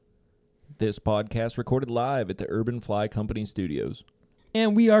This podcast recorded live at the Urban Fly Company studios.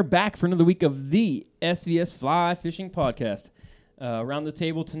 And we are back for another week of the SVS Fly Fishing Podcast. Around the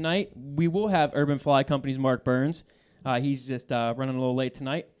table tonight, we will have Urban Fly Company's Mark Burns. He's just running a little late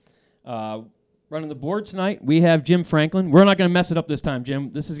tonight. Running the board tonight, we have Jim Franklin. We're not going to mess it up this time,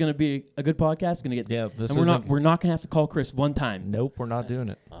 Jim. This is going to be a good podcast. Going to get we're not going to have to call Chris one time. Nope, we're not doing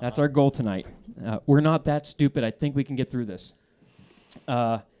it. That's our goal tonight. We're not that stupid. I think we can get through this.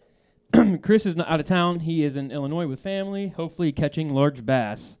 Chris is not out of town. He is in Illinois with family, hopefully catching large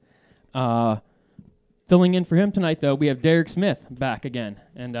bass. Filling in for him tonight, though, we have Derek Smith back again.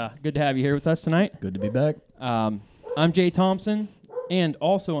 And good to have you here with us tonight. Good to be back. I'm Jay Thompson, and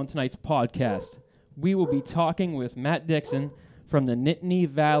also on tonight's podcast, we will be talking with Matt Dixon from the Nittany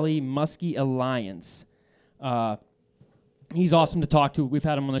Valley Muskie Alliance. He's awesome to talk to. We've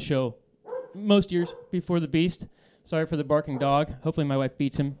had him on the show most years before the beast. Sorry for the barking dog. Hopefully my wife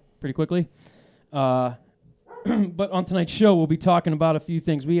beats him pretty quickly. But on tonight's show, we'll be talking about a few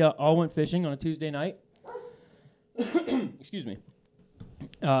things. We all went fishing on a Tuesday night. Excuse me.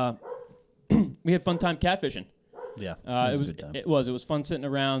 We had fun time catfishing. Yeah, it was a good time. It was fun sitting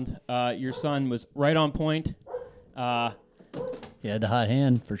around. Your son was right on point. He had the hot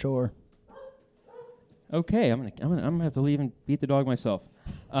hand for sure. Okay, I'm gonna have to leave and beat the dog myself.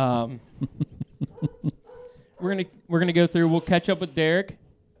 We're gonna go through. We'll catch up with Derek,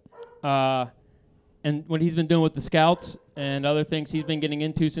 and what he's been doing with the Scouts and other things he's been getting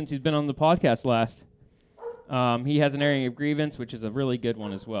into since he's been on the podcast last. He has an area of grievance, which is a really good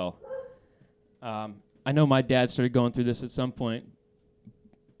one as well. I know my dad started going through this at some point.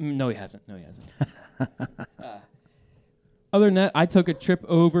 No, he hasn't. Other than that, I took a trip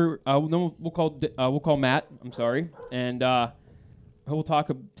over. We'll call Matt. I'm sorry, and we'll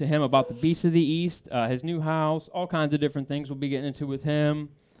talk to him about the Beast of the East, his new house, all kinds of different things we'll be getting into with him.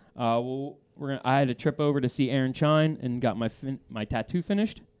 I had a trip over to see Aaron Chine and got my tattoo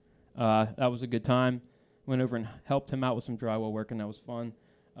finished. That was a good time. Went over and helped him out with some drywall work, and that was fun.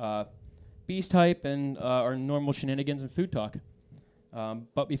 Beast hype and our normal shenanigans and food talk.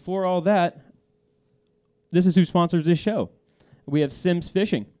 But before all that, this is who sponsors this show. We have Sims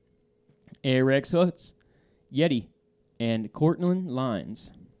Fishing, Arex Hooks, Yeti, and Cortland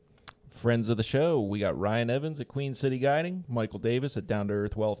Lines. Friends of the show, we got Ryan Evans at Queen City Guiding, Michael Davis at Down to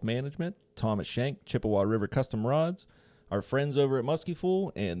Earth Wealth Management, Thomas Schenk, Chippewa River Custom Rods, our friends over at Muskie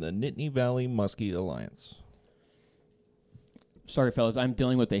Fool, and the Nittany Valley Muskie Alliance. Sorry, fellas, I'm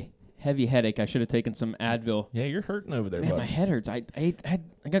dealing with a heavy headache. I should have taken some Advil. Yeah, you're hurting over there, Man, bud. my head hurts. I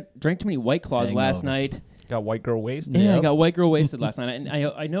drank too many White Claws last night. Got white girl wasted? Yeah, I got white girl wasted last night. And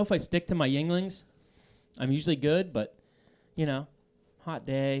I know if I stick to my Yinglings, I'm usually good, but, hot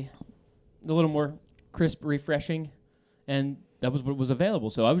day, a little more crisp, refreshing, and that was what was available,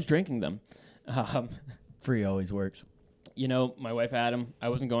 so I was drinking them. Free always works. My wife Adam, I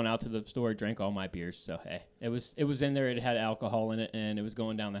wasn't going out to the store, drank all my beers, so hey, it was in there, it had alcohol in it, and it was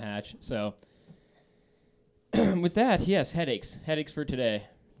going down the hatch, so with that, yes, headaches for today,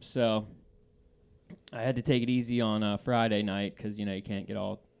 so I had to take it easy on Friday night, because, you can't get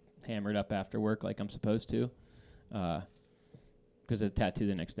all hammered up after work like I'm supposed to, because of the tattoo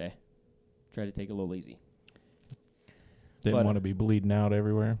the next day. Try to take it a little easy. Didn't want to be bleeding out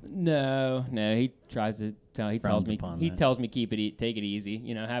everywhere. No. He tries to tell. He tells me. Take it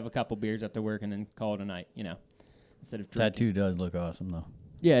easy. Have a couple beers after work and then call it a night. Instead of drinking. Tattoo does look awesome though.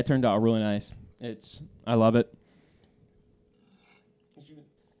 Yeah, it turned out really nice. I love it.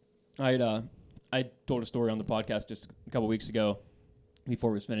 I told a story on the podcast just a couple weeks ago,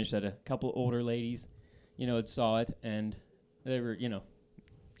 before it was finished, that a couple older ladies, had saw it and they were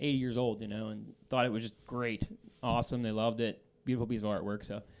 80 years old, and thought it was just great. Awesome. They loved it. Beautiful piece of artwork.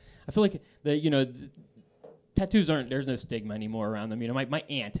 So I feel like tattoos there's no stigma anymore around them. My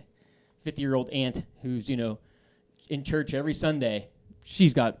aunt, 50-year-old aunt who's, in church every Sunday,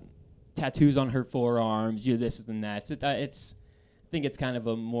 she's got tattoos on her forearms, this and that. So I think it's kind of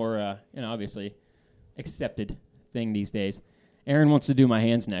a more, obviously accepted thing these days. Aaron wants to do my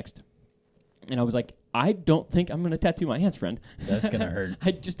hands next. And I was like, I don't think I'm going to tattoo my hands, friend. That's going to hurt.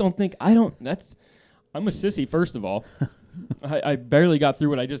 I just don't think, I'm a sissy, first of all. I barely got through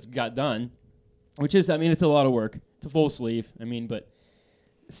what I just got done, which is, it's a lot of work. It's a full sleeve. But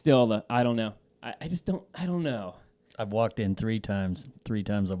still, I don't know. I don't know. I've walked in 3 times. 3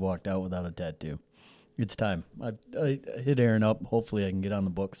 times I've walked out without a tattoo. It's time. I hit Aaron up. Hopefully I can get on the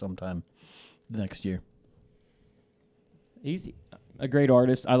book sometime next year. He's a great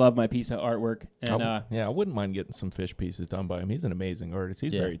artist. I love my piece of artwork. And I wouldn't mind getting some fish pieces done by him. He's an amazing artist.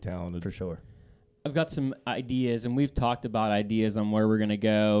 He's very talented. For sure. I've got some ideas, and we've talked about ideas on where we're gonna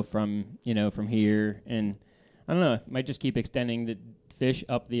go from here, and I don't know. Might just keep extending the fish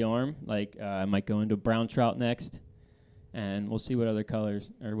up the arm. Like I might go into brown trout next, and we'll see what other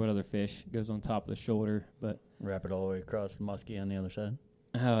colors or what other fish goes on top of the shoulder. But Wrap it all the way across the muskie on the other side.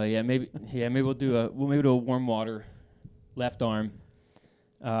 oh yeah, maybe we'll do a warm water left arm.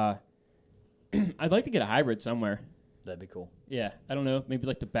 I'd like to get a hybrid somewhere. That'd be cool. Yeah, I don't know. Maybe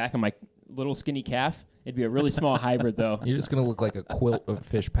like the back of my little skinny calf. It'd be a really small hybrid, though. You're just going to look like a quilt of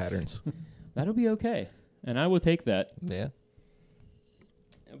fish patterns. That'll be okay, and I will take that. Yeah.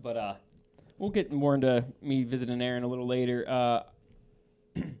 But we'll get more into me visiting Aaron a little later.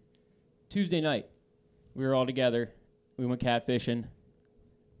 Tuesday night, we were all together. We went catfishing.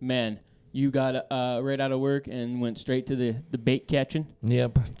 Man, you got right out of work and went straight to the bait catching.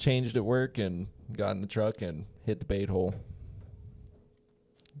 Yep. Changed at work and got in the truck and hit the bait hole.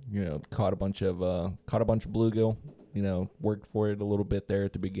 You know, caught a bunch of bluegill. You know, worked for it a little bit there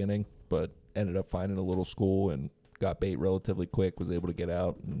at the beginning, but ended up finding a little school and got bait relatively quick. Was able to get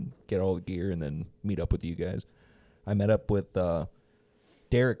out and get all the gear and then meet up with you guys. I met up with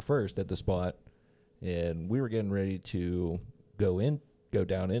Derek first at the spot, and we were getting ready to go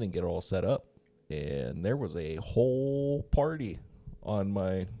down in and get all set up. And there was a whole party on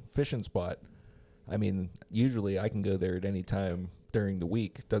my fishing spot. I mean, usually I can go there at any time during the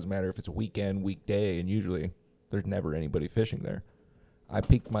week. Doesn't matter if it's a weekend, weekday, and usually there's never anybody fishing there. I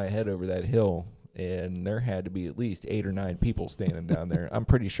peeked my head over that hill, and there had to be at least 8 or 9 people standing down there. I'm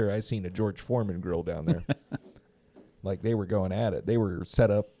pretty sure I seen a George Foreman grill down there. Like, they were going at it. They were set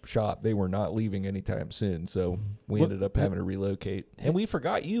up shop. They were not leaving anytime soon, so we ended up having to relocate. And we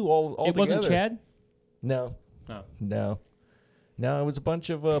forgot you all It wasn't together. Chad? No. Oh. No, it was a bunch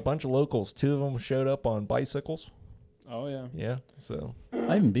of locals. 2 of them showed up on bicycles. Oh, yeah. Yeah, so.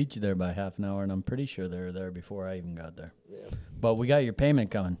 I even beat you there by half an hour, and I'm pretty sure they were there before I even got there. Yeah. But we got your payment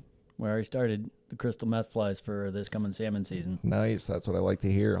coming. We already started the crystal meth flies for this coming salmon season. Nice. That's what I like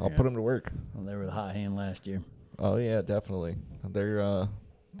to hear. I'll put them to work. Well, they were the hot hand last year. Oh, yeah, definitely. They're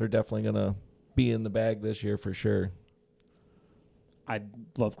definitely going to be in the bag this year for sure. I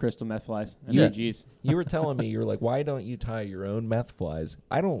love crystal meth flies. Yeah. Geez. You were telling me, you were like, why don't you tie your own meth flies?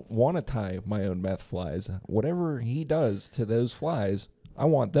 I don't want to tie my own meth flies. Whatever he does to those flies, I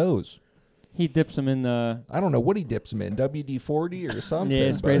want those. He dips them in the... I don't know what he dips them in, WD-40 or something.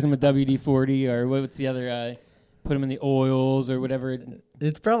 Yeah, sprays them with WD-40 or what's the other... put them in the oils or whatever.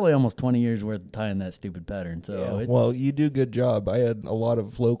 It's probably almost 20 years worth of tying that stupid pattern. So yeah. Well, you do a good job. I had a lot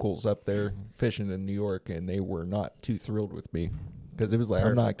of locals up there fishing in New York, and they were not too thrilled with me. Because it was like,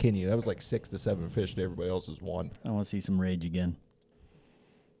 I'm not kidding you, that was like 6 to 7 fish to everybody else's 1. I want to see some rage again.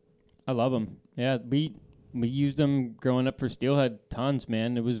 I love them. Yeah, we used them growing up for steelhead tons,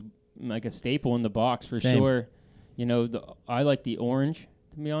 man. It was like a staple in the box for sure. You know, I like the orange,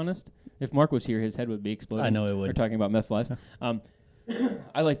 to be honest. If Mark was here, his head would be exploding. I know it would. We're talking about meth flies.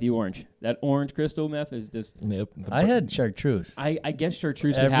 I like the orange. That orange crystal meth is just... Yep. I had chartreuse. I guess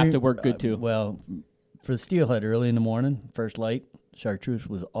chartreuse would have to work good, too. Well, for the steelhead early in the morning, first light, chartreuse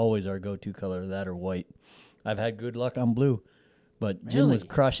was always our go-to color, that or white. I've had good luck on blue, but Jim was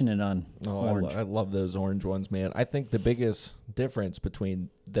crushing it on orange. I love those orange ones, man. I think the biggest difference between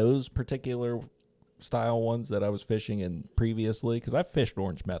those particular style ones that I was fishing in previously, because I've fished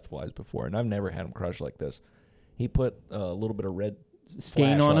orange meth flies before, and I've never had them crush like this. He put a little bit of red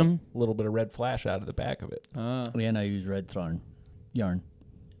skein on them, a little bit of red flash out of the back of it. And I use red yarn.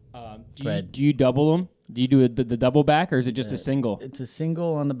 Do you double them? Do you do the double back, or is it just a single? It's a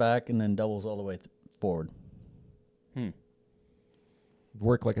single on the back and then doubles all the way forward.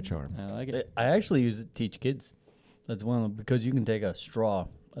 Work like a charm. I like it. I actually use it to teach kids. That's one of them, because you can take a straw,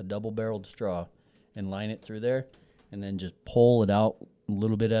 a double-barreled straw, and line it through there, and then just pull it out a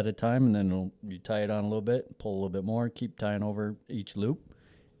little bit at a time, and then you tie it on a little bit, pull a little bit more, keep tying over each loop.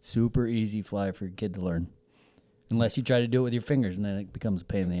 Super easy fly for your kid to learn. Unless you try to do it with your fingers, and then it becomes a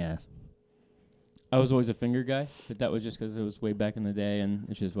pain in the ass. I was always a finger guy, but that was just because it was way back in the day, and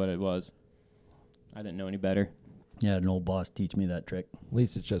it's just what it was. I didn't know any better. Yeah, an old boss teach me that trick. At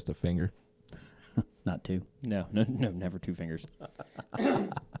least it's just a finger. Not 2. No, never 2 fingers.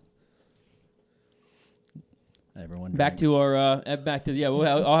 Everyone back to our I'll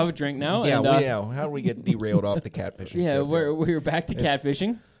have a drink now. Yeah, and, how do we get derailed off the catfishing? Yeah, we're back to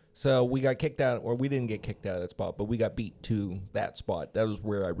catfishing. So we got kicked out, or we didn't get kicked out of that spot, but we got beat to that spot. That was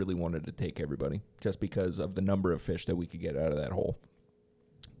where I really wanted to take everybody, just because of the number of fish that we could get out of that hole.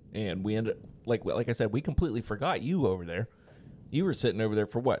 And we ended, like I said, we completely forgot you over there. You were sitting over there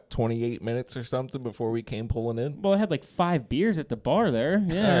for what, 28 minutes or something before we came pulling in? Well, I had like 5 beers at the bar there.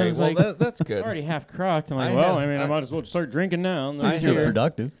 Yeah, All right, I was well, like, that's good. already half crocked. I'm like, I might as well start drinking now. I It's had too a-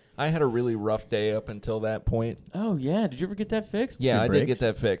 productive. I had a really rough day up until that point. Oh, yeah. Did you ever get that fixed? Yeah, Your I did brakes? get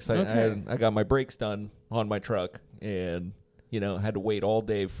that fixed. Okay. I got my brakes done on my truck, and had to wait all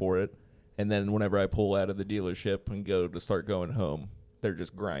day for it. And then whenever I pull out of the dealership and go to start going home, they're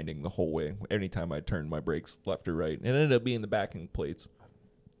just grinding the whole way. Anytime I turned my brakes left or right, and it ended up being the backing plates,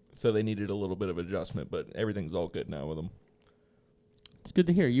 so they needed a little bit of adjustment. But everything's all good now with them. It's good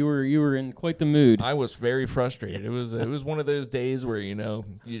to hear. You were in quite the mood. I was very frustrated. It was one of those days where you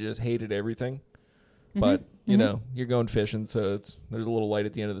just hated everything. But you're going fishing, so there's a little light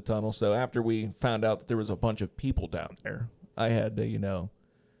at the end of the tunnel. So after we found out that there was a bunch of people down there, I had to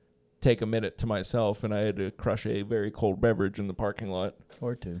take a minute to myself, and I had to crush a very cold beverage in the parking lot.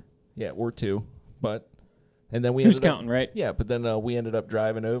 Or two. Yeah, or two. And then we Who's ended up- counting, right? Yeah, but then we ended up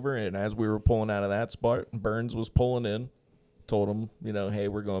driving over, and as we were pulling out of that spot, Burns was pulling in. Told him, hey,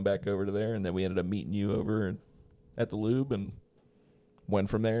 we're going back over to there, and then we ended up meeting you over at the lube and went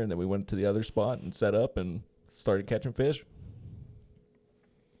from there, and then we went to the other spot and set up and started catching fish.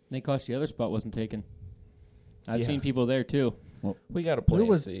 They cost the other spot wasn't taken. I've Yeah. seen people there too. We got to play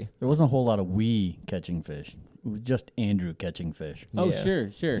and see. There wasn't a whole lot of we catching fish. It was just Andrew catching fish. Oh, Yeah.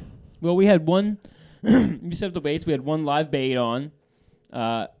 sure. Well, we had one. You set up the baits. We had one live bait on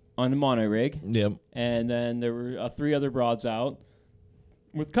the mono rig, Yep. and then there were 3 other rods out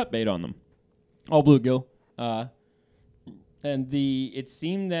with cut bait on them, all bluegill. And it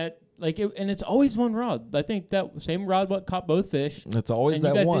seemed that and it's always one rod. I think that same rod what caught both fish. It's always And you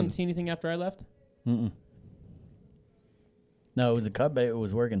that guys one. didn't see anything after I left? Mm-mm. No, it was a cut bait. It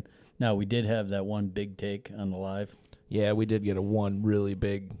was working. No, we did have that one big take on the live. Yeah, we did get a one really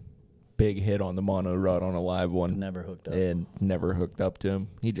big hit on the mono rod on a live one. Never hooked up. And never hooked up to him.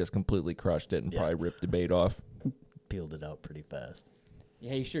 He just completely crushed it and Yeah. probably ripped the bait off. Peeled it out pretty fast.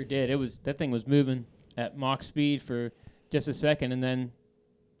 Yeah, he sure did. That thing was moving at Mach speed for just a second, and then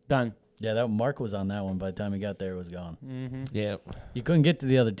done. Yeah, that Mark was on that one. By the time he got there, it was gone. Mm-hmm. Yeah. You couldn't get to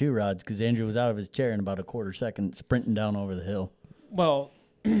the other 2 rods because Andrew was out of his chair in about a quarter second, sprinting down over the hill. Well,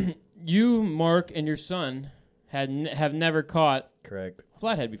 you, Mark, and your son have never caught Correct.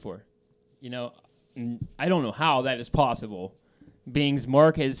 flathead before. I don't know how that is possible. Being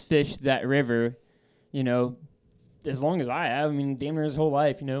Mark has fished that river, as long as I have. I mean, damn near his whole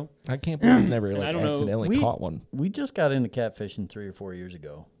life, I can't believe he's never I don't know. accidentally caught one. We just got into catfishing 3 or 4 years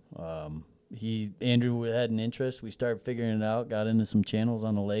ago. Andrew had an interest. We started figuring it out. Got into some channels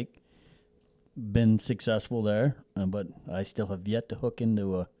on the lake. Been successful there, but I still have yet to hook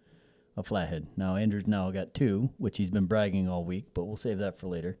into a flathead. Now Andrew's now got 2, which he's been bragging all week, but we'll save that for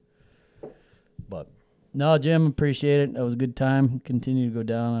later. But no, Jim, appreciate it. That was a good time. Continue to go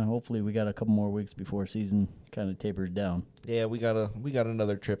down, and hopefully we got a couple more weeks before season kind of tapers down. Yeah, we got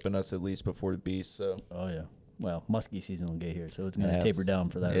another trip in us at least before the beast. So Oh yeah. Well, muskie season will get here, so it's going to Yeah, taper down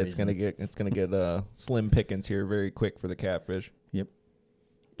for that it's reason. gonna get slim pickings here very quick for the catfish. Yep.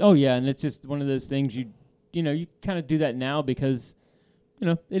 Oh yeah, and it's just one of those things you kind of do that now because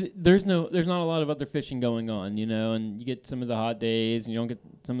there's not a lot of other fishing going on, and you get some of the hot days and you don't get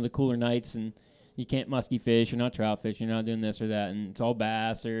some of the cooler nights and you can't musky fish, you're not trout fishing, you're not doing this or that, and it's all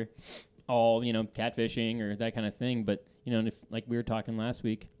bass or all catfishing or that kind of thing. But if, like we were talking last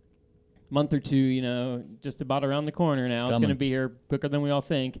week, month or two, just about around the corner now. It's going to be here quicker than we all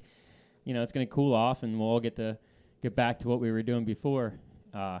think. It's going to cool off, and we'll all get back to what we were doing before.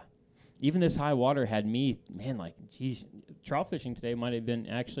 Even this high water had me, geez, trout fishing today might have been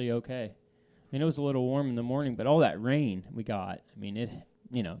actually okay. I mean, it was a little warm in the morning, but all that rain we got, I mean,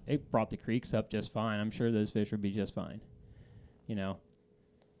 it brought the creeks up just fine. I'm sure those fish would be just fine,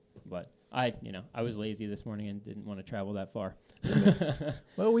 But I was lazy this morning and didn't want to travel that far.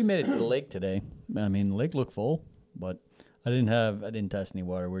 Well, we made it to the lake today. I mean, the lake looked full, but I didn't test any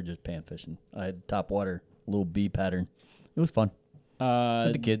water. We're just pan fishing. I had top water, a little B pattern. It was fun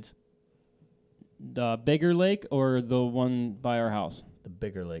with the kids. The bigger lake or the one by our house? The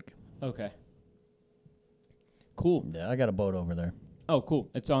bigger lake. Okay. Cool. Yeah, I got a boat over there. Oh, cool.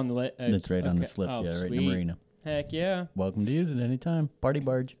 It's on the lake. It's right on the slip. Oh, yeah, right sweet. in the marina. Heck yeah. Welcome to use it anytime. Party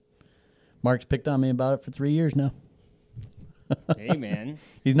barge. Mark's picked on me about it for 3 years now. Hey, man.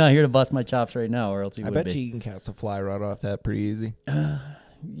 He's not here to bust my chops right now, or else he I would bet be. you can cast a fly rod off that pretty easy.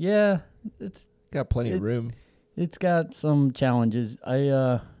 Yeah, it's Got plenty of room. It's got some challenges.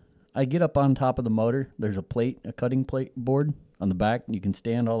 I get up on top of the motor. There's a cutting plate board on the back. You can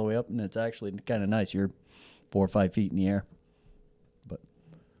stand all the way up, and it's actually kind of nice. You're 4 or 5 feet in the air. But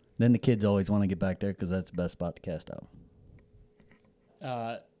then the kids always want to get back there because that's the best spot to cast out.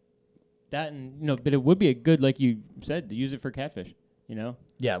 That and but it would be a good, like you said, to use it for catfish.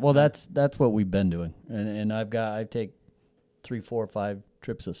 Yeah, well, that's what we've been doing, and I take 3, 4, 5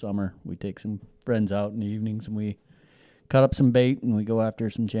 trips a summer. We take some friends out in the evenings, and we cut up some bait, and we go after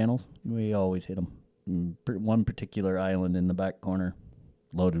some channels. We always hit them. One particular island in the back corner,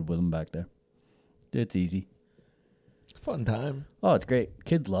 loaded with them back there. It's easy. Fun time. Oh, it's great.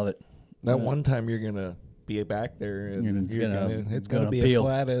 Kids love it. That one time you're gonna be back there, and it's gonna be peel. a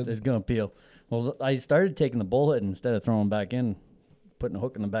flathead. It's gonna peel. Well, I started taking the bullhead instead of throwing them back in, putting a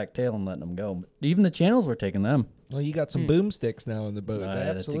hook in the back tail and letting them go. But even the channels were taking them. Well, you got some boomsticks now in the boat.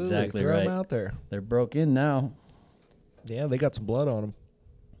 That's Absolutely, exactly throw right. them out there. They're broke in now. Yeah, they got some blood on them.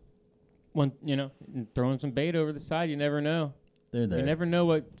 One, throwing some bait over the side, you never know. They're there. You never know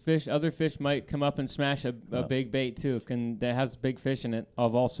what other fish might come up and smash a big bait too. That has big fish in it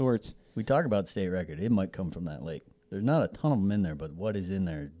of all sorts. We talk about state record. It might come from that lake. There's not a ton of them in there, but what is in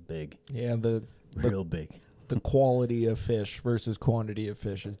there is big. Yeah, Real big. The quality of fish versus quantity of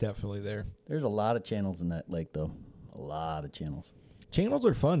fish is definitely there. There's a lot of channels in that lake, though. A lot of channels. Channels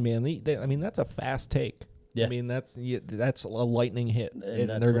are fun, man. I mean, that's a fast take. Yeah. I mean, that's a lightning hit, and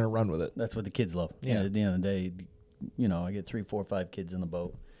they're going to run with it. That's what the kids love. Yeah. At the end of the day, I get 3, 4, 5 kids in the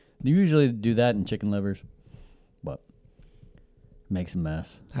boat. They usually do that in chicken livers, but it makes a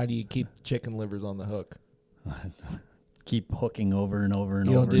mess. How do you keep chicken livers on the hook? Keep hooking over and over and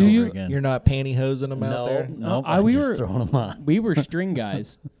You over don't and do over again. You're not pantyhosing them out there? No, we just were throwing them on. We were string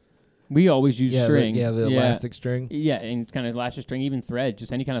guys. We always use string. The elastic string. Yeah, and kind of elastic string, even thread,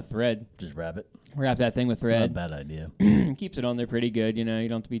 just any kind of thread. Just wrap it. Wrap that thing with Not a thread. bad idea. Keeps it on there pretty good. You don't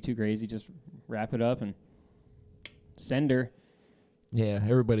have to be too crazy. Just wrap it up and send her. Yeah,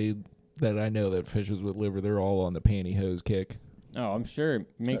 everybody that I know that fishes with liver, they're all on the pantyhose kick. Oh, I'm sure it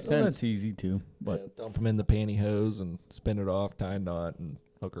makes Well, sense. That's easy too. But Yeah, dump them in the pantyhose and spin it off, tie a knot, and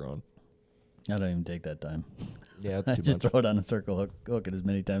hook her on. I don't even take that time. Yeah, I that's too just much. throw it on a circle hook it as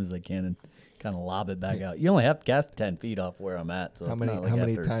many times as I can and kind of lob it back out. You only have to cast 10 feet off where I'm at. So How it's many not like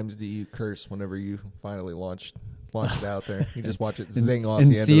after- times do you curse whenever you finally launch it out there? You just watch it zing off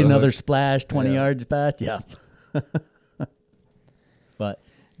and the end see of the another hook. splash 20 Yeah. yards past? Yeah. But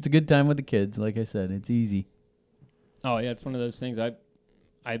it's a good time with the kids. Like I said, it's easy. Oh yeah, it's one of those things. I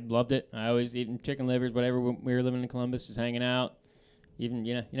loved it. I always eating chicken livers, whatever. When we were living in Columbus, just hanging out. Even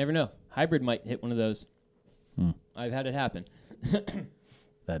you never know. Hybrid might hit one of those. I've had it happen.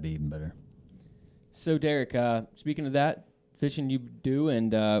 That'd be even better. So Derek, speaking of that, fishing you do,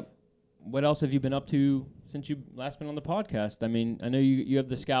 and what else have you been up to since you last been on the podcast? I mean, I know you have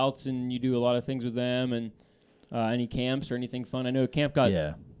the scouts and you do a lot of things with them, and any camps or anything fun. I know camp got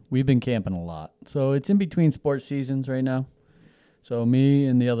Yeah, we've been camping a lot. So it's in between sports seasons right now. So me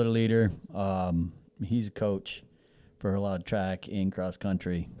and the other leader, he's a coach for a lot of track and cross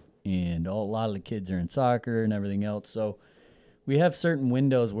country, and a lot of the kids are in soccer and everything else. So we have certain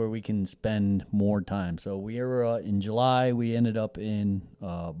windows where we can spend more time. So we were in July. We ended up in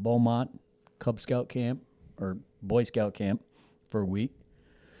Beaumont Cub Scout camp or Boy Scout camp for a week.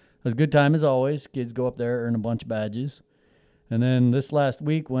 It was a good time as always. Kids go up there, earn a bunch of badges. And then this last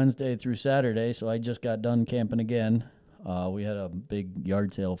week, Wednesday through Saturday, so I just got done camping again. We had a big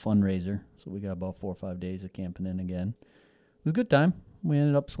yard sale fundraiser, so we got about 4 or 5 days of camping in again. It was a good time. We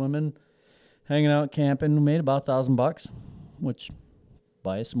ended up swimming, hanging out, camping. We made about $1,000, which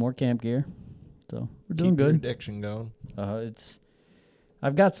buy us some more camp gear. So we're doing Keep your good. addiction going.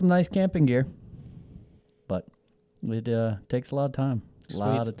 I've got some nice camping gear, but it takes a lot of time.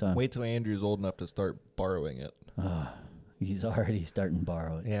 Wait till Andrew's old enough to start borrowing it. He's already starting to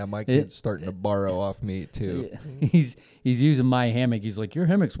borrow it. Yeah, my kid's starting to borrow off me too. He's using my hammock. He's like, your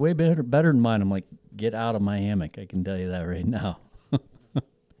hammock's way better than mine. I'm like, get out of my hammock. I can tell you that right now.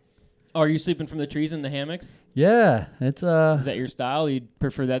 Are you sleeping from the trees in the hammocks? Yeah, it's Is that your style? You'd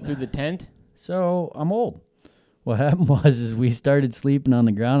prefer that through the tent? So I'm old. What happened was we started sleeping on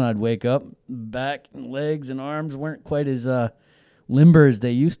the ground. I'd wake up, back and legs and arms weren't quite as limber as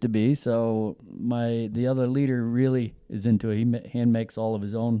they used to be. So the other leader really is into it. He hand makes all of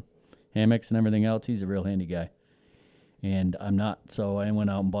his own hammocks and everything else. He's a real handy guy, and I'm not. So I went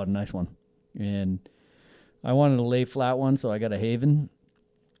out and bought a nice one, and I wanted a lay flat one, so I got a Haven.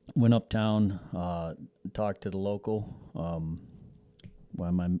 Went uptown, talked to the local,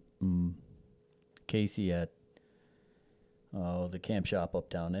 Casey at the camp shop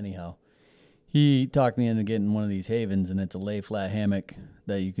uptown. Anyhow, he talked me into getting one of these Havens, and it's a lay flat hammock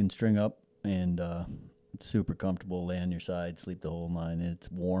that you can string up, and it's super comfortable. Lay on your side, sleep the whole nine. And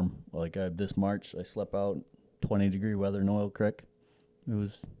it's warm. Like this March, I slept out 20-degree weather in Oil Creek.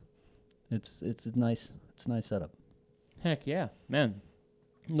 It's nice. It's a nice setup. Heck yeah, man.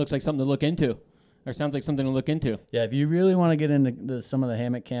 Looks like something to look into, or sounds like something to look into. Yeah, if you really want to get into some of the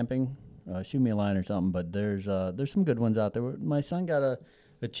hammock camping, shoot me a line or something. But there's some good ones out there. My son got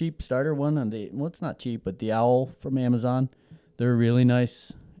a cheap starter one on it's not cheap, but the Owl from Amazon. They're a really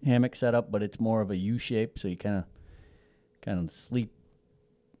nice hammock setup, but it's more of a U shape, so you kind of sleep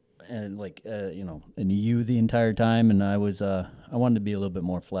and in a U the entire time. And I wanted to be a little bit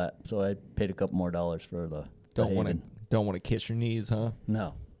more flat, so I paid a couple more dollars for the Don't want to kiss your knees, huh?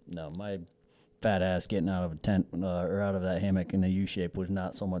 No, my fat ass getting out of a tent or out of that hammock in a U shape was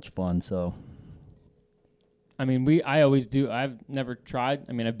not so much fun. So, I mean, I always do. I've never tried.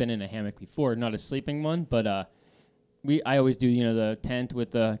 I mean, I've been in a hammock before, not a sleeping one, but I always do. The tent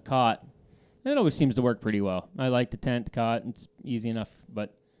with the cot. And it always seems to work pretty well. I like the tent, the cot. It's easy enough,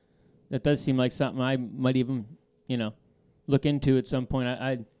 but that does seem like something I might even, look into at some point.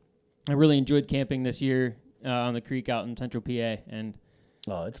 I really enjoyed camping this year on the creek out in Central PA, and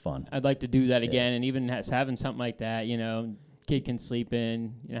oh, it's fun. I'd like to do that again, and even having something like that, kid can sleep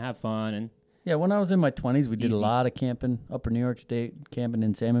in, have fun. And yeah, when I was in my 20s, we did a lot of camping, upper New York State, camping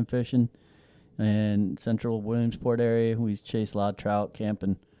and salmon fishing, and Central Williamsport area. We chased a lot of trout,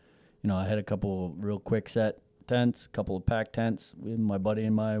 camping. I had a couple of real quick set tents, a couple of pack tents. My buddy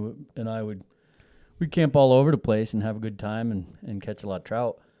and I we'd camp all over the place and have a good time and catch a lot of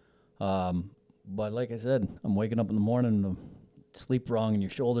trout. But like I said, I'm waking up in the morning and sleep wrong and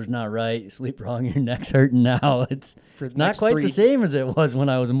your shoulder's not right. You sleep wrong, your neck's hurting now. It's not quite the same as it was when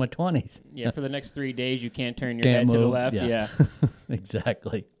I was in my 20s. Yeah, for the next 3 days, you can't turn your head to the left. Yeah.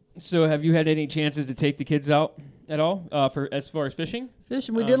 Exactly. So have you had any chances to take the kids out at all as far as fishing?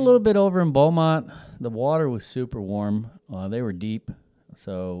 Fishing, we did a little bit over in Beaumont. The water was super warm. They were deep,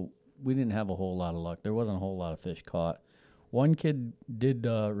 so we didn't have a whole lot of luck. There wasn't a whole lot of fish caught. One kid did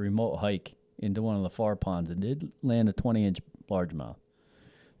a remote hike into one of the far ponds and did land a 20-inch largemouth.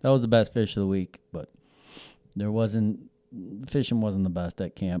 That was the best fish of the week, but fishing wasn't the best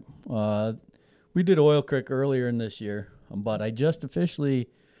at camp. We did Oil Creek earlier in this year, but I just officially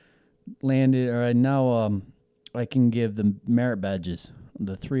landed, I can give the merit badges.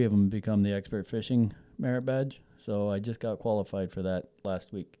 The 3 of them become the expert fishing merit badge. So I just got qualified for that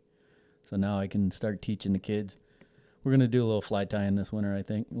last week. So now I can start teaching the kids. We're going to do a little fly tying this winter, I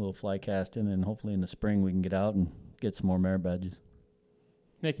think, a little fly casting, and hopefully in the spring we can get out and get some more merit badges.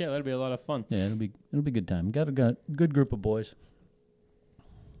 Heck yeah, that'll be a lot of fun. Yeah, it'll be a good time. Got a good group of boys.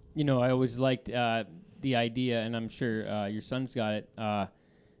 I always liked the idea, and I'm sure your son's got it,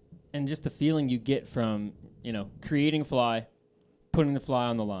 and just the feeling you get from, creating a fly, putting the fly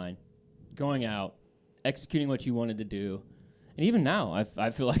on the line, going out, executing what you wanted to do. And even now,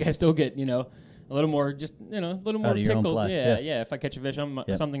 I feel like I still get, a little more, just, a little more tickled. Yeah. If I catch a fish on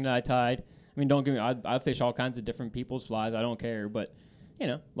something that I tied. I mean, don't get me, I fish all kinds of different people's flies. I don't care. But,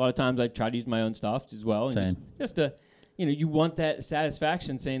 a lot of times I try to use my own stuff as well. And just to, you want that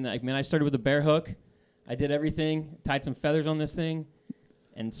satisfaction saying that, like, man, I started with a bare hook. I did everything, tied some feathers on this thing,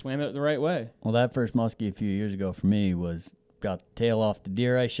 and swam it the right way. Well, that first muskie a few years ago for me was got the tail off the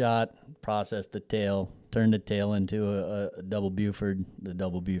deer I shot, processed the tail, turned the tail into a double Buford. The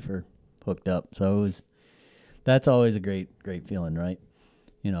double Buford hooked up. So that's always a great feeling, right?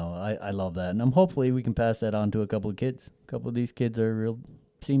 I love that. And hopefully we can pass that on to a couple of kids. A couple of these kids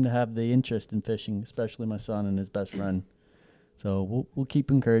seem to have the interest in fishing, especially my son and his best friend. So we'll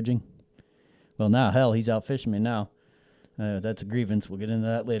keep encouraging. Well, now, hell, he's out fishing me now. That's a grievance. We'll get into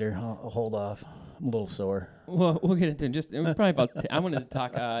that later. I'll hold off. I'm a little sore. Well, we'll get into it. Just probably about. I wanted to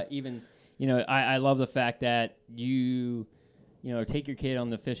talk even. I love the fact that you take your kid on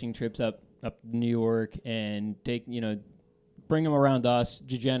the fishing trips up to New York and bring them around us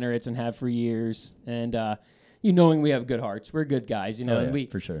degenerates and have for years, and knowing we have good hearts, we're good guys, and we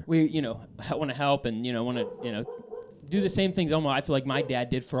for sure we want to help and want to do the same things. I feel like my dad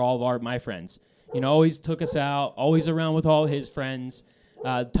did for all of my friends. Always took us out, always around with all his friends.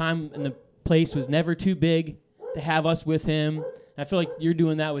 Time and the place was never too big to have us with him. I feel like you're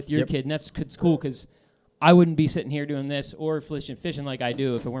doing that with your kid, and it's cool because I wouldn't be sitting here doing this or fishing like I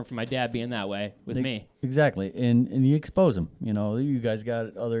do if it weren't for my dad being that way with me. Exactly, and you expose them. You guys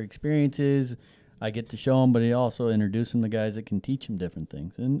got other experiences. I get to show them, but he also introduce them to guys that can teach them different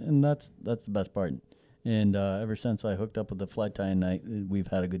things, and that's the best part. And ever since I hooked up with the fly tying night, we've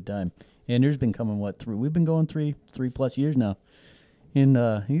had a good time. Andrew's been coming, we've been going three plus years now.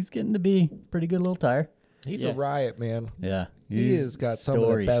 And he's getting to be a pretty good little tire. He's a riot, man. Yeah. He has got some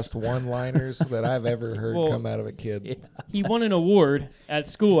of the best one-liners that I've ever heard come out of a kid. Yeah. He won an award at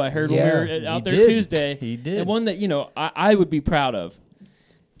school, I heard, when we were out there Tuesday. He did. And one that, I would be proud of.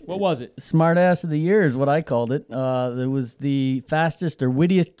 What was it? Smart ass of the year is what I called it. There was the fastest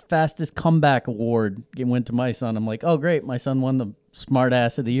comeback award. It went to my son. I'm like, oh great, my son won the smart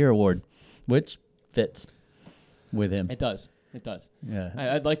ass of the year award, which fits with him. It does. It does. Yeah.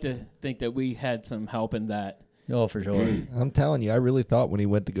 I'd like to think that we had some help in that. Oh, for sure. I'm telling you, I really thought when he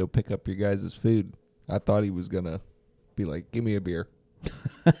went to go pick up your guys' food, I thought he was gonna be like, "Give me a beer."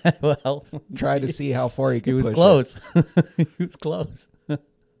 Well, Try to see how far he could. he was push close. He was close.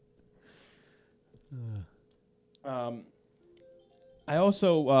 I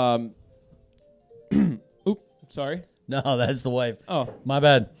also. Oop, sorry. No, that's the wife. Oh, My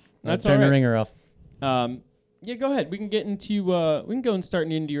bad. That's Turn all the right. ringer off. yeah. Go ahead. We can get into. We can go and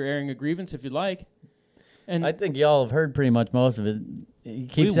start into your airing a grievance if you'd like. And I think y'all have heard pretty much most of it. He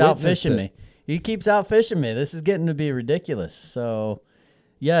keeps We out witnessed fishing it. me. He keeps out fishing me. This is getting to be ridiculous. So,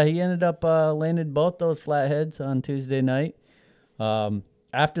 yeah, he ended up landed both those flatheads on Tuesday night.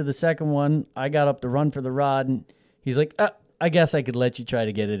 After the second one, I got up to run for the rod, and he's like, I guess I could let you try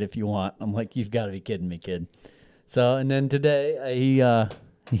to get it if you want. I'm like, you've got to be kidding me, kid. So, and then today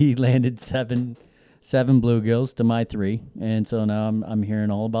he landed seven bluegills to my 3, and so now I'm hearing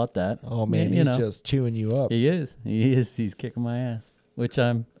all about that. Oh man, You he's know. just chewing you up. He is. He's kicking my ass, which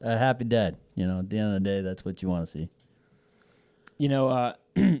I'm a happy dad. You know, at the end of the day, that's what you want to see. you know,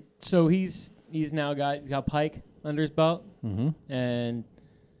 so he's now got pike under his belt, and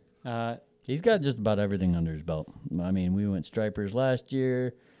He's got just about everything under his belt. I mean, we went stripers last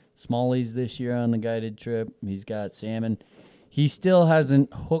year, smallies this year on the guided trip. He's got salmon. He still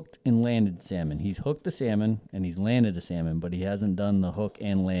hasn't hooked and landed salmon. He's hooked the salmon and he's landed a salmon, but he hasn't done the hook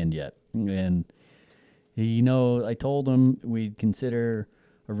and land yet. And I told him we'd consider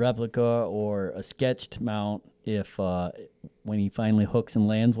a replica or a sketched mount if when he finally hooks and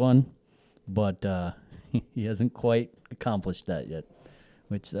lands one, but he hasn't quite accomplished that yet.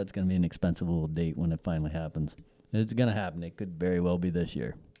 Which that's going to be an expensive little date when it finally happens. It's going to happen. It could very well be this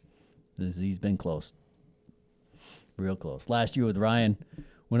year. He's been close. Real close. Last year with Ryan.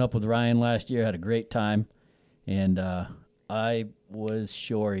 Went up with Ryan last year. Had a great time. And I was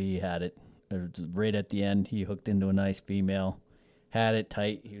sure he had it. Right at the end, he hooked into a nice female. Had it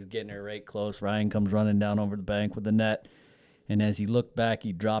tight. He was getting her right close. Ryan comes running down over the bank with the net. And as he looked back,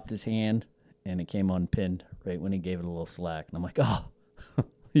 he dropped his hand. And it came unpinned right when he gave it a little slack. And I'm like, oh.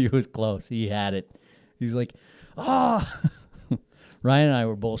 He was close. He had it. He's like, ah. Ryan and I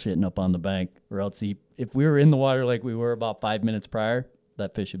were bullshitting up on the bank, or else if we were in the water like we were about 5 minutes prior,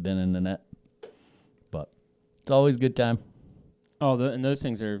 that fish had been in the net. But it's always a good time. oh, and those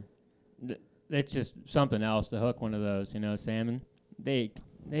things are. It's just something else to hook one of those. You know, salmon. They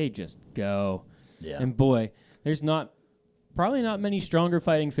just go. Yeah. And boy, there's probably not many stronger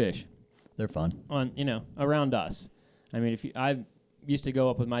fighting fish They're fun. around us. I mean, I used to go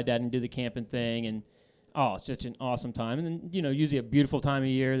up with my dad and do the camping thing, and it's such an awesome time. And then usually a beautiful time of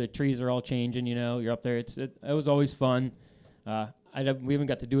year. The trees are all changing. You're up there. It was always fun. We haven't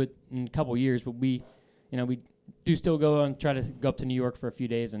got to do it in a couple years, but we do still go and try to go up to New York for a few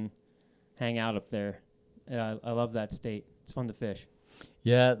days and hang out up there. I love that state. It's fun to fish.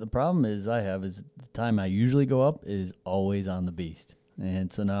 Yeah, the problem is the time I usually go up is always on the beast.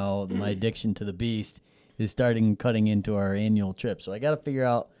 And so now my addiction to the beast is cutting into our annual trip. So I got to figure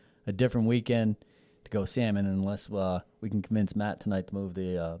out a different weekend to go salmon unless we can convince Matt tonight to move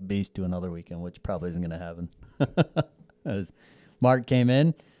the beast to another weekend, which probably isn't going to happen. As Mark came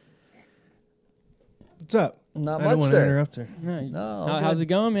in. What's up? Not I much, don't want to sir. interrupt her. No, How's it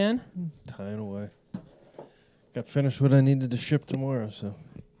going, man? Tying away. Got finished what I needed to ship tomorrow, so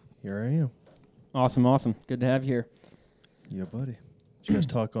here I am. Awesome. Good to have you here. Yeah, buddy. Did you guys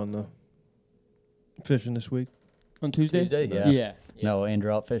talk on the fishing this week? On Tuesday? Tuesday, yeah. Yeah. No,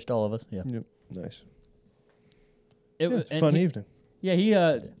 Andrew outfished all of us. Yeah. Yep. Nice. It Yeah, was it's a fun evening.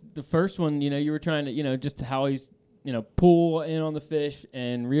 Yeah, the first one, you were trying to, just how he's, pull in on the fish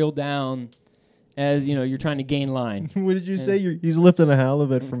and reel down as, you're trying to gain line. What did you say? He's lifting a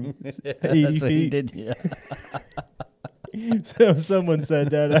halibut from 80 That's what he feet. did. Yeah. So someone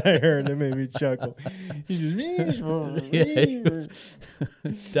said that. I heard it made me chuckle. He just Yeah, he was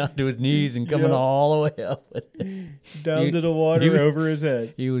down to his knees and coming Yep. all the way up. down He- to the he water was- over his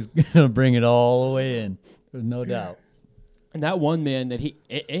head. He was going to bring it all the way in. There's no doubt. And that one, man, that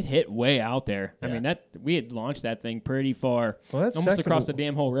it hit way out there. Yeah. I mean, we had launched that thing pretty far, Well, that's almost across the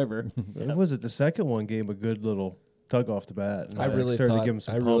damn whole river. Was it the second one gave him a good little tug off the bat? And I really started to thought give him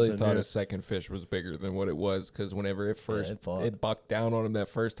some I really pump in thought here. his second fish was bigger than what it was because whenever it first it fought. it bucked down on him that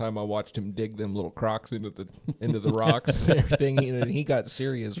first time, I watched him dig them little crocs into the rocks and everything, and he got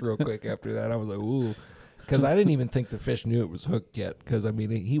serious real quick after that. I was like, ooh. Because I didn't even think the fish knew it was hooked yet. Because, I mean,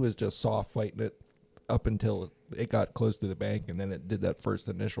 he was just soft fighting it up until it got close to the bank, and then it did that first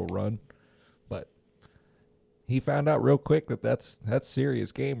initial run. But he found out real quick that that's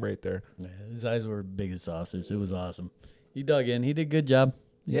serious game right there. Yeah, his eyes were big as saucers. It was awesome. He dug in. He did a good job.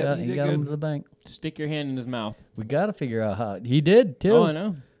 He He did got him good. to the bank. Stick your hand in his mouth. We got to figure out how. He did, too. Oh, I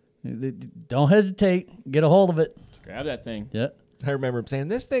know. Don't hesitate. Get a hold of it. Just grab that thing. Yeah. I remember him saying,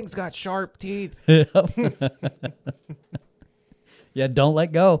 "This thing's got sharp teeth." Yeah, don't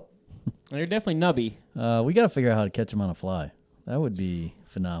let go. They're definitely nubby. We got to figure out how to catch him on a fly. That would be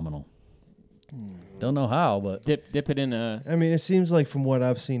phenomenal. Don't know how, but Dip it in a. I mean, it seems like from what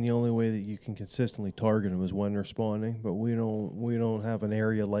I've seen, the only way that you can consistently target them is when they're spawning. But we don't have an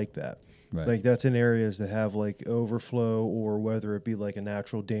area like that. right. Like that's in areas that have like overflow, or whether it be like a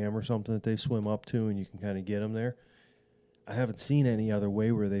natural dam or something that they swim up to, and you can kind of get them there. I haven't seen any other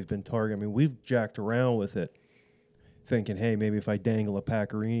way where they've been targeted. I mean, we've jacked around with it, thinking, hey, maybe if I dangle a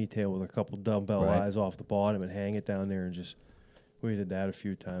Paccarini tail with a couple dumbbell Right. eyes off the bottom and hang it down there, and just we did that a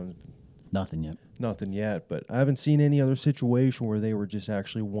few times. Nothing yet. Nothing yet, but I haven't seen any other situation where they were just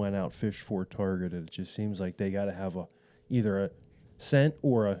actually went out fish for targeted. It just seems like they got to have either a scent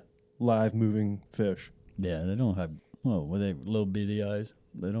or a live moving fish. Yeah, they don't have. Oh, well, they little bitty eyes.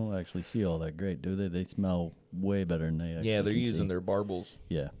 They don't actually see all that great, do they? They smell way better than they actually. Yeah, they're can using see. their barbels.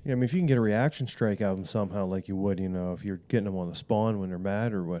 Yeah. Yeah, I mean, if you can get a reaction strike out of them somehow, like you would, if you're getting them on the spawn when they're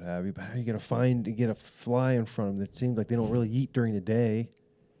mad or what have you, but how are you going to get a fly in front of them that seems like they don't really eat during the day,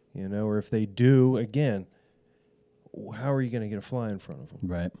 or if they do, again, how are you going to get a fly in front of them?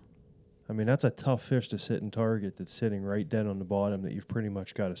 Right. I mean, that's a tough fish to sit and target that's sitting right dead on the bottom that you've pretty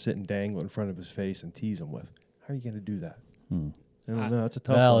much got to sit and dangle in front of his face and tease him with. How are you going to do that? I don't know. That's a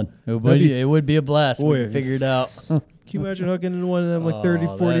tough Valid. one. It would be a blast. Boy, We could figure it out. Can you imagine hooking into one of them like 30,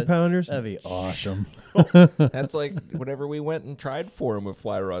 Oh, 40 pounders? That'd be awesome. That's like whenever we went and tried for him with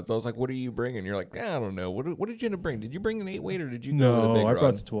fly rods. I was like, "What are you bringing?" You're like, "I don't know. What did you end up bringing? Did you bring an 8-weight or did you go with a No, big I rod?"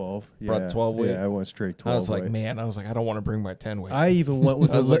 brought the 12. Brought the 12 weight? Yeah, I went straight 12 I was like, weight. "Man," I was like, "I don't want to bring my 10 weight." I even went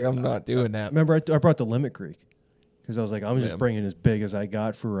with I was like, "I'm not doing that." Remember, I brought the Limit Creek because I was like, I'm Yeah. just bringing as big as I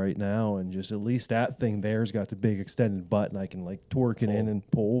got for right now, and just at least that thing there's got the big extended butt, and I can like torque it in and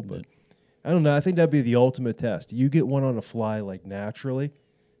pull. But I don't know. I think that'd be the ultimate test. You get one on a fly like naturally,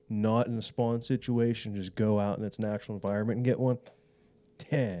 not in a spawn situation. Just go out in its natural environment and get one.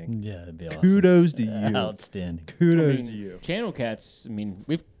 Dang. Yeah, that'd be awesome. Kudos to you. Outstanding. Kudos to you. Channel cats. I mean,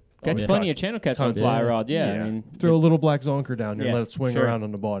 we've got yeah. plenty of channel cats on Tons. fly Yeah. rod. Yeah, I mean, Throw a little black zonker down there Yeah, and let it swing sure. around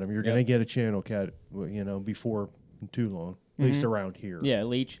on the bottom. You're Yep. gonna get a channel cat, before too long. At least around here. yeah,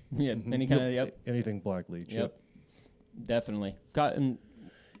 leech. Yeah, any kind of Anything black leech. Yep. Definitely. Got and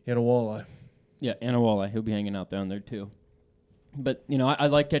And a walleye. yeah, and a walleye. He'll be hanging out down there too. But I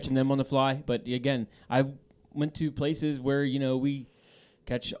like catching them on the fly. But again, I went to places where we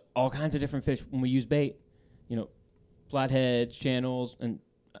catch all kinds of different fish when we use bait. Flatheads, channels, and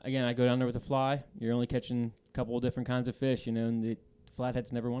again, I go down there with a fly. You're only catching a couple of different kinds of fish, and the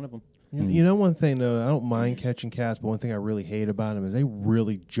flathead's never one of them. You know one thing though, I don't mind catching cats, but one thing I really hate about them is they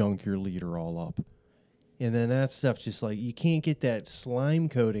really junk your leader all up. And then that stuff's just like you can't get that slime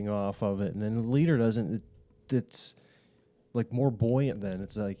coating off of it, and then the leader doesn't. It's like more buoyant. Then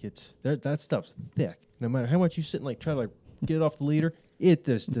it's like that stuff's thick. No matter how much you sit and like try to like get it off the leader, it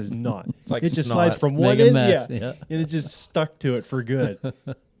just does not. like it just snot. slides from one Make a end, mess, yeah, yeah. and it just stuck to it for good.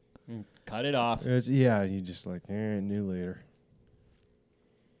 Cut it off. And you just like new leader.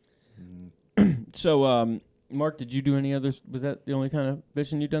 So, Mark, did you do any others? Was that the only kind of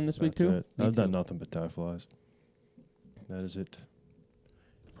fishing you've done this week That's too? it. I've done nothing but tie flies. That is it.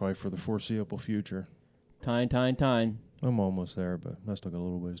 Probably for the foreseeable future. Tying. I'm almost there, but I still got a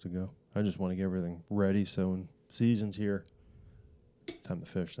little ways to go. I just want to get everything ready so when season's here, time to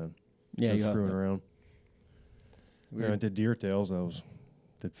fish then. Yeah, No you have. screwing around. Weird. Yeah, I did deer tails.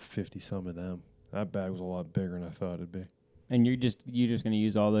 Did 50 some of them. That bag was a lot bigger than I thought it'd be. And you're just gonna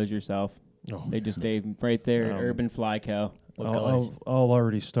use all those yourself. Oh, They just stay right there. Um, Urban Fly Co. What colors? I'll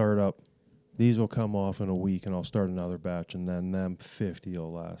already start up. These will come off in a week, and I'll start another batch, and then them 50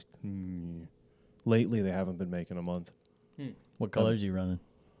 will last. Lately, they haven't been making a month. What colors are you running?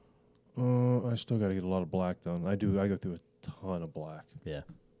 I still got to get a lot of black done. I go through a ton of black. Yeah.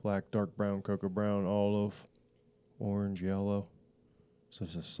 Black, dark brown, cocoa brown, olive, orange, yellow. So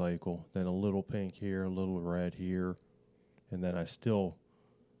it's a cycle. Then a little pink here, a little red here, and then I'll still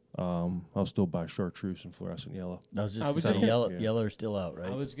buy chartreuse and fluorescent yellow. I was just I was gonna just say gonna- yellow are still out, right?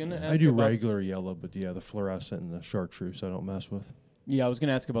 I was gonna ask I do about, regular yellow, but yeah, the fluorescent and the chartreuse I don't mess with. Yeah, I was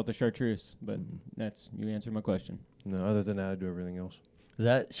gonna ask about the chartreuse, but you answered my question. No, other than that, I do everything else. Is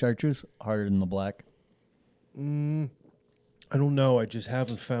that chartreuse harder than the black? I don't know. I just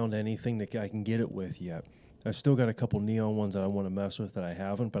haven't found anything that I can get it with yet. I've still got a couple neon ones that I want to mess with that I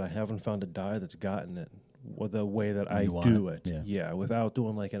haven't, but I haven't found a dye that's gotten it the way that I do it. Yeah, without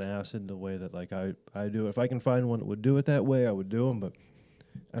doing like an acid the way that like I do it. If I can find one that would do it that way, I would do them, but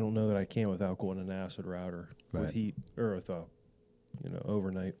I don't know that I can without going an acid route or with heat or with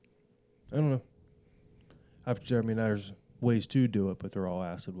overnight. I don't know. There's ways to do it, but they're all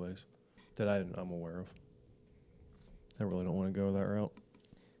acid ways that I'm aware of. I really don't want to go that route.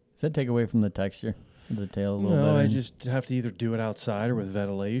 Does that take away from the texture of the tail a little bit? No, I just have to either do it outside or with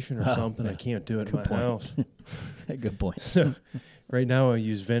ventilation or something. Yeah. I can't do it in my house. Good point. So right now I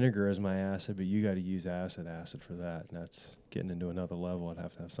use vinegar as my acid, but you got to use acid for that, and that's getting into another level. I'd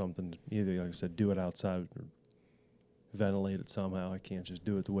have to have something, either, like I said, do it outside or ventilate it somehow. I can't just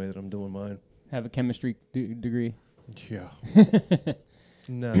do it the way that I'm doing mine. Have a chemistry degree. Yeah.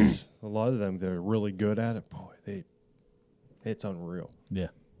 And that's a lot of them, they're really good at it. Boy, it's unreal. Yeah.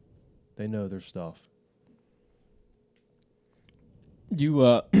 They know their stuff. You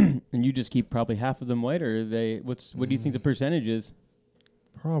and you just keep probably half of them white, or what do you think the percentage is?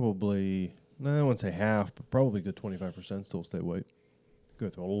 Probably, I wouldn't say half, but probably good 25% still stay white. Go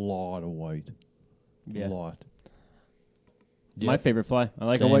through a lot of white. Yeah. A lot. Yep. My favorite fly. I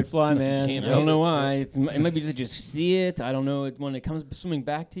like a white fly, man. I don't know why. It might be that you see it. I don't know. When it comes swimming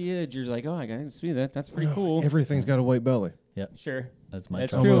back to you, you're like, oh, I got to see that. That's pretty cool. Everything's got a white belly. Yeah, sure. That's my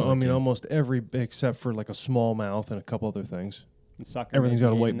That's true. true. I mean, almost every, except for like a small mouth and a couple other things. Everything's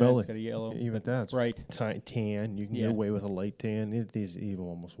got a white belly. It's got a yellow. Even that's right. Tan. You can get away with a light tan. These even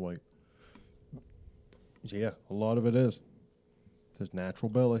almost white. So yeah, a lot of it is. There's natural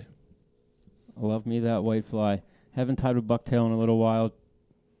belly. I love me that white fly. Haven't tied with bucktail in a little while.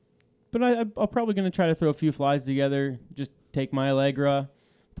 But I'm probably going to try to throw a few flies together. Just take my Allegra,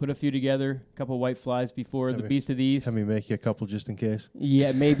 put a few together, a couple white flies before the Beast of the East. Have me make you a couple just in case.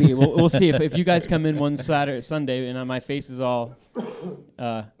 Yeah, maybe. we'll see. If you guys come in one Sunday and my face is all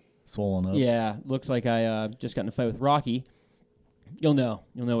swollen up. Yeah, looks like I just got in a fight with Rocky. You'll know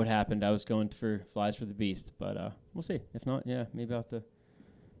what happened. I was going for flies for the Beast, but we'll see. If not, yeah, maybe I'll have to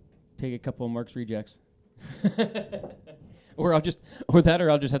take a couple of Mark's rejects. Or I'll just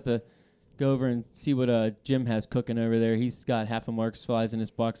have to go over and see what Jim has cooking over there. He's got half of Mark's flies in his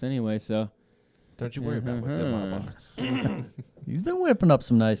box anyway, so don't you worry about what's in my box. He's been whipping up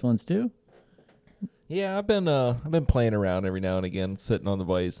some nice ones too. Yeah, I've been playing around every now and again, sitting on the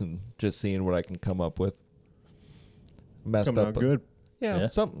vise and just seeing what I can come up with. Messed Coming up out good. Yeah,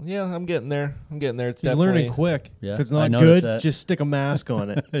 I'm getting there. It's He's learning quick. Yeah, if it's not good, just stick a mask on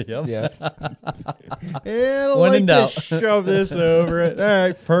it. Yep. Yeah. When in doubt, shove this over it. All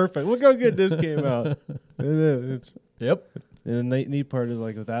right, perfect. Look how good this came out. It's yep. And the neat part is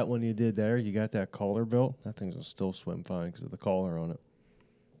like with that one you did there, you got that collar built. That thing's will still swim fine because of the collar on it.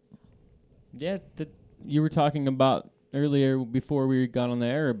 Yeah, you were talking about earlier before we got on the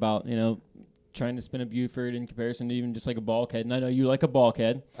air about trying to spin a Buford in comparison to even just like a bulkhead. And I know you like a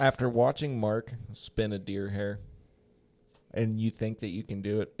bulkhead. After watching Mark spin a deer hair and you think that you can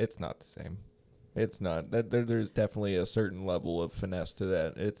do it, it's not the same. It's not. There's definitely a certain level of finesse to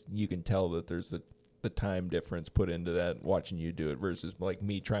that. You can tell that there's the time difference put into that watching you do it versus like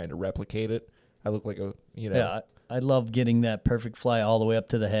me trying to replicate it. I look like Yeah, I love getting that perfect fly all the way up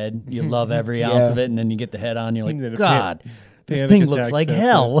to the head. You love every ounce of it, and then you get the head on, you're like, God, this thing looks like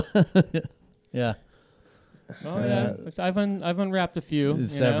hell. Yeah. Oh yeah, I've unwrapped a few.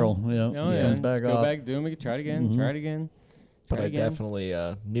 Several. Comes back go off. back, do them. We can try it again. Try it again. But I definitely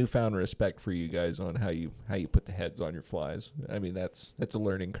newfound respect for you guys on how you put the heads on your flies. I mean, that's a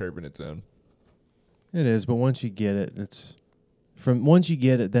learning curve in its own. It is, but once you get it,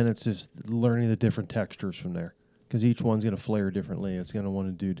 then it's just learning the different textures from there. Because each one's going to flare differently. It's going to want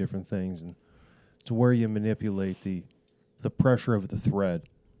to do different things, and it's where you manipulate the pressure of the thread.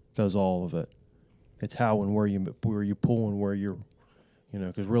 Does all of it. It's how and where you pull and where you're,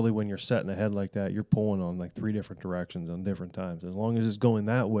 because really when you're setting a head like that, you're pulling on like 3 different directions on different times. As long as it's going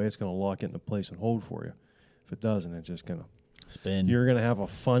that way, it's going to lock it into place and hold for you. If it doesn't, it's just going to spin. You're going to have a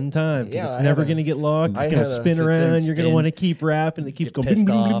fun time because it's never going to get locked. It's going to spin around. You're going to want to keep wrapping. It keeps going.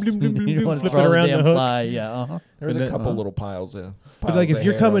 You want to throw around the hook. fly. Yeah. There's a couple little piles of. But like if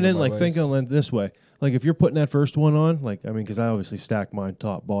you're coming in, like think on it this way. Like if you're putting that first one on, because I obviously stack mine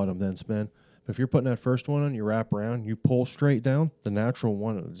top, bottom, then spin. But if you're putting that first one on, you wrap around, you pull straight down, the natural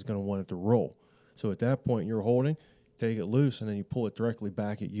one is going to want it to roll. So at that point, you're holding, take it loose, and then you pull it directly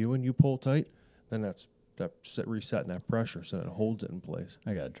back at you, and you pull tight. Then that's resetting that pressure, so it holds it in place.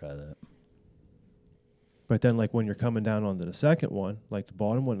 I got to try that. But then, like when you're coming down onto the second one, like the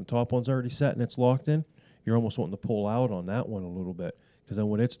bottom one, the top one's already set and it's locked in, you're almost wanting to pull out on that one a little bit, because then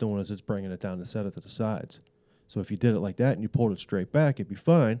what it's doing is it's bringing it down to set it to the sides. So if you did it like that and you pulled it straight back, it'd be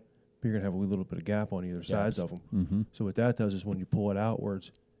fine, but you're going to have a wee little bit of gap on either sides of them. Mm-hmm. So what that does is when you pull it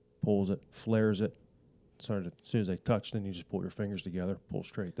outwards, pulls it, flares it, as soon as they touch, then you just pull your fingers together, pull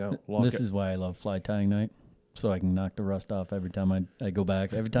straight down, lock This it. is why I love fly tying night, so I can knock the rust off every time I go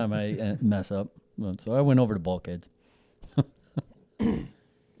back, every time I mess up. So I went over to bulkheads.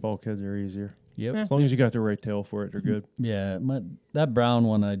 Bulkheads are easier. Yep. Yeah. As long as you got the right tail for it, they're good. Yeah, that brown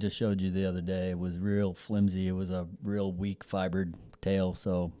one I just showed you the other day was real flimsy. It was a real weak fibered tail,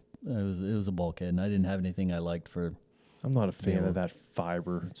 so it was a bulkhead, and I didn't have anything I liked for. I'm not a fan Yeah. of that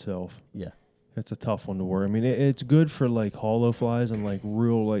fiber itself. Yeah. It's a tough one to work. I mean, it's good for like hollow flies and like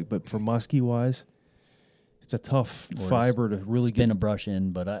real but for musky wise, it's a tough Or fiber to really spin get. a brush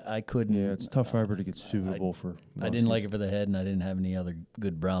in, but I couldn't. Yeah, it's tough fiber to get suitable for. I didn't like muskies. it for the head, and I didn't have any other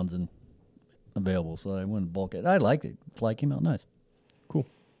good browns available, so I went bulkhead. I liked it. Fly came out nice.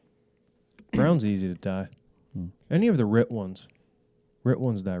 Brown's easy to dye. Hmm. Any of the Rit ones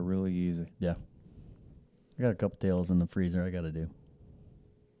dye really easy. Yeah. I got a couple tails in the freezer I got to do.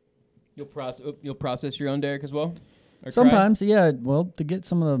 You'll process your own derrick as well? Or try? Sometimes, yeah. Well, to get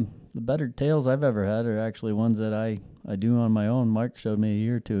some of the better tails I've ever had are actually ones that I do on my own. Mark showed me a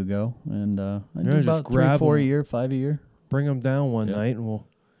year or two ago, and I do just about 3, grab 4 a 'em. year, 5 a year. Bring them down one Yeah. night and we'll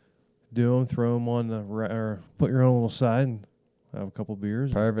do them, throw them on the or put your own little side and have a couple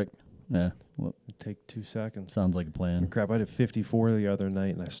beers. Perfect. Yeah. Well, It'd take 2 seconds. sounds like a plan. Crap, I did 54 the other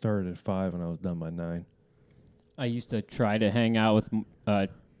night and I started at 5 and I was done by 9. I used to try to hang out with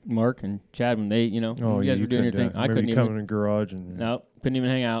Mark and Chad when they, when Oh, you yeah, guys were doing your couldn't do thing. it. I couldn't you come even. in the garage and Nope, couldn't even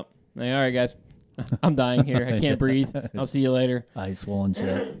hang out. Like, all right, guys, I'm dying here. I can't breathe. I'll see you later. Ice swollen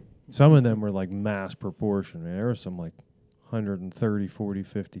shit. some of them were like mass proportion. Man. There were some like 130, 40,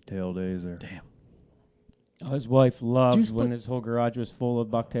 50 tail days there. Damn. Oh, his wife loved Did you when split- his whole garage was full of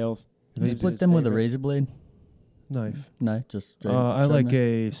bucktails. You These split his them with a favorite. razor blade? Knife. No, just straight. I like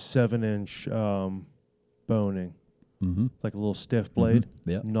a 7-inch boning, Mm-hmm. like a little stiff blade,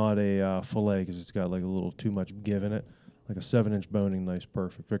 Yep. not a fillet because it's got like a little too much give in it. Like a 7-inch boning knife's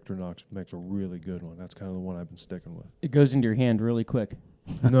perfect. Victorinox makes a really good one. That's kind of the one I've been sticking with. It goes into your hand really quick.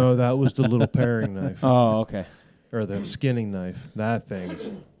 No, that was the little paring knife Oh, okay. or the skinning knife. That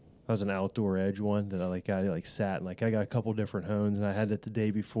was an outdoor edge one that I sat and like I got a couple different hones and I had it the day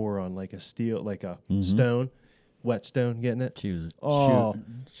before on like a steel, like a stone, wet stone, getting it. She was Oh.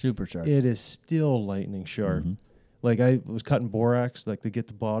 super sharp. It is still lightning sharp. Mhm. Like I was cutting borax, like to get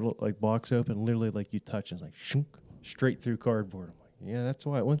the bottle, like box open, literally like you touch, it's like shunk, straight through cardboard. I'm like, yeah, that's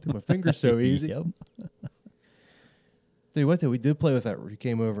why it went through my fingers so easy. Yep. Tell you what, though, we did play with that. We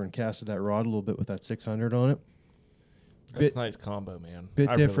came over and casted that rod a little bit with that 600 on it. That's a nice combo, man. Bit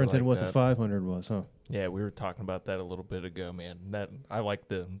I really different than like what that. the 500 was, huh? Yeah, we were talking about that a little bit ago, man. That I like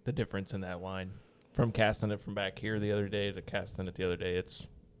the difference in that line from casting it from back here the other day to casting it the other day.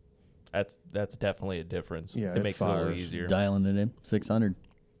 That's definitely a difference. Yeah, it it makes it a little fires. easier. Dialing it in. 600.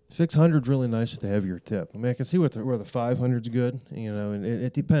 600's really nice with the heavier tip. I mean, I can see where the 500's good, and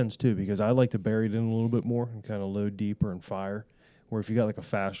it depends too because I like to bury it in a little bit more and kind of load deeper and fire. Where if you got like a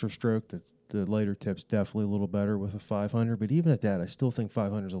faster stroke, the lighter tip's definitely a little better with a 500. But even at that, I still think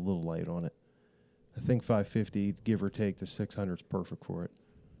 500's a little light on it. I think 550, give or take, the 600's perfect for it,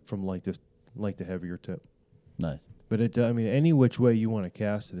 from like the heavier tip. Nice. But any which way you want to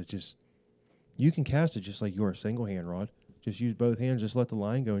cast it, you can cast it just like you're a single hand rod. Just use both hands, just let the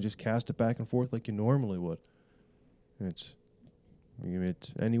line go, and just cast it back and forth like you normally would. And it's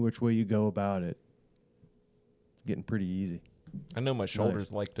any which way you go about it, it's getting pretty easy. I know my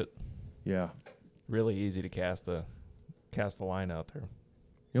shoulders liked it. Yeah. Really easy to cast the line out there.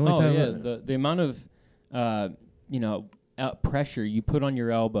 The only Oh time yeah, the amount of pressure you put on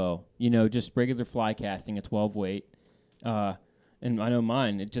your elbow, just regular fly casting a 12 weight, and I know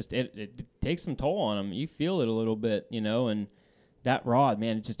mine. It takes some toll on them. You feel it a little bit, and that rod,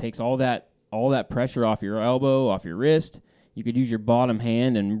 man, it just takes all that pressure off your elbow, off your wrist. You could use your bottom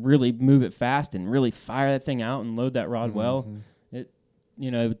hand and really move it fast and really fire that thing out and load that rod well. It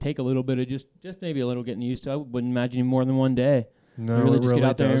would take a little bit of just maybe a little getting used to. I wouldn't imagine you more than one day. no, You really it just really get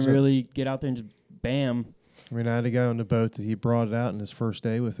out there and doesn't. really get out there and just bam. I mean, I had a guy on the boat that he brought it out in his first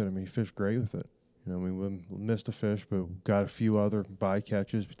day with it. I mean, he fished great with it. We missed a fish, but got a few other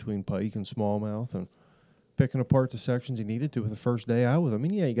bycatches between pike and smallmouth and picking apart the sections he needed to with the first day out with him. I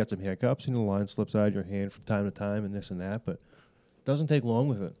mean, yeah, you got some hiccups and the line slips out of your hand from time to time and this and that, but it doesn't take long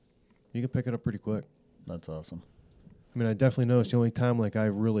with it. You can pick it up pretty quick. That's awesome. I mean, I definitely notice the only time like I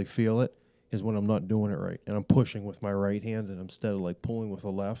really feel it is when I'm not doing it right and I'm pushing with my right hand and instead of like pulling with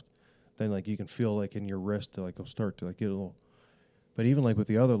the left. then like you can feel like in your wrist to like it'll start to like get a little. But even like with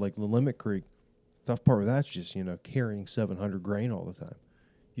the other, like the Limit Creek, tough part with that's just, you know, carrying 700 grain all the time.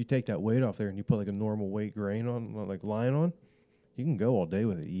 You take that weight off there and you put like a normal weight grain on, like line on, you can go all day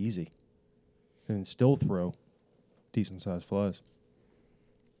with it easy, and still throw decent sized flies.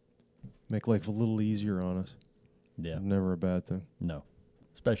 Make life a little easier on us. Yeah. Never a bad thing. No.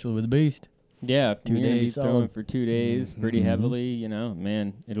 Especially with the beast. Yeah, if 2 you're gonna be days throwing solid. for 2 days pretty Mhm. heavily, you know,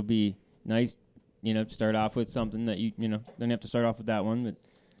 man, it'll be nice, you know, to start off with something that you know, then you have to start off with that one, but,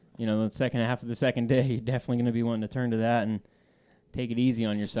 you know, the second half of the second day, you're definitely going to be wanting to turn to that and take it easy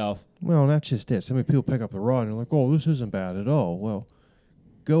on yourself. Well, not just it. So many people pick up the rod and they're like, oh, this isn't bad at all. Well,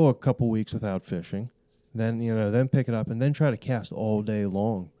 go a couple weeks without fishing, then, you know, then pick it up and then try to cast all day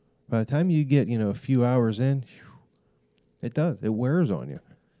long. By the time you get, you know, a few hours in, it does. It wears on you.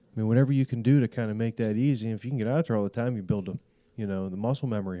 I mean, whatever you can do to kind of make that easy. And if you can get out there all the time, you build, you know, the muscle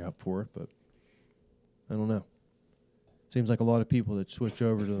memory up for it. But I don't know. Seems like a lot of people that switch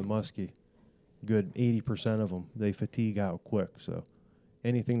over to the muskie, good 80% of them, they fatigue out quick. So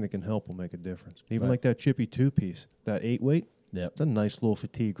anything that can help will make a difference. Even Right. like that chippy 2-piece, that 8-weight, Yep. it's a nice little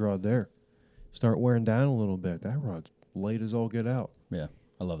fatigue rod there. Start wearing down a little bit. That rod's light as all get out. Yeah.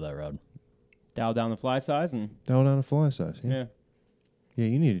 I love that rod. Dial down the fly size and, Down on a fly size. yeah. Yeah,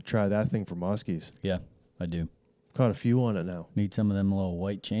 you need to try that thing for muskies. Yeah, I do. Caught a few on it now. Need some of them little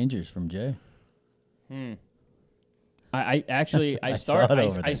white changers from Jay. I actually, I saw it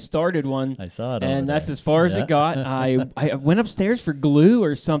over I there. started one, I saw it. and over that's there. as far as Yeah. it got. I went upstairs for glue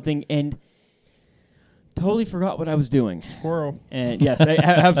or something and totally forgot what I was doing. Squirrel. And yes,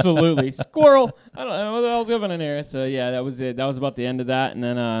 absolutely. Squirrel. I don't know what the hell's going on there. So yeah, that was it. That was about the end of that. And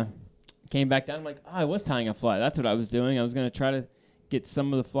then came back down. I'm like, oh, I was tying a fly. That's what I was doing. I was going to try to get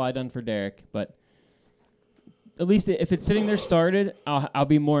some of the fly done for Derek. But at least if it's sitting there started, I'll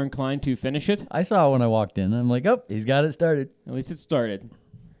be more inclined to finish it. I saw it when I walked in. I'm like, oh, he's got it started. At least it started.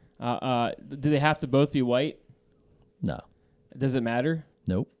 Do they have to both be white? No. Does it matter?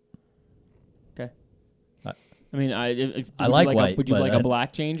 Nope. Okay. I- I mean, I would like you white, would you but like I- a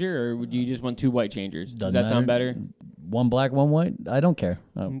black changer, or would you just want 2 white changers? Does Doesn't that sound matter. better? One black, one white. I don't care.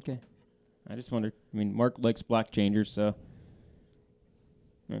 Oh. Okay. I just wondered. I mean, Mark likes black changers, so.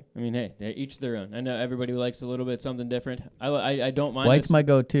 I mean, hey, they're each their own. I know everybody likes a little bit something different. I don't mind. White's my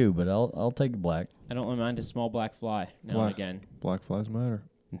go-to, but I'll take black. I don't mind a small black fly now Black. and again. Black flies matter.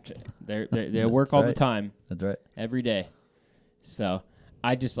 They work That's all the right. time, That's right. every day. So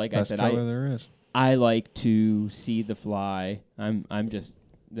I just like Best I said, color there is. I like to see the fly. I'm just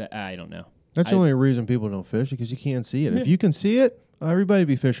I don't know. That's the only reason people don't fish, because you can't see it. If you can see it, everybody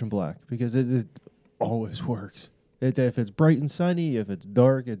be fishing black, because it always works. If it's bright and sunny, if it's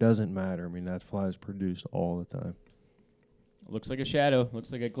dark, it doesn't matter. I mean, that fly is produced all the time. Looks like a shadow.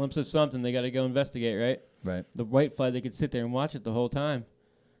 Looks like a glimpse of something. They got to go investigate, right? Right. The white fly, they could sit there and watch it the whole time.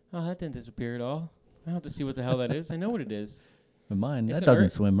 Oh, that didn't disappear at all. I don't have to see what the hell that is. I know what it is. But mine, It's that an doesn't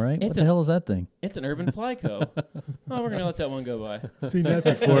swim, right? it's What the a- hell is that thing? It's an urban flyco. Oh, we're going to let that one go by. Seen that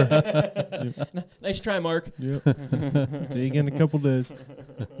before. Nice try, Mark. Yep. See you again in a couple days.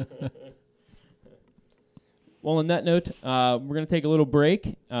 Well, on that note, we're going to take a little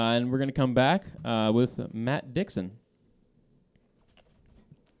break, and we're going to come back with Matt Dixon.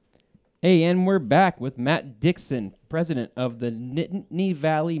 Hey, and we're back with Matt Dixon, president of the Nittany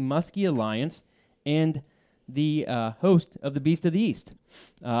Valley Muskie Alliance and the host of the Beast of the East.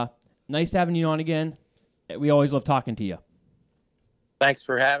 Nice having you on again. We always love talking to you. Thanks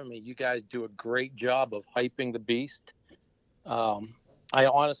for having me. You guys do a great job of hyping the beast. I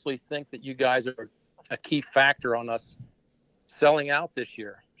honestly think that you guys are a key factor on us selling out this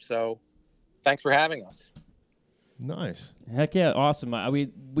year. So thanks for having us. Nice. Heck yeah, awesome.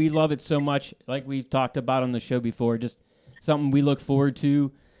 We love it so much, like we've talked about on the show before, just something we look forward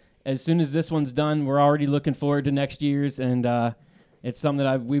to. As soon as this one's done, we're already looking forward to next year's, and it's something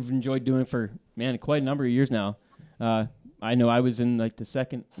that we've enjoyed doing for, quite a number of years now. I know I was in like the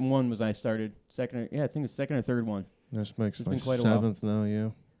second one was I started. I think it's second or third one. This makes It's my been quite a while. 7th now,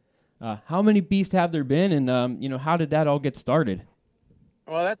 yeah. How many beasts have there been, and how did that all get started?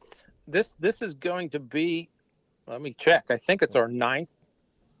 Well, this is going to be, let me check. I think it's our ninth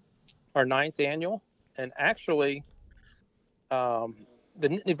annual. And actually, the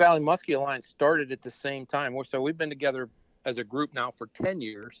Nittany Valley Muskie Alliance started at the same time. So we've been together as a group now for 10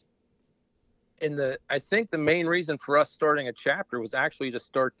 years. And I think the main reason for us starting a chapter was actually to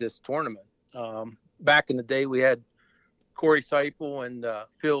start this tournament. Back in the day, we had Corey Seipel and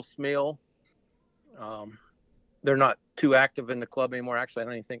Phil Smeal. They're not too active in the club anymore. Actually,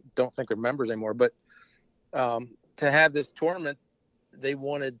 I don't think they're members anymore. But to have this tournament they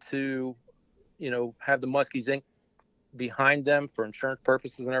wanted to, have the Muskies Inc. behind them for insurance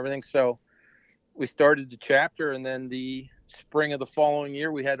purposes and everything. So we started the chapter, and then the spring of the following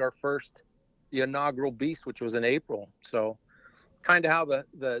year, we had the inaugural Beast, which was in April. So kind of how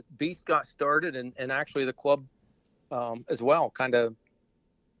the Beast got started, and actually the club as well, kind of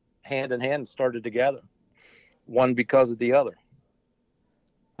hand in hand started together, one because of the other.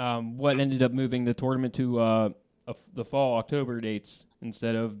 What ended up moving the tournament to the fall October dates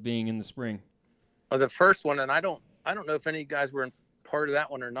instead of being in the spring? The first one, and I don't know if any guys were in part of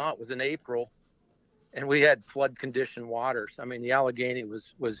that one or not, was in April, and we had flood condition waters. I mean, the Allegheny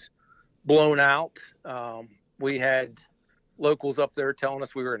was blown out. We had locals up there telling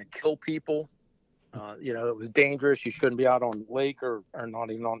us we were going to kill people. It was dangerous. You shouldn't be out on the lake, or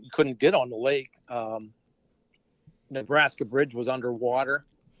not even on. You couldn't get on the lake. Nebraska Bridge was underwater,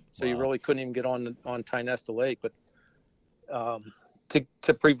 so you really couldn't even get on Tynesta Lake. But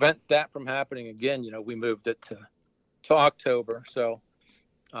to prevent that from happening again, we moved it to October. So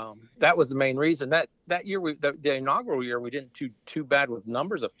that was the main reason. That year, the inaugural year, we didn't do too bad with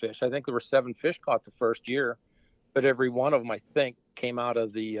numbers of fish. I think there were 7 fish caught the first year, but every one of them, I think, came out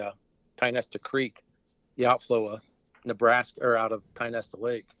of the Tynesta Creek, the outflow of Nebraska, or out of Tynesta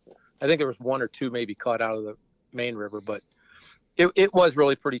Lake. I think there was 1 or 2 maybe caught out of the main river, but it was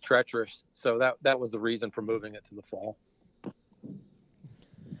really pretty treacherous. So that was the reason for moving it to the fall.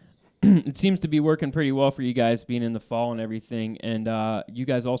 It seems to be working pretty well for you guys being in the fall and everything. And you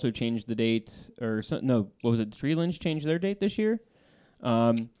guys also changed the date, what was it? The Tree Lynch changed their date this year.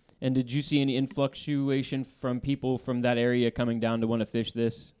 And did you see any influctuation from people from that area coming down to want to fish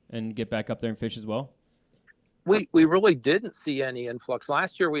this and get back up there and fish as well? We really didn't see any influx.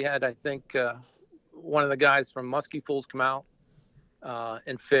 Last year we had, I think, one of the guys from Muskie Fools come out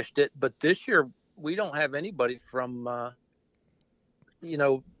and fished it. But this year we don't have anybody from,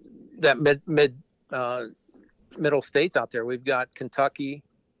 that middle states out there. We've got Kentucky,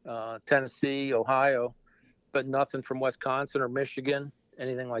 Tennessee, Ohio, but nothing from Wisconsin or Michigan,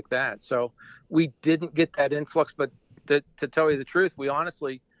 anything like that. So we didn't get that influx. But to tell you the truth, we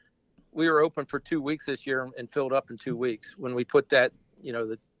were open for 2 weeks this year and filled up in 2 weeks. When we put that,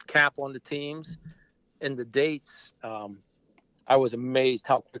 the cap on the teams and the dates, I was amazed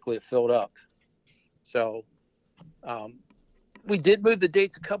how quickly it filled up. So we did move the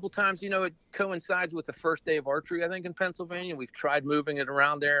dates a couple times. It coincides with the first day of archery, I think, in Pennsylvania. We've tried moving it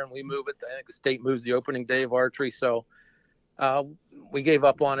around there, and we move it. I think the state moves the opening day of archery. So we gave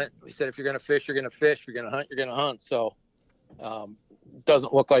up on it. We said, if you're going to fish, you're going to fish. If you're going to hunt, you're going to hunt. So it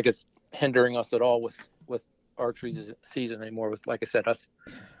doesn't look like it's hindering us at all with archery season anymore, with, like I said, us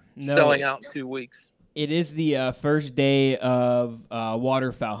selling out in 2 weeks. It is the first day of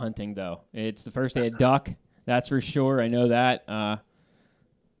waterfowl hunting, though. It's the first day of duck. That's for sure. I know that. I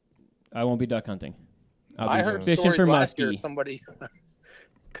won't be duck hunting. I heard fishing for muskie. Somebody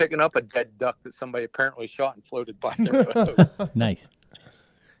picking up a dead duck that somebody apparently shot and floated by their boat. Nice.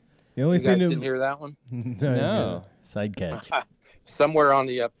 The only You guys thing didn't hear that one? No. Side catch. Somewhere on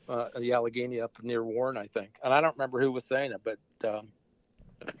the Allegheny up near Warren, I think. And I don't remember who was saying it, but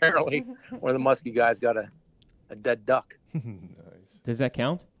apparently one of the muskie guys got a dead duck. Nice. Does that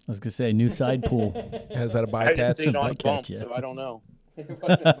count? I was going to say, new side pool. Is that a I didn't bycatch? see it on Bycatch, bump, yeah. so I don't know.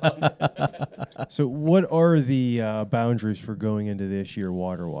 So what are the boundaries for going into this year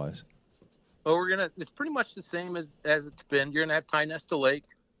water-wise? Well, it's pretty much the same as it's been. You're going to have Tynesta Lake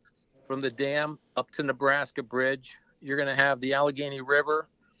from the dam up to Nebraska Bridge. You're going to have the Allegheny River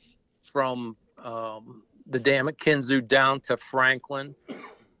from the dam at Kinzoo down to Franklin.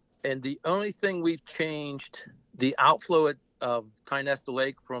 And the only thing we've changed, the outflow of Tynesta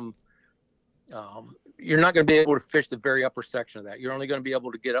Lake from, you're not going to be able to fish the very upper section of that. You're only going to be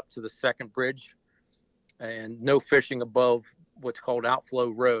able to get up to the second bridge, and no fishing above what's called Outflow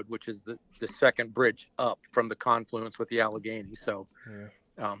Road, which is the second bridge up from the confluence with the Allegheny. So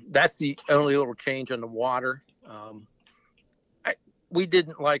that's the only little change on the water. I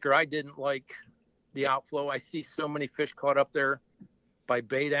didn't like the outflow. I see so many fish caught up there by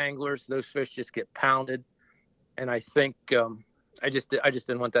bait anglers. Those fish just get pounded. And I think I just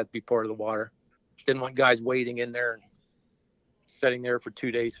didn't want that to be part of the water. Didn't want guys waiting in there and sitting there for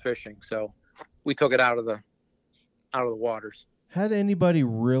 2 days fishing. So we took it out of the waters. Had anybody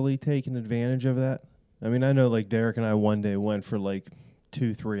really taken advantage of that? I mean, I know like Derek and I one day went for like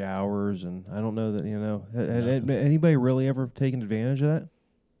 2-3 hours, and I don't know that, had anybody really ever taken advantage of that?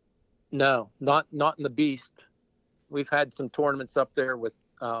 No, not in the Beast. We've had some tournaments up there with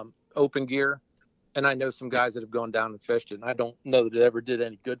open gear, And I know some guys that have gone down and fished it. And I don't know that it ever did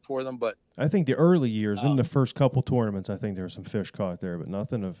any good for them, but I think the early years, in the first couple tournaments, I think there were some fish caught there, but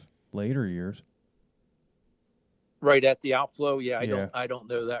nothing of later years. right at the outflow, Yeah. I don't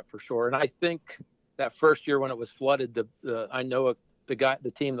know that for sure. And I think that first year when it was flooded, I know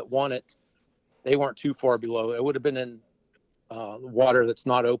the team that won it, they weren't too far below. It would have been in water that's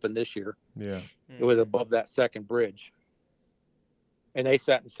not open this year. Yeah. It was above that second bridge. And they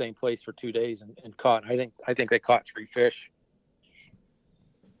sat in the same place for 2 days and caught. I think they caught 3 fish,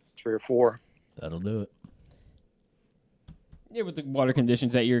 3 or 4. That'll do it. Yeah, with the water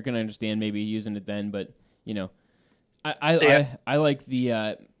conditions that year, can understand maybe using it then, but I like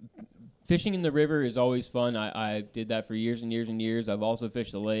the fishing in the river is always fun. I did that for years and years and years. I've also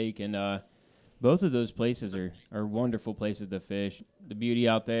fished the lake, and both of those places are wonderful places to fish. The beauty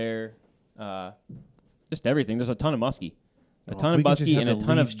out there, just everything. There's a ton of muskie. A ton of muskie and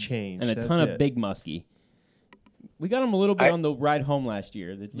a ton of big muskie. We got them a little bit on the ride home last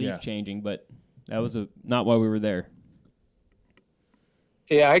year, the leaf changing, but that was not why we were there.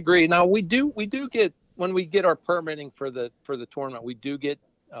 Yeah, I agree. Now we do get, when we get our permitting for the tournament, we do get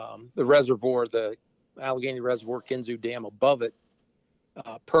the reservoir, the Allegheny Reservoir Kinzu Dam above it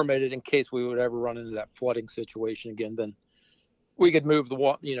permitted in case we would ever run into that flooding situation again. Then we could move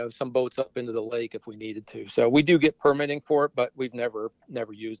some boats up into the lake if we needed to. So we do get permitting for it, but we've never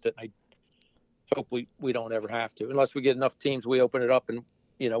used it. And I hope we don't ever have to, unless we get enough teams. We open it up and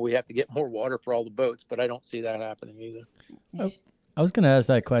we have to get more water for all the boats, but I don't see that happening either. I was going to ask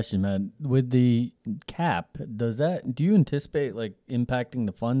that question, man. With the cap, do you anticipate like impacting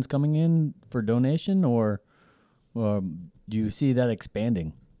the funds coming in for donation, or do you see that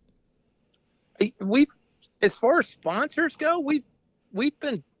expanding? As far as sponsors go, we've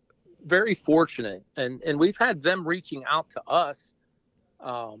been very fortunate, and we've had them reaching out to us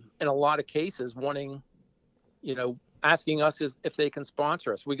in a lot of cases, wanting, asking us if they can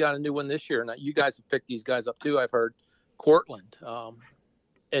sponsor us. We got a new one this year, and you guys have picked these guys up too, I've heard. Cortland,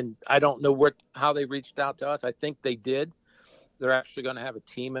 and I don't know how they reached out to us. I think they did. They're actually going to have a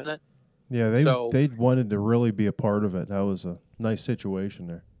team in it. Yeah, they wanted to really be a part of it. That was a nice situation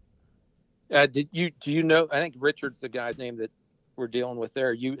there. Do you know? I think Richard's the guy's name that we're dealing with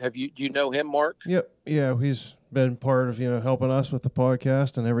there. Do you know him, Mark? Yep. Yeah, he's been part of helping us with the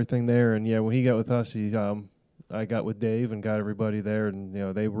podcast and everything there. And yeah, when he got with us, I got with Dave and got everybody there,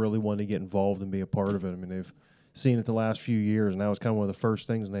 and they really wanted to get involved and be a part of it. I mean, they've seen it the last few years, and that was kind of one of the first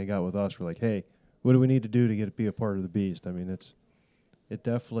things they got with us. We're like, hey, what do we need to do to be a part of the beast? I mean, it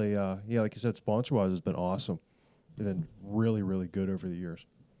definitely, like you said, sponsor-wise has been awesome. It's been really, really good over the years.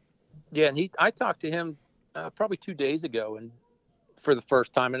 Yeah, and I talked to him probably 2 days ago, and for the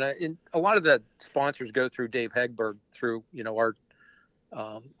first time, and a lot of the sponsors go through Dave Hegberg through our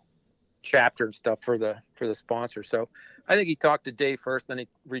chapter and stuff for the sponsor. So I think he talked to Dave first, then he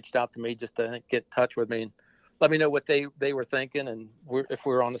reached out to me just to get in touch with me and let me know what they were thinking and if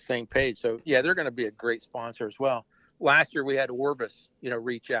we're on the same page. So yeah, they're going to be a great sponsor as well. Last year we had Orbis,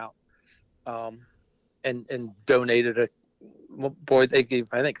 reach out and donated they gave,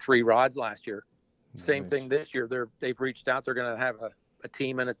 I think, 3 rods last year. Nice. Same thing this year. They've reached out. They're going to have a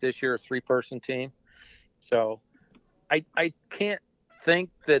team in it this year, a 3-person team. So I can't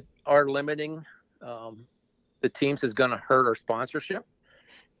think that our limiting the teams is going to hurt our sponsorship.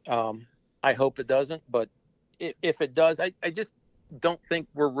 I hope it doesn't, but if it does, I just don't think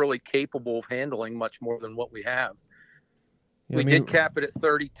we're really capable of handling much more than what we have. Yeah, we did cap it at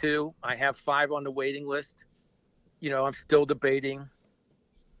 32. I have 5 on the waiting list. I'm still debating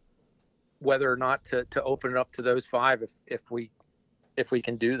whether or not to open it up to those 5 if we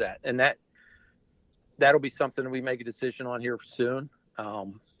can do that. And that'll be something that we make a decision on here soon.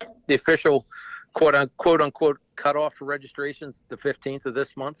 The official quote unquote cutoff for registrations the 15th of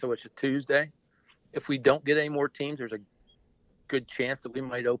this month, so it's a Tuesday. If we don't get any more teams, there's a good chance that we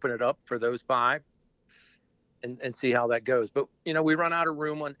might open it up for those 5 and see how that goes. But we run out of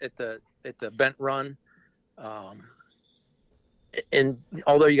room at the Bent Run, and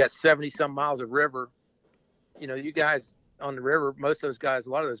although you got 70 some miles of river, you guys on the river, a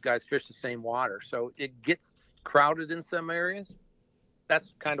lot of those guys fish the same water, so it gets crowded in some areas.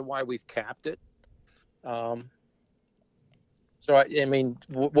 That's kind of why we've capped it. So, I mean,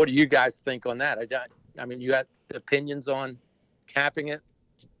 what do you guys think on that? I mean, you got opinions on capping it?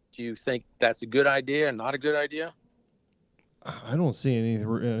 Do you think that's a good idea or not a good idea? I don't see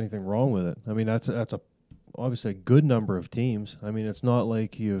anything wrong with it. I mean, that's obviously a good number of teams. I mean, it's not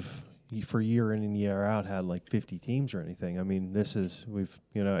like you've for year in and year out had like 50 teams or anything. I mean, we've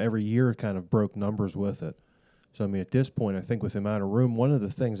every year kind of broke numbers with it. So, I mean, at this point, I think with the amount of room, one of the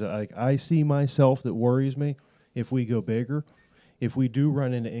things that I see myself that worries me, if we go bigger, if we do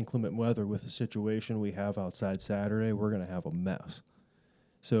run into inclement weather with the situation we have outside Saturday, we're going to have a mess.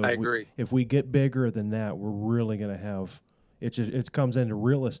 So I agree. If we get bigger than that, we're really going to have it comes into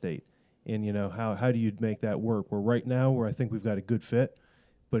real estate. And, you know, how do you make that work? Where right now, where I think we've got a good fit,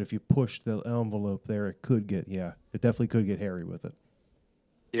 but if you push the envelope there, it definitely could get hairy with it.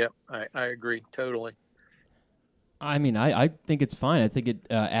 Yep, I agree totally. I mean, I think it's fine. I think it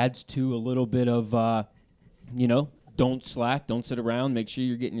adds to a little bit of, don't slack, don't sit around, make sure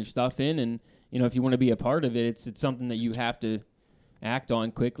you're getting your stuff in. And, you know, if you want to be a part of it, it's something that you have to act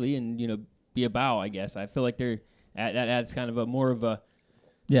on quickly and, you know, be about, I guess. I feel like that adds kind of a more of a.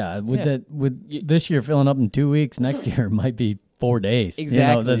 Yeah, with this year filling up in 2 weeks, next year might be 4 days.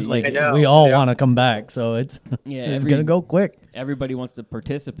 Exactly. You know, we all want to come back, so it's it's going to go quick. Everybody wants to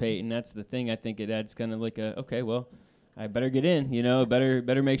participate, and that's the thing. I think it adds kind of like okay, well, I better get in. You know,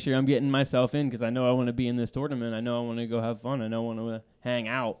 better make sure I'm getting myself in because I know I want to be in this tournament. I know I want to go have fun. I know I want to hang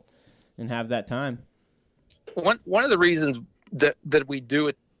out and have that time. One of the reasons that we do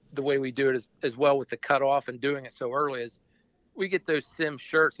it the way we do it as well with the cutoff and doing it so early is we get those sim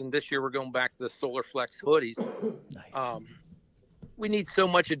shirts, and this year we're going back to the Solar Flex hoodies. Nice. We need so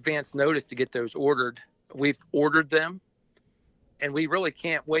much advance notice to get those ordered. We've ordered them, and we really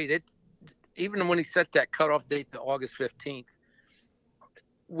can't wait. Even when he set that cutoff date to August 15th,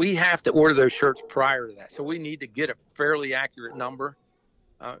 we have to order those shirts prior to that. So we need to get a fairly accurate number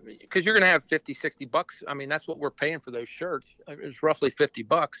because you're going to have $50-$60. I mean, that's what we're paying for those shirts. It's roughly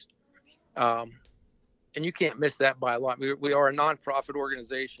 $50. And you can't miss that by a lot. We are a nonprofit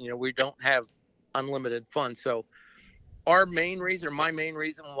organization. You know, we don't have unlimited funds. So my main reason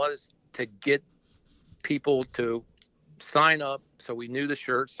was to get people to sign up so we knew the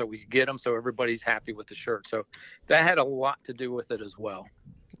shirts, so we could get them, so everybody's happy with the shirt. So that had a lot to do with it as well.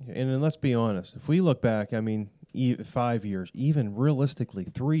 And then let's be honest. If we look back, I mean, 5 years, even realistically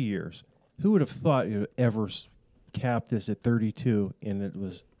 3 years, who would have thought you would ever cap this at 32 and it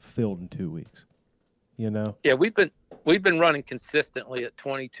was filled in 2 weeks? You know? Yeah, we've been running consistently at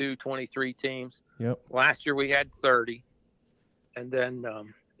 22, 23 teams. Yep. Last year we had 30. And then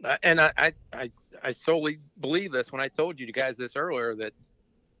I solely believe this when I told you guys this earlier, that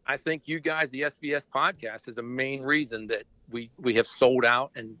I think you guys, the SBS podcast, is a main reason that we have sold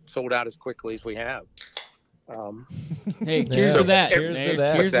out as quickly as we have. Hey, cheers to that. Cheers to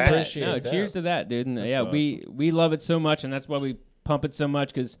that. Cheers to that. Appreciate No, that. cheers to that, dude. And That's awesome. we love it so much, and that's why we pump it so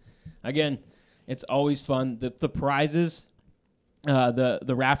much. Because again, it's always fun. The prizes,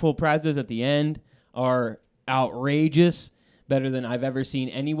 the raffle prizes at the end are outrageous, better than I've ever seen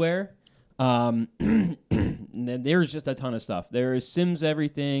anywhere. There's just a ton of stuff. There is Sims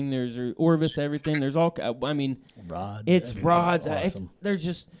everything. There's Orvis everything. There's all. I mean, Rods. it's rods. That's awesome. There's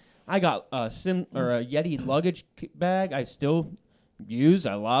just. I got a Sim or a Yeti luggage bag. I still use.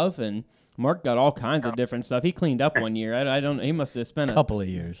 I love, and Mark got all kinds of different stuff. He cleaned up one year. I don't. He must have spent a couple of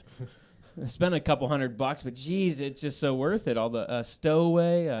years. Spent a couple $100, but geez, it's just so worth it. All the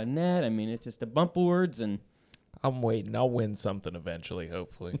stowaway net. I mean, it's just the bump boards and. I'm waiting. I'll win something eventually,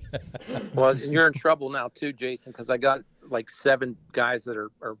 hopefully. Well, you're in trouble now too, Jason, because I got like 7 guys that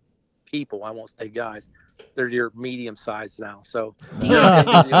are people. I won't say guys. They're your medium size now. So you're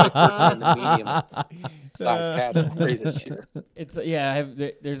gonna be the only person in the medium size category this year. It's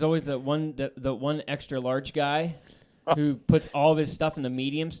there's always the one extra large guy who puts all of his stuff in the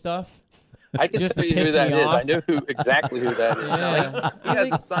medium stuff. I can Just tell to you who piss that me is. off. I know exactly who that is. Yeah. Now, he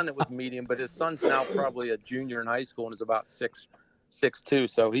has a son that was medium, but his son's now probably a junior in high school and is about 6'2",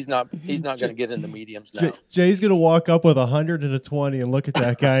 so he's not going to get in the mediums now. Jay's gonna walk up with 100 and a 20 and look at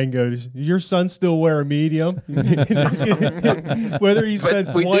that guy and go, "Does your son still wear a medium?" Whether he spends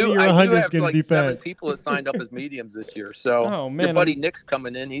 20 or 100 is going to like 7 depend. people that signed up as mediums this year. So Oh, man, your buddy Nick's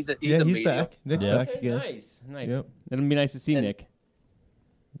coming in. He's a He's medium. back. Nick's Yeah. back again. Nice. Yep. It'll be nice to see And- Nick.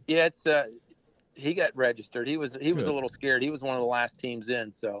 Yeah, it's he got registered. He was Good. a little scared. He was one of the last teams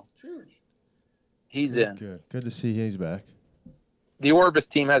in, so he's in. Good to see he's back. The Orvis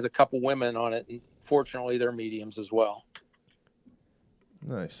team has a couple women on it, and fortunately, they're mediums as well.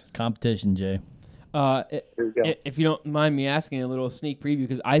 Nice. Competition, Jay. There you go. If you don't mind me asking a little sneak preview,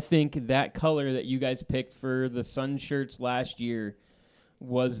 because I think that color that you guys picked for the Sun shirts last year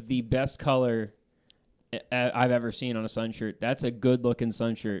was the best color I've ever seen on a Sun shirt. That's a good looking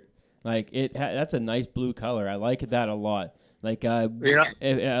Sun shirt. Like that's a nice blue color. I like that a lot. Like, give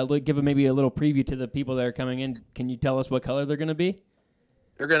maybe a little preview to the people that are coming in. Can you tell us what color they're going to be?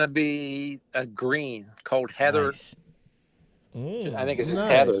 They're going to be a green called Heather. Nice. I think it's just Nice.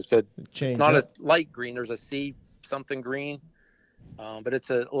 heather. It's Change not up. a light green. There's a sea something green, but it's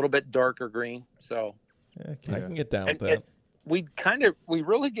a little bit darker green. So Heck I yeah. can get down with and that. we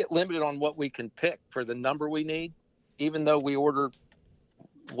really get limited on what we can pick for the number we need, even though we order.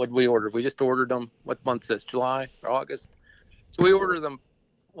 What we ordered? We just ordered them. What month is this? July or August? So we order them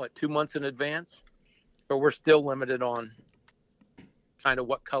 2 months in advance, but we're still limited on kind of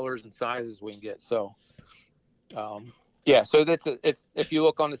what colors and sizes we can get. So, yeah. So it's if you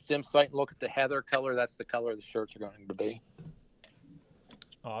look on the Sim site and look at the heather color, that's the color the shirts are going to be.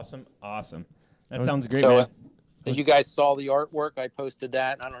 Awesome. That sounds great, So, man. as you guys saw the artwork, I posted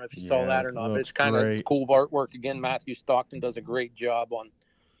that. I don't know if you saw Yeah, that or not, but looks it's kind of great. cool artwork. Again, Matthew Stockton does a great job on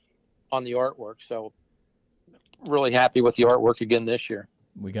the artwork. So really happy with the artwork again this year.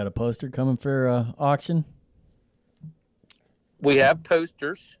 We got a poster coming for auction. We have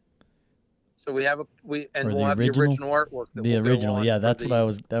posters. So we'll have Or the the original artwork. That The will go original, on yeah, for that's what I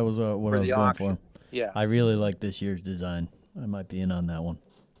was. That was what I for was the going auction. for. Yeah, I really like this year's design. I might be in on that one.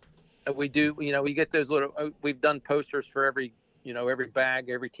 we do. We get those little. We've done posters for every bag.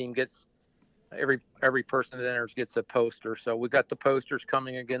 Every team gets. Every person that enters gets a poster. So we got the posters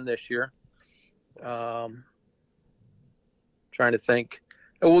coming again this year. Trying to think.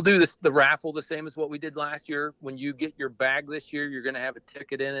 And we'll do the raffle the same as what we did last year. When you get your bag this year, you're going to have a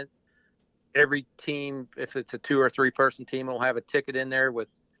ticket in it. Every team, if it's a 2 or 3 person team, will have a ticket in there with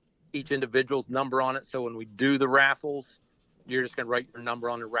each individual's number on it. So when we do the raffles, you're just going to write your number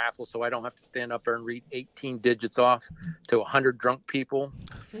on the raffle, so I don't have to stand up there and read 18 digits off to 100 drunk people.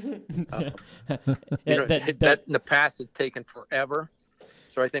 That in the past had taken forever.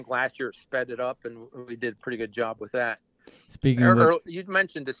 So I think last year it sped it up, and we did a pretty good job with that. Speaking of You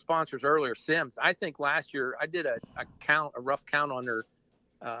mentioned the sponsors earlier, Sims. I think last year I did a rough count on their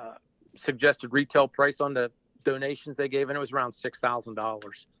suggested retail price on the donations they gave, and it was around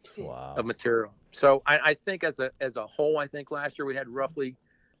 $6,000 wow, of material. So I think as a whole, I think last year we had roughly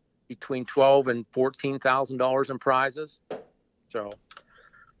between $12,000 and $14,000 in prizes. So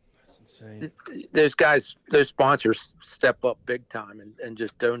That's insane. those sponsors step up big time and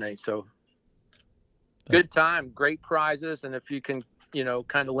just donate. So good time, great prizes, and if you can,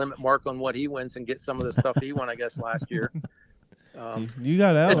 kind of limit Mark on what he wins and get some of the stuff he won, I guess last year. You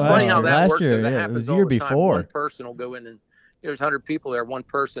got out It's last funny how year. that Last works. year, That yeah, it happens was the all year the time. before. One person will go in, and there's 100 people there. One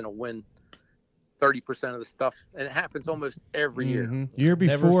person will win 30% of the stuff, and it happens almost every year. Mhm. Year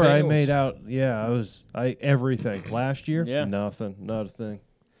Never before, I fails. made out. Yeah, I everything. Last year, Yeah. nothing, not a thing.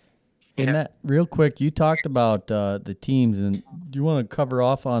 And Yeah. that real quick, you talked about the teams, and do you want to cover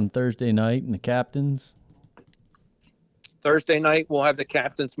off on Thursday night and the captains? Thursday night, we'll have the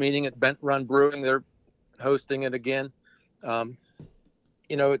captains meeting at Bent Run Brewing. They're hosting it again.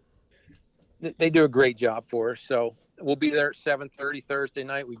 They do a great job for us. So we'll be there at 7:30 Thursday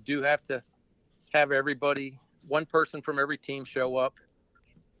night. We do have to have one person from every team show up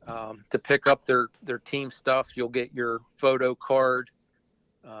to pick up their team stuff. You'll get your photo card.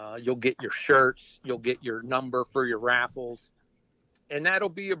 You'll get your shirts. You'll get your number for your raffles. And that'll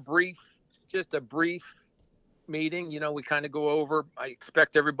be a brief meeting. We kind of go over. I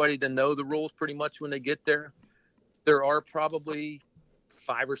expect everybody to know the rules pretty much when they get there. There are probably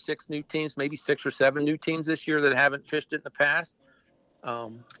 5 or 6 new teams, maybe 6 or 7 new teams this year that haven't fished it in the past.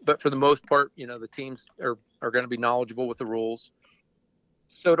 But for the most part, the teams are going to be knowledgeable with the rules.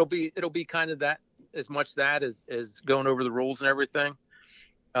 So it'll be kind of that, as much that as going over the rules and everything.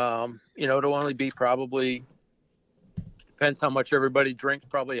 It'll only be probably, depends how much everybody drinks,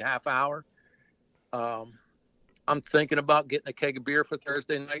 probably a half hour. I'm thinking about getting a keg of beer for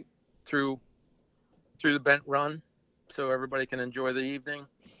Thursday night through the Bent Run, so everybody can enjoy the evening.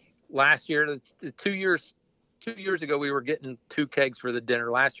 Last year, 2 years ago, we were getting 2 kegs for the dinner.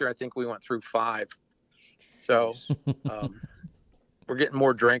 Last year, I think we went through 5. So we're getting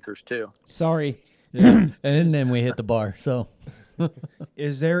more drinkers too. Sorry. And then we hit the bar. So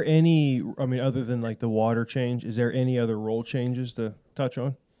Is there any? I mean, other than like the water change, is there any other rule changes to touch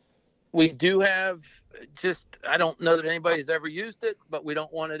on? We do have I don't know that anybody's ever used it, but we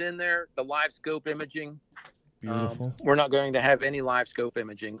don't want it in there. The live scope imaging. Beautiful. We're not going to have any live scope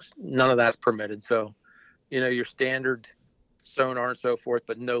imaging. None of that's permitted. So, your standard sonar and so forth,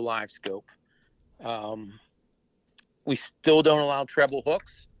 but no live scope. We still don't allow treble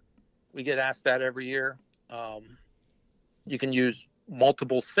hooks. We get asked that every year. You can use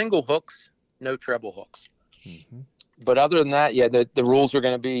multiple single hooks, no treble hooks. Mhm. But other than that, yeah, the rules are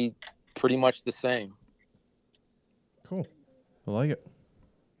going to be pretty much the same. Cool. I like it.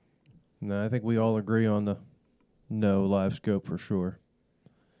 No, I think we all agree on the no live scope for sure.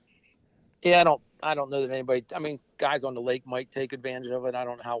 Yeah, I don't know that anybody. I mean, guys on the lake might take advantage of it. I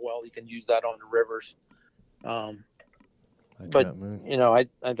don't know how well you can use that on the rivers. But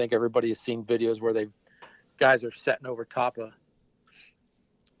I think everybody has seen videos where guys are sitting over top of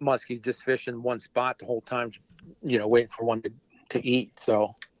muskies just fishing one spot the whole time, waiting for one to eat.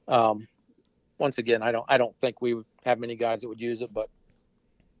 So once again, I don't think we would have many guys that would use it, but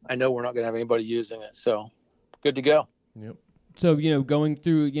I know we're not going to have anybody using it. So good to go. Yep. So, going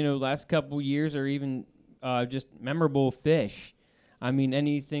through, last couple years or even just memorable fish. I mean,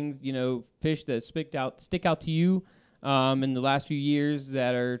 anything, fish that stick out to you in the last few years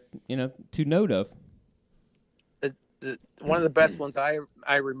that are, to note of? One of the best ones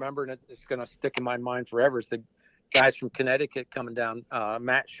I remember, and it's going to stick in my mind forever, is the guys from Connecticut coming down,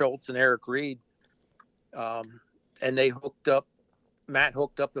 Matt Schultz and Eric Reed. And Matt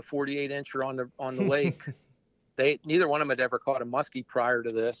hooked up the 48-incher on the lake. Neither one of them had ever caught a muskie prior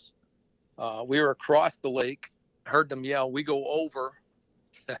to this. We were across the lake, heard them yell. We go over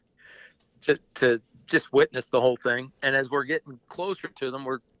to just witness the whole thing. And as we're getting closer to them,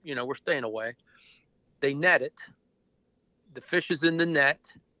 we're staying away. They net it. The fish is in the net,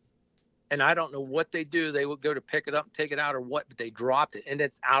 and I don't know what they do. They would go to pick it up, take it out, or what, but they dropped it, and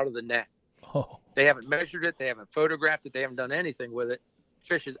it's out of the net. Oh. They haven't measured it. They haven't photographed it. They haven't done anything with it.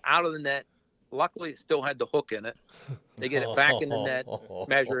 Fish is out of the net. Luckily, it still had the hook in it. They get it back in the net,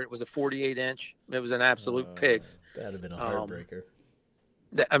 measure it. It was a 48-inch. It was an absolute pig. That'd have been a heartbreaker.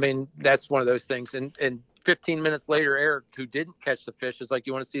 That's one of those things. And 15 minutes later, Eric, who didn't catch the fish, is like,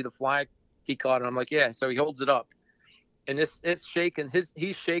 "You want to see the flag?" He caught it. I'm like, "Yeah." So he holds it up. And it's shaking.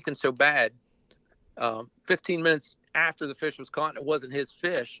 He's shaking so bad. 15 minutes after the fish was caught, and it wasn't his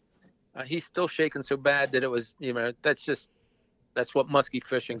fish. He's still shaking so bad that it was. That's what muskie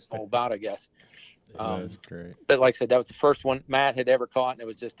fishing's all about, I guess. That's great. But like I said, that was the first one Matt had ever caught, and it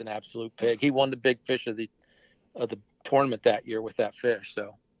was just an absolute pig. He won the big fish of the tournament that year with that fish.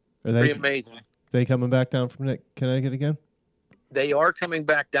 So pretty amazing. They coming back down from Connecticut again? They are coming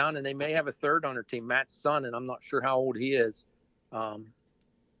back down, and they may have a third on their team, Matt's son, and I'm not sure how old he is.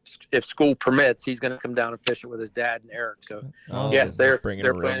 If school permits, he's going to come down and fish it with his dad and Eric. So, yes, they're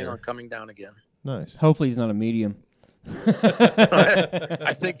planning on coming down again. Nice. Hopefully he's not a medium.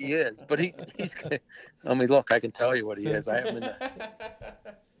 I think he is, but he's. I mean, look, I can tell you what he is. I have him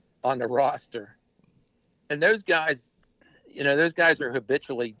on the roster, and those guys are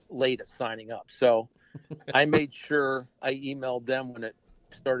habitually late at signing up. So I made sure I emailed them when it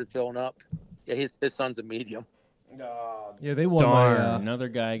started filling up. Yeah, his son's a medium. Yeah, they won another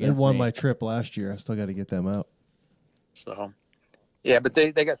guy. They won my trip last year. I still got to get them out. So, yeah, but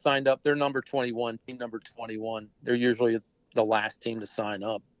they got signed up. They're number 21, team number 21. They're usually the last team to sign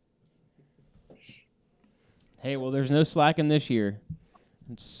up. Hey, well, there's no slacking this year.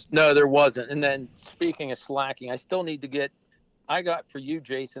 No, there wasn't. And then speaking of slacking, I still need to get. I got for you,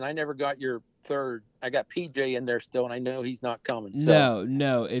 Jason. I never got your third. I got PJ in there still, and I know he's not coming. So.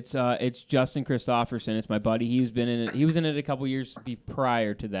 No, it's Justin Christofferson. It's my buddy. He's been in it. He was in it a couple years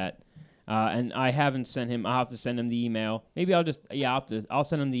prior to that, and I haven't sent him. I'll have to send him the email. Maybe I'll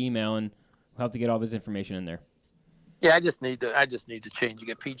send him the email, and we'll have to get all of his information in there. Yeah, I just need to change to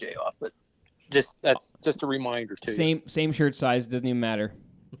get PJ off, but that's just a reminder too. Same shirt size, doesn't even matter.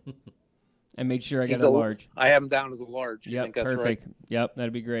 I made sure I got a large. I have him down as a large. Yep, I think that's perfect. Right? Yep,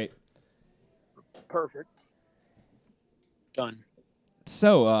 that'd be great. Perfect. Done.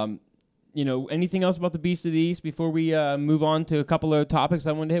 So, anything else about the Beast of the East before we move on to a couple of topics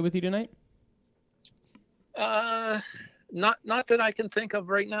I wanted to hit with you tonight? Not that I can think of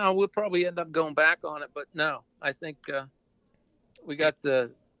right now. We'll probably end up going back on it, but no, I think we got the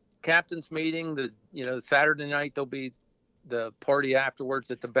captain's meeting. The Saturday night there'll be the party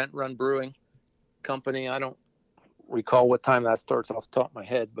afterwards at the Bent Run Brewing Company. I don't recall what time that starts off the top of my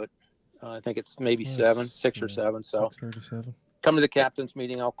head, but I think it's maybe 6 or 7. So 6:37. Come to the captain's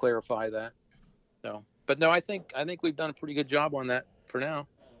meeting. I'll clarify that. So, but no, I think we've done a pretty good job on that for now.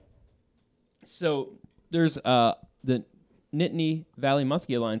 So there's the Nittany Valley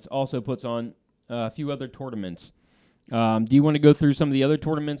Muskie Alliance also puts on a few other tournaments. Do you want to go through some of the other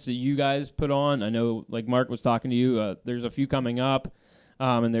tournaments that you guys put on? I know, like Mark was talking to you, there's a few coming up,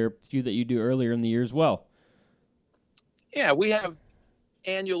 and there are a few that you do earlier in the year as well. Yeah, we have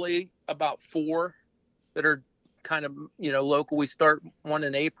annually about 4 that are kind of, local. We start one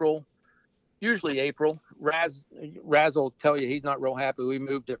in April, usually April. Raz will tell you he's not real happy. We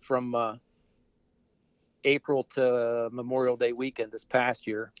moved it from April to Memorial Day weekend this past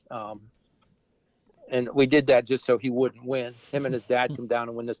year. And we did that just so he wouldn't win. Him and his dad come down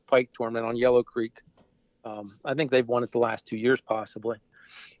and win this pike tournament on Yellow Creek. I think they've won it the last 2 years possibly.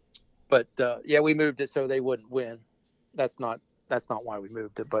 But yeah, we moved it so they wouldn't win. That's not why we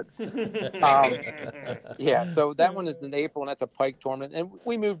moved it, but yeah. So that one is in April, and that's a pike tournament. And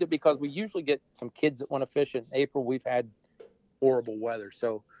we moved it because we usually get some kids that want to fish in April. We've had horrible weather,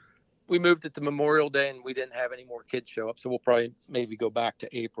 so we moved it to Memorial Day, and we didn't have any more kids show up. So we'll probably maybe go back to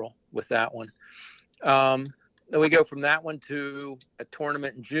April with that one. Then we go from that one to a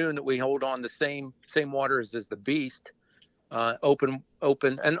tournament in June that we hold on the same waters as the Beast, open,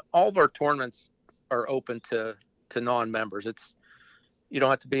 and all of our tournaments are open to non-members. You don't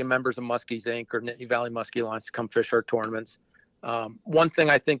have to be a members of Muskies Inc. or Nittany Valley Muskie Alliance to come fish our tournaments. One thing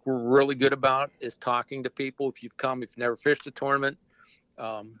I think we're really good about is talking to people. If you've never fished a tournament,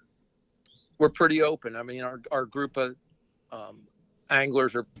 we're pretty open. I mean, our group of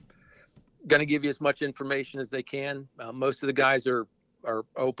anglers are going to give you as much information as they can. Most of the guys are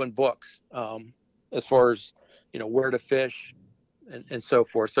open books as far as, where to fish and so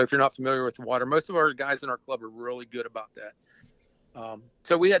forth. So if you're not familiar with the water, most of our guys in our club are really good about that.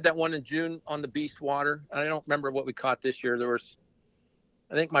 So we had that one in June on the Beast water. I don't remember what we caught this year.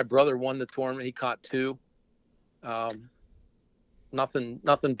 I think my brother won the tournament. He caught 2. Nothing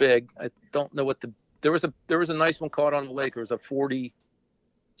big. I don't know there was a nice one caught on the lake. There was a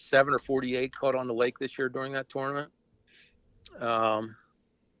 47 or 48 caught on the lake this year during that tournament. And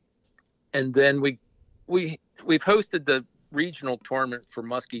then we've hosted the regional tournament for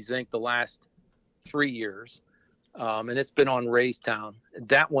Muskies Inc. the last 3 years. And it's been on Raystown.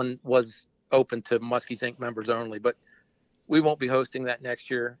 That one was open to Muskies Inc. members only, but we won't be hosting that next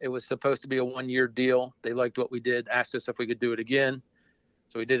year. It was supposed to be a 1-year deal. They liked what we did, asked us if we could do it again.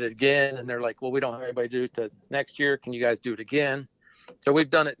 So we did it again, and they're like, well, we don't have anybody to do it to next year. Can you guys do it again? So we've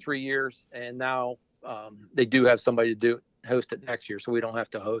done it 3 years, and now they do have somebody to host it next year, so we don't have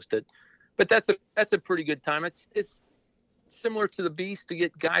to host it. But that's a pretty good time. It's similar to the Beast to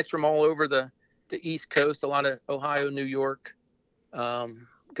get guys from all over the East Coast, a lot of Ohio, New York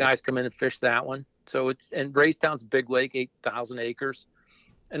guys come in and fish that one. So and Raystown's a big lake, 8,000 acres.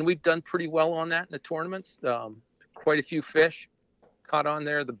 And we've done pretty well on that in the tournaments. Quite a few fish caught on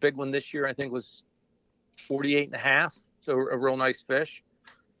there. The big one this year, I think, was 48.5. So a real nice fish.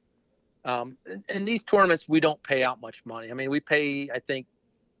 In these tournaments, we don't pay out much money. I mean, we pay, I think,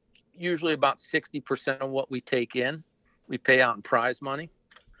 usually about 60% of what we take in. We pay out in prize money.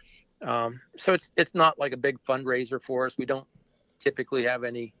 So it's not like a big fundraiser for us. We don't typically have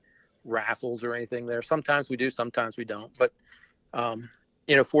any raffles or anything there. Sometimes we do, sometimes we don't. But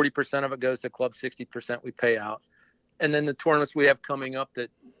 40% of it goes to club, 60% we pay out. And then the tournaments we have coming up that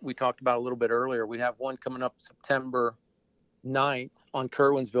we talked about a little bit earlier, we have one coming up September 9th on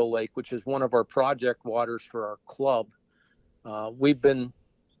Kerwinsville Lake, which is one of our project waters for our club. We've been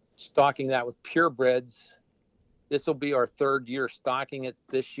stocking that with purebreds. This will be our 3rd year stocking it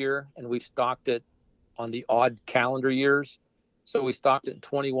this year, and we've stocked it on the odd calendar years. So we stocked it in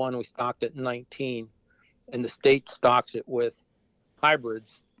 21, we stocked it in 19, and the state stocks it with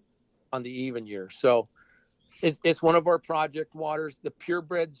hybrids on the even year. So it's one of our project waters. The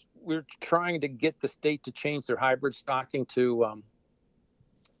purebreds, we're trying to get the state to change their hybrid stocking to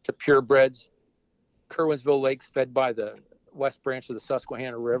purebreds. Kerwinsville Lake's fed by the west branch of the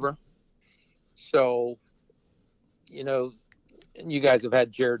Susquehanna River. So, and you guys have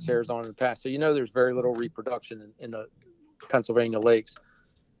had Jared's hares on in the past, so there's very little reproduction in the Pennsylvania lakes.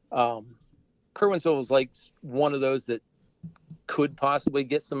 Kerwinsville Lake's one of those that could possibly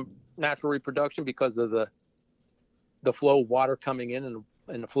get some natural reproduction because of the flow of water coming in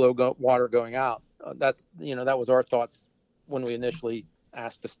and the flow water going out. That was our thoughts when we initially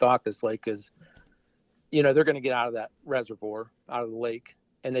asked to stock this lake is, they're going to get out of that reservoir, out of the lake,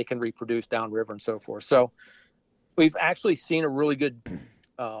 and they can reproduce downriver and so forth. So we've actually seen a really good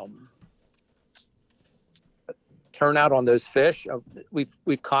turnout on those fish.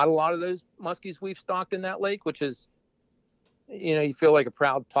 We've caught a lot of those muskies we've stocked in that lake, which is, you feel like a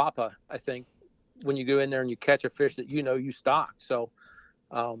proud papa, I think, when you go in there and you catch a fish that you stock. So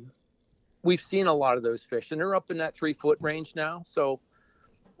we've seen a lot of those fish, and they're up in that 3-foot range now. So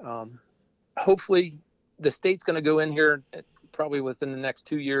hopefully the state's going to go in here probably within the next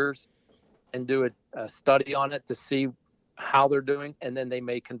 2 years and do a study on it to see how they're doing, and then they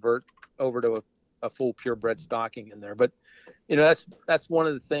may convert over to a full purebred stocking in there. But that's one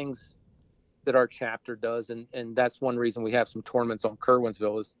of the things that our chapter does, and that's one reason we have some tournaments on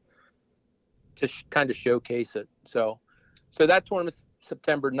Kerwinsville is to kind of showcase it. So that tournament's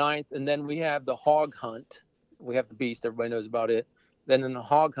September 9th, and then we have the hog hunt. We have the Beast, everybody knows about it. Then in the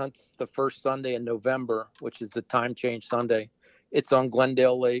hog hunt's the first Sunday in November, which is the time change Sunday. It's on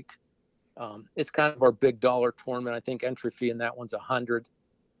Glendale Lake. It's kind of our big dollar tournament. I think entry fee in that one's $100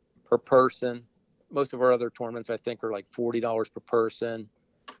 per person. Most of our other tournaments, I think, are like $40 per person.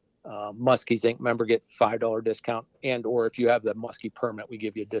 Muskies Inc. member get $5 discount, and or if you have the Muskie permit, we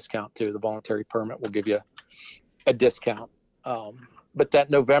give you a discount too. The voluntary permit will give you a discount. But that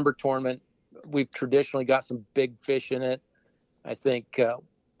November tournament, we've traditionally got some big fish in it. I think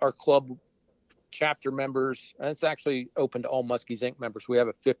our club chapter members, and it's actually open to all Muskies Inc. members. We have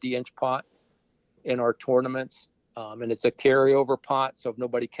a 50-inch pot in our tournaments, and it's a carryover pot. So if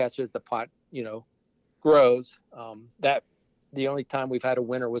nobody catches, the pot, grows. That the only time we've had a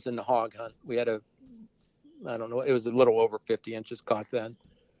winner was in the hog hunt. We had it was a little over 50 inches caught then.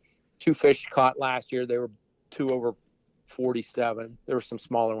 2 fish caught last year. They were 2 over 47. There were some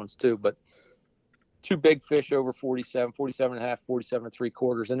smaller ones too, but 2 big fish over 47, 47 and a half, 47 and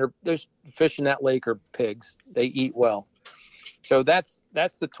 3/4. And there's fish in that lake are pigs. They eat well. So that's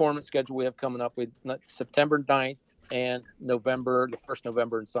the tournament schedule we have coming up with September 9th and the 1st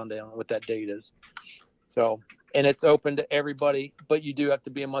November and Sunday. I don't know what that date is. So, and it's open to everybody, but you do have to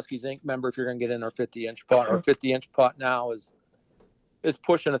be a Muskies Inc. member if you're going to get in our 50-inch pot. Our 50-inch pot now is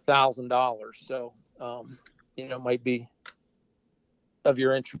pushing $1,000. So, it might be of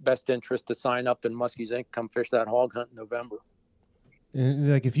your best interest to sign up in Muskies Inc. Come fish that hog hunt in November. And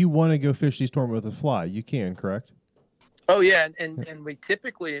like, if you want to go fish these tournaments with a fly, you can, correct? Oh yeah, and we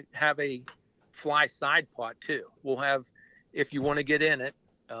typically have a fly side pot too. We'll have, if you want to get in it,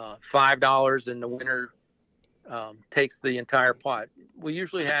 $5, and the winner takes the entire pot. We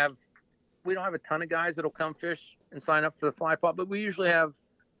don't have a ton of guys that'll come fish and sign up for the fly pot, but we usually have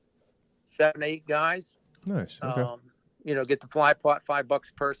 7, 8 guys. Nice. Okay. Get the fly pot, $5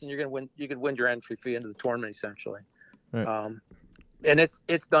 a person. You're gonna win. You could win your entry fee into the tournament essentially. Right. And it's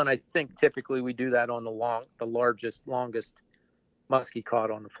done. I think typically we do that on the longest muskie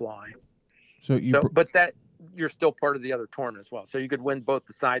caught on the fly. But that you're still part of the other tournament as well. So you could win both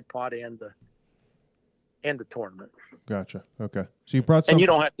the side pot and the tournament. Gotcha. Okay. So you brought some. And you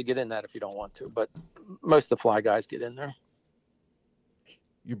don't have to get in that if you don't want to, but most of the fly guys get in there.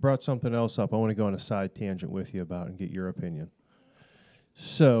 You brought something else up I want to go on a side tangent with you about and get your opinion.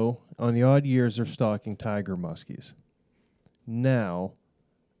 So, on the odd years, they're stocking tiger muskies. Now,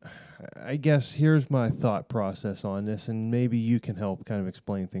 I guess here's my thought process on this, and maybe you can help kind of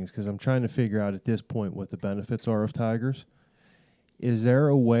explain things, because I'm trying to figure out at this point what the benefits are of tigers. Is there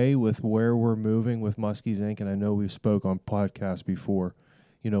a way with where we're moving with Muskies Inc., and I know we've spoke on podcasts before,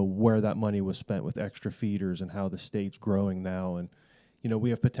 where that money was spent with extra feeders and how the state's growing now, and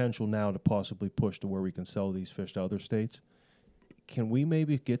we have potential now to possibly push to where we can sell these fish to other states. Can we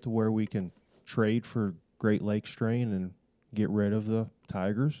maybe get to where we can trade for Great Lake strain and get rid of the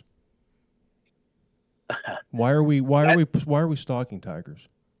tigers? Why are we stalking tigers?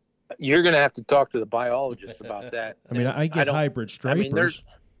 You're going to have to talk to the biologist about that. I mean, I get hybrid stripers,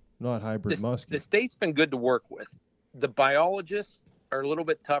 not hybrid muskies. The state's been good to work with. The biologists are a little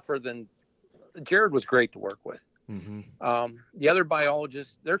bit tougher than Jared was great to work with. Mm-hmm. The other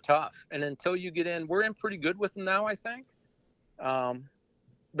biologists, they're tough, and until you get in, we're in pretty good with them now, I think.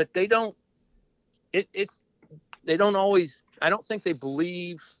 But they don't. They don't always. I don't think they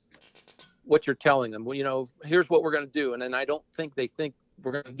believe what you're telling them. Well, here's what we're going to do, and then I don't think they think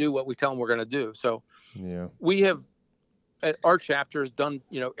we're going to do what we tell them we're going to do. So, yeah, we have. Our chapter has done.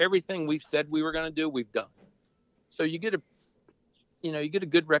 Everything we've said we were going to do, we've done. So you get a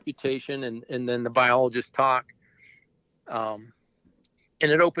good reputation, and then the biologists talk. And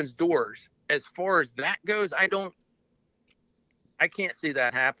it opens doors. As far as that goes, I can't see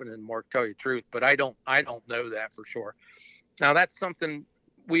that happening, Mark, tell you the truth, but I don't know that for sure. Now that's something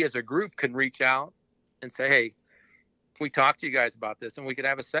we as a group can reach out and say, hey, can we talk to you guys about this? And we could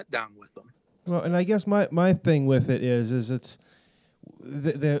have a sit down with them. Well, and I guess my thing with it is it's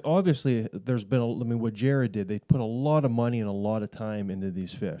obviously there's been what Jared did, they put a lot of money and a lot of time into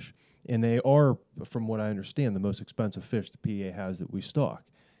these fish. And they are, from what I understand, the most expensive fish the PA has that we stock.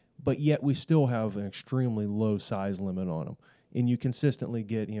 But yet we still have an extremely low size limit on them. And you consistently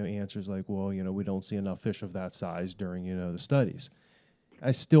get, answers like, well, we don't see enough fish of that size during, the studies.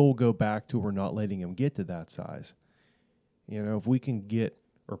 I still go back to we're not letting them get to that size. If we can get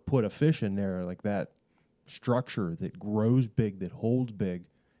or put a fish in there like that structure that grows big, that holds big,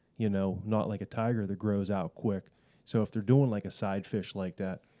 not like a tiger that grows out quick. So if they're doing like a side fish like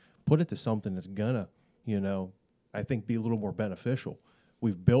that, put it to something that's gonna, I think be a little more beneficial.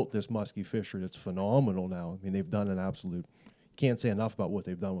 We've built this musky fishery that's phenomenal now. I mean, they've done an absolute, can't say enough about what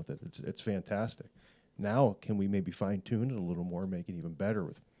they've done with it. It's fantastic. Now, can we maybe fine tune it a little more, make it even better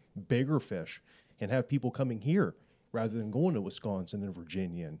with bigger fish, and have people coming here rather than going to Wisconsin and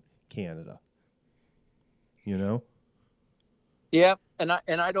Virginia and Canada? Yeah, and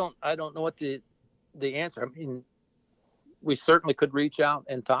I don't know what the answer. I mean, we certainly could reach out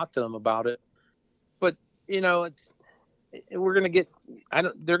and talk to them about it, but we're gonna get. I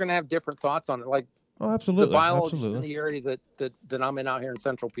don't. They're gonna have different thoughts on it. Like Oh, the absolutely, biologist in absolutely. the area that I'm in out here in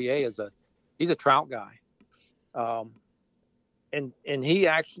Central PA he's a trout guy, and he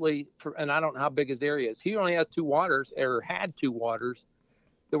actually and I don't know how big his area is. He only has two waters or had two waters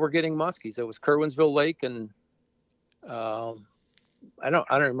that were getting muskies. It was Kerwinsville Lake and I don't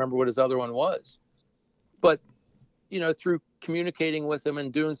remember what his other one was, but through communicating with him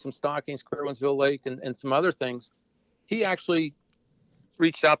and doing some stockings, Kerwinsville Lake and some other things, he actually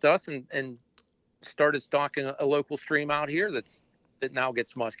reached out to us and started stocking a local stream out here that now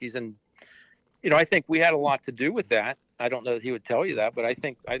gets muskies. And I think we had a lot to do with that. I don't know that he would tell you that, but I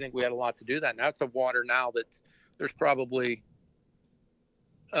think we had a lot to do that. Now it's a water now that there's probably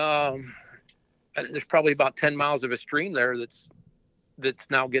about 10 miles of a stream there that's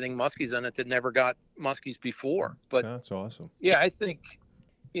now getting muskies in it that never got muskies before. But That's awesome. yeah, I think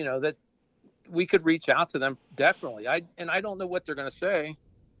that we could reach out to them definitely. I don't know what they're going to say.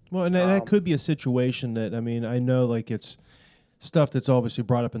 Well, and that could be a situation that, I mean, I know like it's stuff that's obviously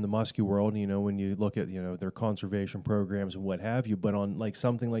brought up in the muskie world, when you look at, their conservation programs and what have you, but on like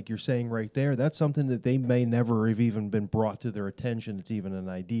something like you're saying right there, that's something that they may never have even been brought to their attention. It's even an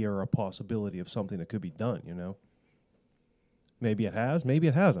idea or a possibility of something that could be done, Maybe it has, maybe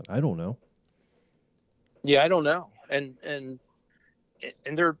it hasn't. I don't know. Yeah, I don't know. And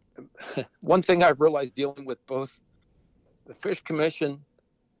they're one thing I've realized dealing with both the Fish Commission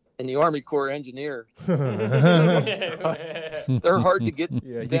and the Army Corps of Engineers, they're hard to get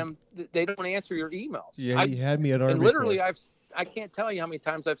them. They don't answer your emails. Yeah, you had me at Army and literally, Corps. I can't tell you how many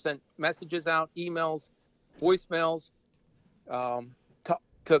times I've sent messages out, emails, voicemails,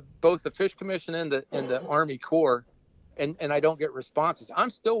 to both the Fish Commission and the Army Corps. And I don't get responses. I'm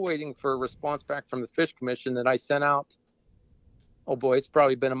still waiting for a response back from the Fish Commission that I sent out. Oh boy, it's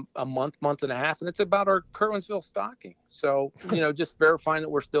probably been a month and a half, and it's about our Kerwinsville stocking. So, just verifying that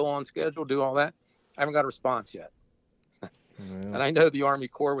we're still on schedule, do all that. I haven't got a response yet. And I know the Army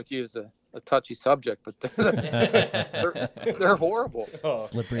Corps with you is a touchy subject, but they're horrible.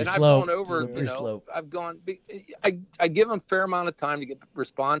 Slippery And slope. I've gone over, Slippery slope. I give them a fair amount of time to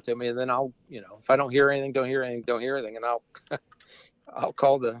respond to me, and then I'll, if I don't hear anything, and I'll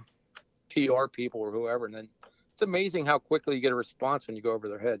call the PR people or whoever, and then it's amazing how quickly you get a response when you go over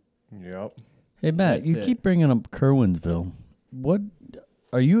their head. Yep. Hey, Matt, That's you it. keep bringing up Kerwinsville. What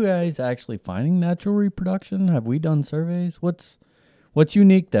are you guys actually finding natural reproduction? Have we done surveys? What's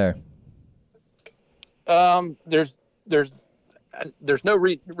unique there? There's no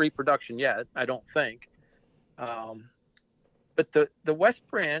reproduction yet, I don't think. But the West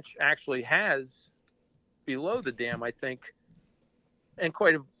Branch actually has below the dam, I think, and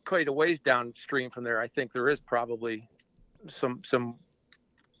quite a ways downstream from there. I think there is probably some.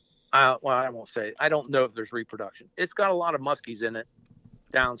 Well, I won't say. I don't know if there's reproduction. It's got a lot of muskies in it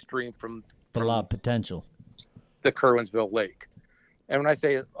downstream from A lot of potential. the Kerwinsville Lake. And when I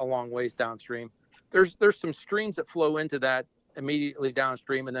say a long ways downstream, there's some streams that flow into that immediately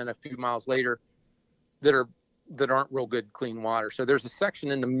downstream, and then a few miles later that aren't real good clean water. So there's a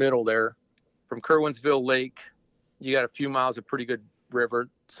section in the middle there from Kerwinsville Lake. You got a few miles of pretty good river.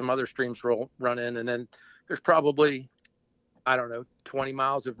 Some other streams run in, and then there's probably, I don't know, 20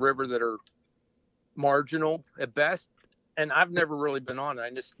 miles of river that are marginal at best. And I've never really been on it. I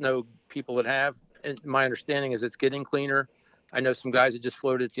just know people that have. And my understanding is it's getting cleaner. I know some guys that just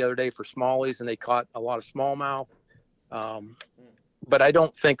floated the other day for smallies, and they caught a lot of smallmouth. But I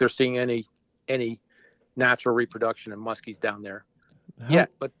don't think they're seeing any natural reproduction in muskies down there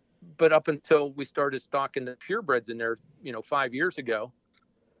yet. But up until we started stocking the purebreds in there, 5 years ago,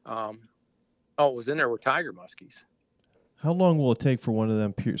 all it was in there were tiger muskies. How long will it take for one of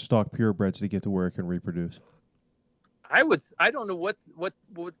them stock purebreds to get to where it can reproduce? I don't know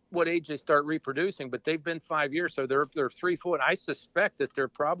what age they start reproducing, but they've been 5 years, so they're 3 foot. I suspect that they're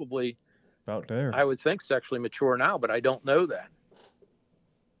probably About there. I would think sexually mature now, but I don't know that.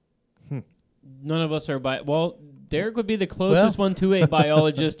 None of us are well, Derek would be the closest one to a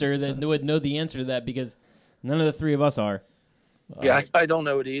biologist or that would know the answer to that, because none of the three of us are. Yeah, I don't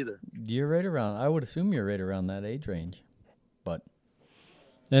know it either. You're right around. I would assume you're right around that age range, but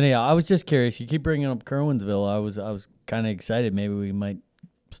anyhow, I was just curious. You keep bringing up Kerwinsville. I was kind of excited. Maybe we might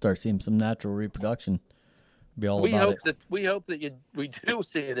start seeing some natural reproduction. Be all We about it. hope that we do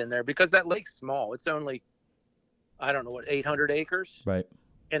see it in there, because that lake's small. It's only, I don't know, 800 acres, Right.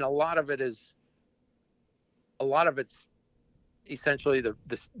 and a lot of it's essentially the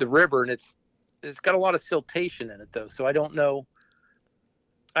river, and it's got a lot of siltation in it though. So I don't know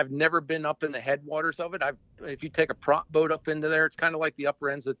I've never been up in the headwaters of it. If you take a prop boat up into there, it's kind of like the upper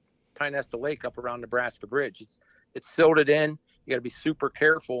ends of Tynesta Lake up around Nebraska Bridge. It's silted in. You got to be super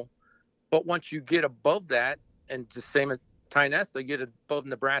careful. But once you get above that, and the same as Tynesta, get above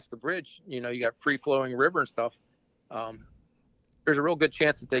Nebraska Bridge, you got free flowing river and stuff. There's a real good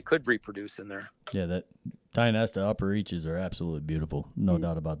chance that they could reproduce in there. Yeah, that Tynesta upper reaches are absolutely beautiful. No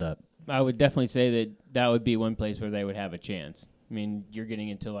doubt about that. I would definitely say that would be one place where they would have a chance. I mean, you're getting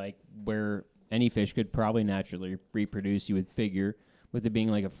into like where any fish could probably naturally reproduce, you would figure, with it being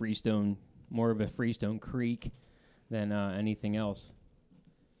like more of a freestone creek than anything else.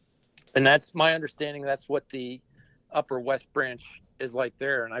 And that's my understanding. That's what the upper West Branch is like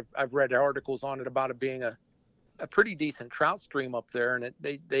there. And I've read articles on it about it being a pretty decent trout stream up there. And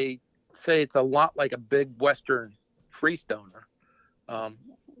they say it's a lot like a big Western freestoner.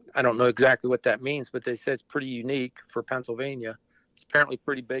 I don't know exactly what that means, but they say it's pretty unique for Pennsylvania. It's apparently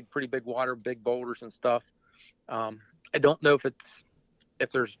pretty big water, big boulders and stuff. I don't know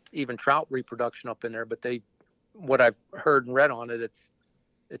if there's even trout reproduction up in there, but what I've heard and read on it,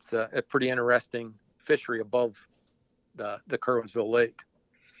 it's a pretty interesting fishery above the Kerwinsville Lake.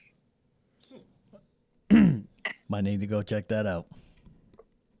 Might need to go check that out.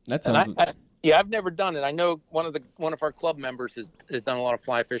 That sounds. Yeah, I've never done it. I know one of our club members has done a lot of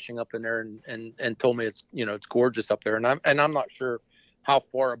fly fishing up in there and told me it's gorgeous up there. And I'm not sure how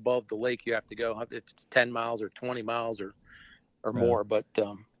far above the lake you have to go, if it's 10 miles or 20 miles or Right. more. But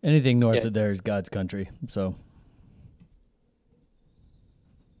anything north of there is God's country. So.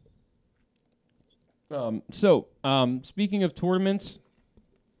 Speaking of tournaments,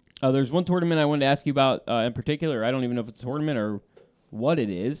 there's one tournament I wanted to ask you about in particular. I don't even know if it's a tournament or what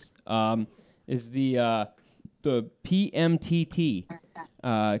it is. Is the PMTT.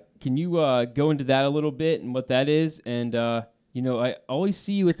 Can you go into that a little bit and what that is? And, I always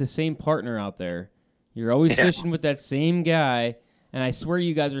see you with the same partner out there. You're always fishing with that same guy, and I swear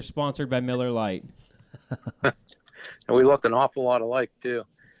you guys are sponsored by Miller Lite. And we look an awful lot alike, too.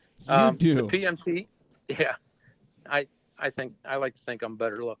 You do. The PMT, yeah. I like to think I'm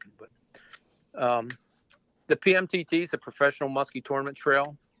better looking, but the PMTT is a professional muskie tournament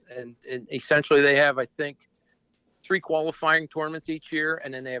trail, and essentially they have, I think, 3 qualifying tournaments each year,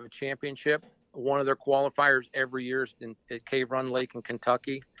 and then they have a championship. One of their qualifiers every year is at Cave Run Lake in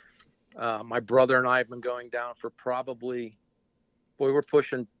Kentucky. My brother and I have been going down for we're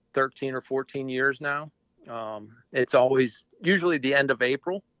pushing 13 or 14 years now. It's always usually the end of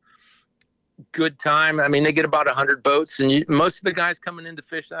April. Good time. I mean, they get about 100 boats, and most of the guys coming in to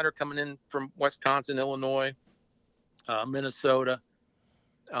fish that are coming in from Wisconsin, Illinois, Minnesota.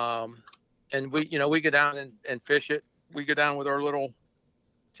 And we go down and fish it. We go down with our little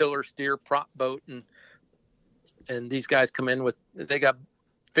tiller steer prop boat, and these guys come in they got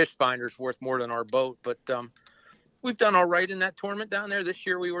fish finders worth more than our boat. But we've done all right in that tournament down there. This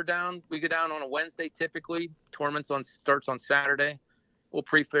year we go down on a Wednesday typically. Tournaments starts on Saturday. We'll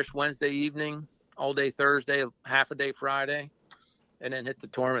pre-fish Wednesday evening, all day Thursday, half a day Friday, and then hit the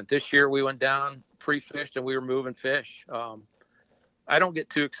tournament. This year we went down, pre-fished, and we were moving fish. I don't get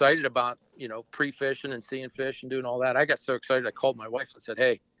too excited about, pre-fishing and seeing fish and doing all that. I got so excited I called my wife and said,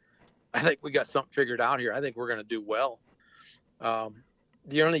 "Hey, I think we got something figured out here. I think we're going to do well."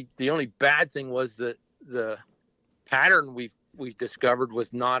 The only bad thing was that the pattern we discovered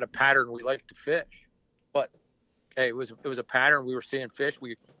was not a pattern we like to fish. But hey, it was a pattern. We were seeing fish.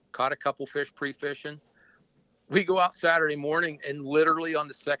 We caught a couple fish pre-fishing. We go out Saturday morning, and literally on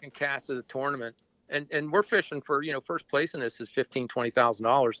the second cast of the tournament, and we're fishing for, first place in this is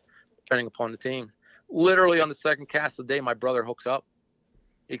 $15,000-$20,000, depending upon the team. Literally on the second cast of the day, my brother hooks up.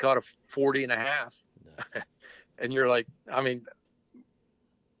 He caught a 40 and a half. Nice. And you're like, I mean,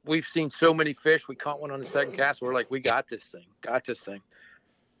 we've seen so many fish. We caught one on the second cast. We're like, we got this thing.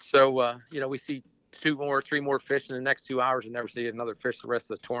 So, we see 2 more, 3 more fish in the next 2 hours and never see another fish the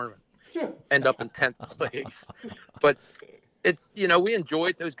rest of the tournament. End up in 10th place. But it's, we enjoy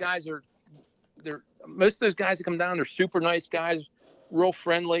it. Those guys most of those guys that come down, they're super nice guys, real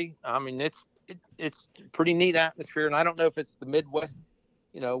friendly. I mean, it's pretty neat atmosphere. And I don't know if it's the Midwest,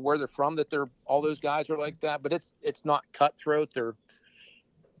 where they're from, that all those guys are like that, but it's not cutthroat.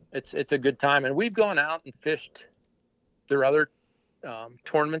 It's a good time. And we've gone out and fished their other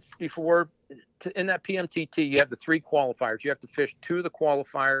tournaments before. In that PMTT, you have the 3 qualifiers. You have to fish 2 of the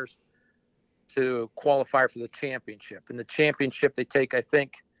qualifiers to qualify for the championship. And the championship, they take, I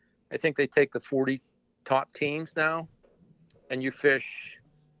think they take the 40 top teams now, and you fish.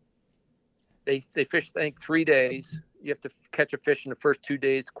 They fish, I think, 3 days. You have to catch a fish in the first 2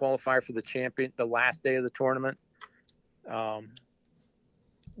 days to qualify for the last day of the tournament.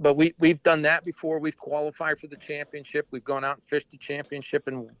 but we've done that before. We've qualified for the championship. We've gone out and fished the championship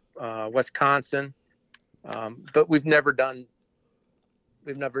in Wisconsin, but we've never done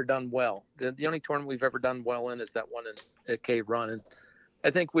well. The only tournament we've ever done well in is that one at Cave Run, and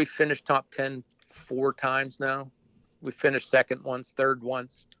I think we've finished top 10 4 times now. We finished second once, third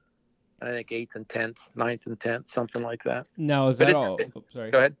once, and I think 8th and 10th, 9th and 10th, something like that. Now, is that all?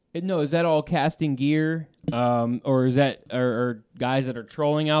 Sorry. Go ahead. No, is that all casting gear, or is that or guys that are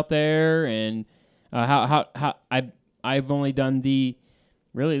trolling out there? And how I've only done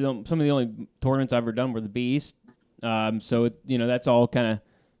some of the only tournaments I've ever done were the Beast. So that's all kind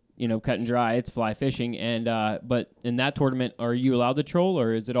of cut and dry. It's fly fishing, and but in that tournament, are you allowed to troll,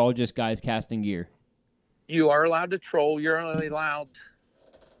 or is it all just guys casting gear? You are allowed to troll. You're allowed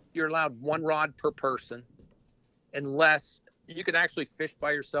 1 rod per person, unless you can actually fish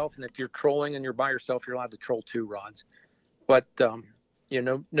by yourself. And if you're trolling and you're by yourself, you're allowed to troll 2 rods. But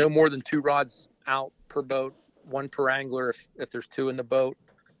no more than 2 rods out per boat, 1 per angler if there's 2 in the boat.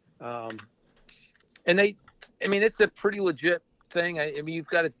 And it's a pretty legit thing. I mean, you've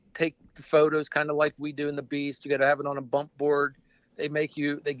got to take the photos kind of like we do in the Beast. You got to have it on a bump board. They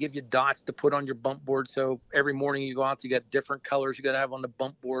give you dots to put on your bump board. So every morning you go out, you got different colors you got to have on the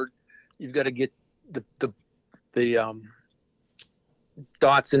bump board. You've got to get the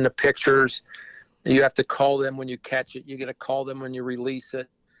dots in the pictures. You have to call them when you catch it. You got to call them when you release it.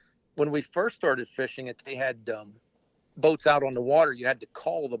 When we first started fishing it, they had boats out on the water. You had to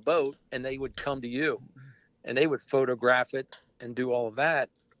call the boat and they would come to you and they would photograph it and do all of that.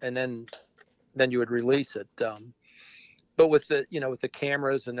 And then you would release it. But with the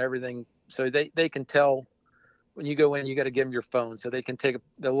cameras and everything, so they can tell when you go in, you got to give them your phone. So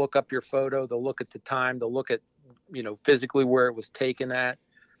they'll look up your photo. They'll look at the time. They'll look at, physically where it was taken at.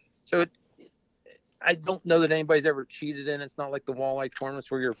 So I don't know that anybody's ever cheated in. It's not like the walleye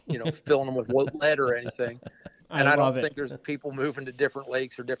tournaments where you're, filling them with lead or anything. And I don't think there's people moving to different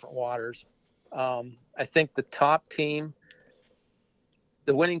lakes or different waters. I think the top team,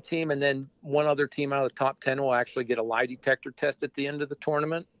 the winning team, and then one other team out of the top 10 will actually get a lie detector test at the end of the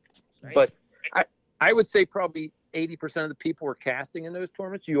tournament. Right. But I would say probably 80% of the people who are casting in those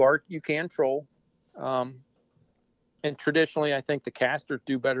tournaments, you can troll. And traditionally, I think the casters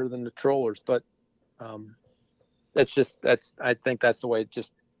do better than the trollers. But I think that's the way it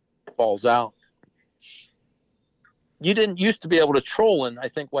just falls out. You didn't used to be able to troll in, I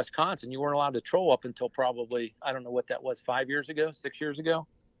think, Wisconsin. You weren't allowed to troll up until probably, I don't know what that was, 5 years ago, 6 years ago.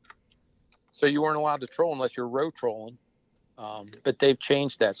 So you weren't allowed to troll unless you're row trolling. But they've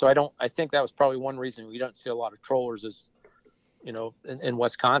changed that. So I think that was probably one reason we don't see a lot of trollers is, in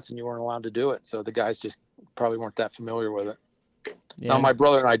Wisconsin, you weren't allowed to do it. So the guys just probably weren't that familiar with it. Yeah. Now, my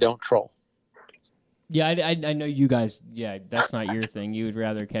brother and I don't troll. Yeah, I know you guys, yeah, that's not your thing. You would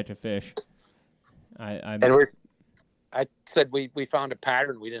rather catch a fish. I said we found a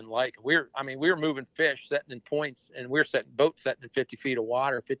pattern we didn't like. We were moving fish, setting in points, and we were setting in 50 feet of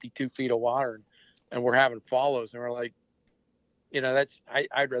water, 52 feet of water, and we're having follows. And we're like,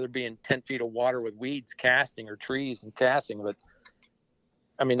 I'd rather be in 10 feet of water with weeds casting or trees and casting. But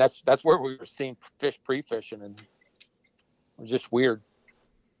I mean, that's where we were seeing fish pre-fishing, and it was just weird.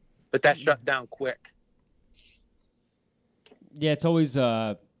 But that shut down quick. Yeah, it's always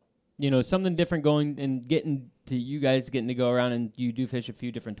something different going and getting to go around, and you do fish a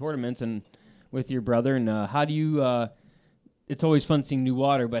few different tournaments and with your brother. And how do you? It's always fun seeing new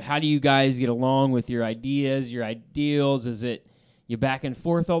water, but how do you guys get along with your ideas, your ideals? Is it you back and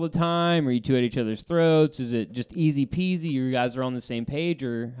forth all the time? Are you two at each other's throats? Is it just easy peasy? You guys are on the same page,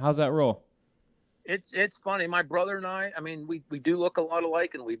 or how's that roll? It's funny. My brother and I mean, we do look a lot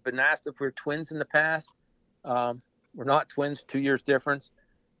alike, and we've been asked if we're twins in the past. We're not twins, 2 years difference,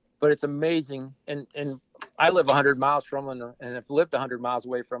 but it's amazing. And I live 100 miles from him and have lived 100 miles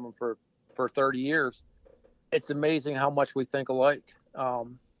away from him for 30 years. It's amazing how much we think alike.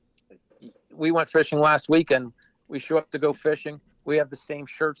 We went fishing last weekend. We show up to go fishing. We have the same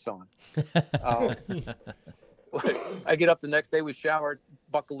shirts on. I get up the next day, we shower,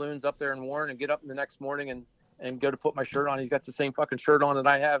 buckaloons up there in Warren, and get up the next morning and go to put my shirt on. He's got the same fucking shirt on that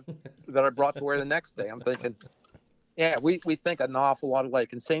I have that I brought to wear the next day. I'm thinking, yeah, we think an awful lot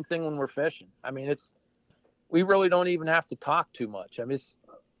alike. And same thing when we're fishing. I mean, we really don't even have to talk too much. I mean,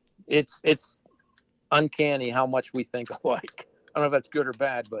 it's uncanny how much we think alike. I don't know if that's good or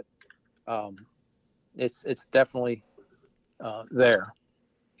bad, but it's definitely there.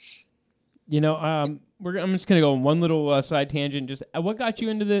 I'm just gonna go on one little side tangent. Just what got you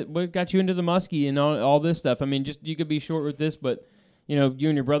into the muskie and all this stuff? I mean, just you could be short with this, but you and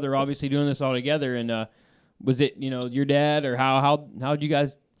your brother are obviously doing this all together. And Was it, your dad, or how did you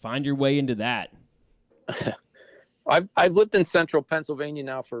guys find your way into that? I've lived in central Pennsylvania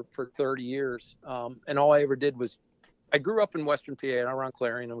now for 30 years. And all I ever did was, I grew up in Western PA and around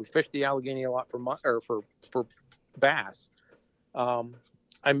Clarion, and we fished the Allegheny a lot for bass.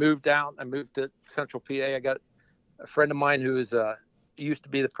 I moved to central PA. I got a friend of mine who used to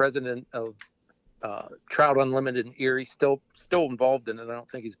be the president of Trout Unlimited in Erie, still involved in it. I don't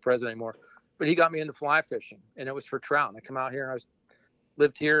think he's president anymore, but he got me into fly fishing, and it was for trout. And I come out here and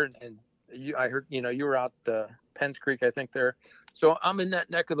lived here, and I heard, you were out Penns Creek, I think there. So I'm in that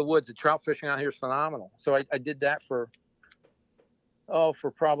neck of the woods. The trout fishing out here is phenomenal. So I did that for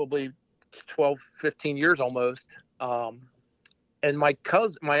probably 12, 15 years almost. And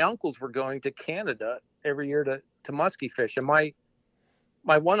my uncles were going to Canada every year to muskie fish. And my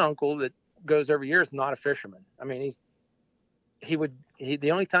one uncle that goes every year is not a fisherman. I mean,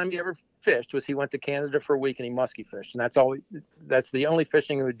 the only time he ever fished was he went to Canada for a week and he muskie fished. And that's the only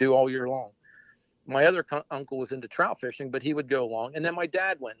fishing he would do all year long. My other uncle was into trout fishing, but he would go along. And then my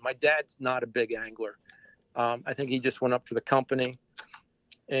dad went. My dad's not a big angler. I think he just went up for the company.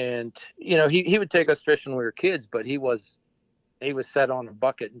 And, he would take us fishing when we were kids, but he was set on a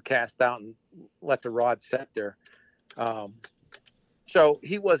bucket and cast out and let the rod set there. So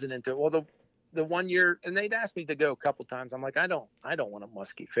he wasn't into it. Well, the 1 year, and they'd asked me to go a couple times. I'm like, I don't want to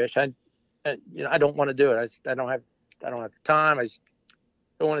muskie fish. I don't want to do it. I don't have the time. I just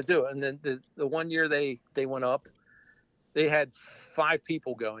don't want to do it. And then the 1 year they went up, they had 5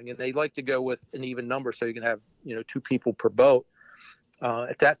 people going, and they like to go with an even number so you can have 2 people per boat.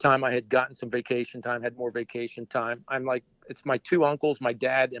 At that time, I had gotten some vacation time, had more vacation time. I'm like, it's my 2 uncles, my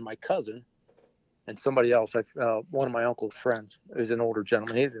dad, and my cousin, and somebody else. One of my uncle's friends, who's an older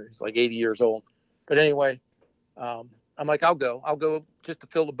gentleman. He's like 80 years old. But anyway, I'm like, I'll go just to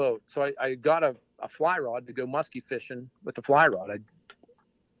fill the boat. So I got a fly rod to go muskie fishing with the fly rod. I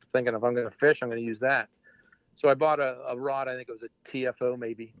thinking if I'm going to fish, I'm going to use that. So I bought a rod. I think it was a TFO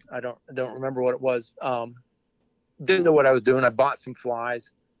maybe. I don't remember what it was. Didn't know what I was doing. I bought some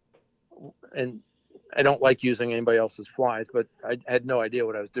flies, and I don't like using anybody else's flies, but I had no idea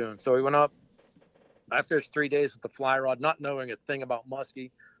what I was doing. So we went up. I fished 3 days with the fly rod, not knowing a thing about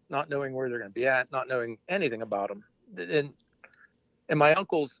muskie, not knowing where they're going to be at, not knowing anything about them. And my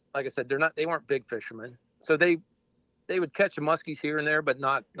uncles, like I said, they weren't big fishermen, so they would catch a muskies here and there, but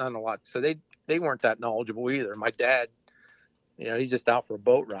not a lot. So they weren't that knowledgeable either. My dad, he's just out for a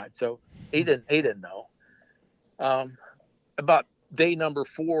boat ride, so he didn't know. About day number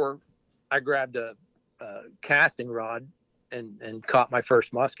 4, I grabbed a casting rod and caught my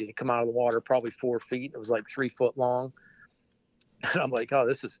first muskie. It come out of the water probably 4 feet. It was like 3 foot long. And I'm like, oh,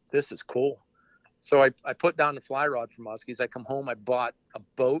 this is cool. So I put down the fly rod for muskies. I come home, I bought a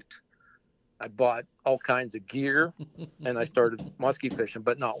boat. I bought all kinds of gear, and I started muskie fishing,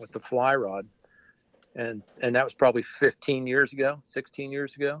 but not with the fly rod. And that was probably 16 years ago.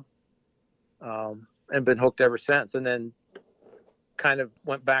 And been hooked ever since. And then kind of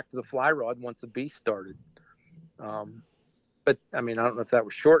went back to the fly rod once the beast started. But I mean, I don't know if that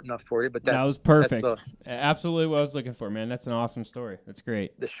was short enough for you, but that was perfect. Absolutely what I was looking for, man. That's an awesome story. That's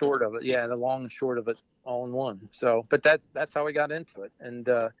great. The short of it, yeah, the long and short of it, all in one. So, but that's how we got into it. And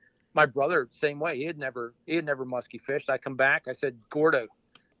my brother, same way. He had never muskie fished. I come back. I said, Gordo,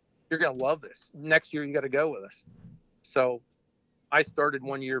 you're gonna love this. Next year, you got to go with us. So, I started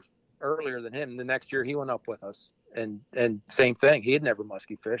 1 year earlier than him. The next year, he went up with us, and same thing. He had never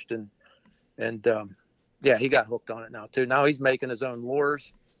muskie fished, and yeah, he got hooked on it now too. Now he's making his own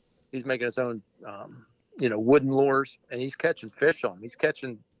lures. He's making his own, wooden lures, and he's catching fish on them.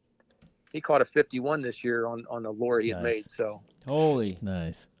 He caught a 51 this year on the lure he had made. So holy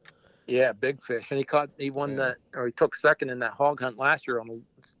nice. Yeah, big fish, and he won he took second in that hog hunt last year on the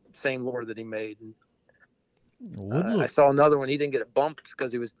same lure that he made. And, I saw another one. He didn't get it bumped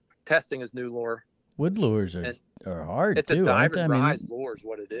because he was testing his new lure. Wood lures are hard it's too. It's a dive and rise lure is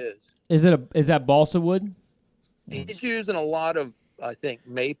what it is. Is that balsa wood? He's using a lot of, I think,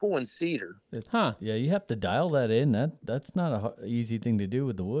 maple and cedar. Yeah, you have to dial that in. That's not an easy thing to do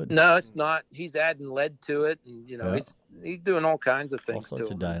with the wood. No, it's not. He's adding lead to it, and he's doing all kinds of things. All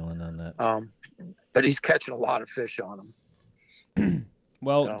sorts of dialing on that. But he's catching a lot of fish on them.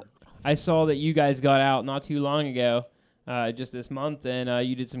 Well, I saw that you guys got out not too long ago, just this month, and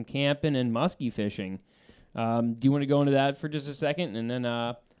you did some camping and muskie fishing. Do you want to go into that for just a second, and then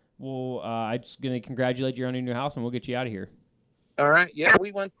I'm just gonna congratulate you on your new house, and we'll get you out of here. All right. Yeah,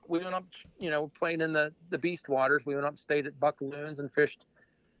 we went up, playing in the Beast Waters. We went up, stayed at Buckaloons, and fished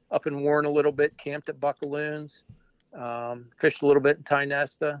up in Warren a little bit, camped at Buckaloons. Fished a little bit in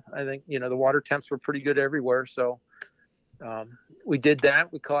Tynesta. I think, the water temps were pretty good everywhere. So we did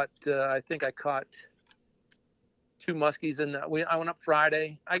that. We caught, I think I caught 2 muskies. And I went up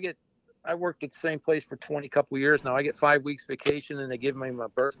Friday. I worked at the same place for 20 couple years now. I get 5 weeks vacation and they give me my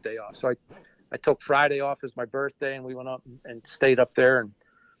birthday off. So I took Friday off as my birthday and we went up and stayed up there and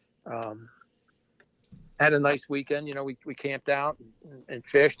had a nice weekend. We camped out and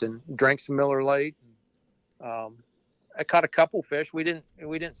fished and drank some Miller Lite. I caught a couple fish. We didn't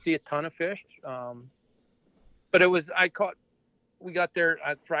see a ton of fish. But we got there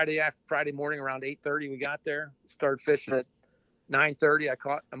Friday morning around 8:30. We got there, started fishing at 9:30. I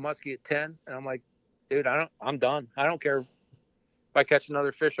caught a muskie at 10 and I'm like, dude, I'm done. I don't care if I catch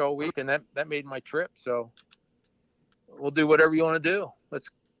another fish all week. And that made my trip. So we'll do whatever you want to do.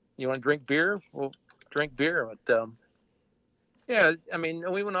 You want to drink beer? We'll drink beer. But, yeah, I mean,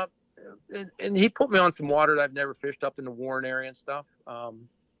 we went up and he put me on some water that I've never fished up in the Warren area and stuff,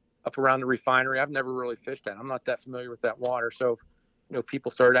 up around the refinery. I've never really fished that. I'm not that familiar with that water. So, people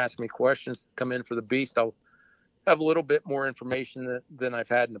started asking me questions, come in for the beast. I'll have a little bit more information than I've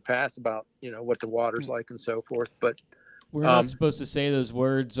had in the past about, what the water's like and so forth. But we're not supposed to say those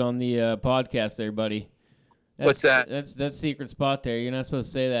words on the podcast there, buddy. What's that? That's secret spot there. You're not supposed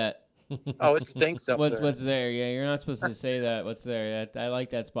to say that. Oh, it stinks up there. What's there? Yeah, you're not supposed to say that. What's there? I like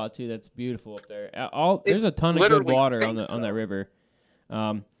that spot too. That's beautiful up there. There's a ton of good water on that river.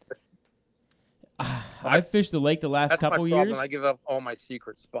 I've fished the lake the last couple years. I give up all my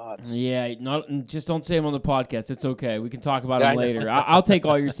secret spots. Yeah, just don't say them on the podcast. It's okay. We can talk about them later. I'll take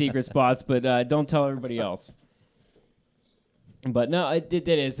all your secret spots, but don't tell everybody else. But no,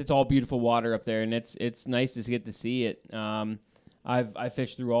 it's all beautiful water up there, and it's nice to get to see it. I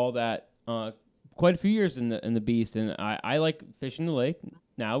fished through all that quite a few years in the Beast, and I like fishing the lake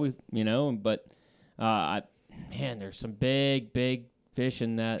now. But there's some big fish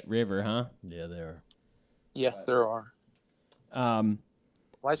in that river, huh? Yeah, there are. Yes, there are. Well,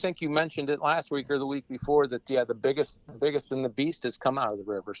 I think you mentioned it last week or the week before that the biggest in the Beast has come out of the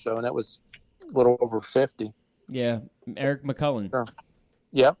river. So, and that was a little over 50. Yeah, Eric McCullen. Sure.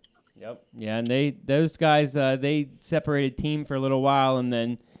 Yep. Yeah, and those guys they separated team for a little while, and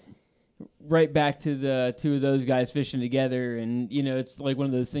then right back to the two of those guys fishing together. And it's like one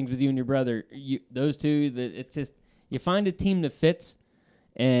of those things with you and your brother. Those two, it's just you find a team that fits.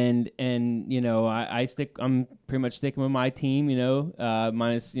 And I'm pretty much sticking with my team,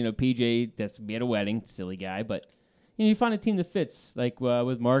 minus PJ that's be at a wedding, silly guy, but you find a team that fits, like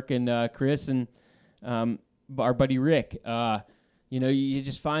with Mark and Chris and our buddy Rick. You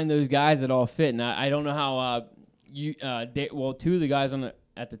just find those guys that all fit, and I don't know how two of the guys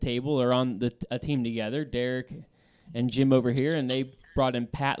at the table are on a team together, Derek and Jim over here, and they brought in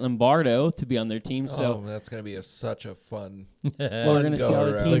Pat Lombardo to be on their team. So that's going to be such a fun. Well, we're going to see how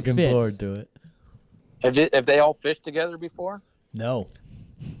the team Looking fits. forward to it. Have they all fished together before? No.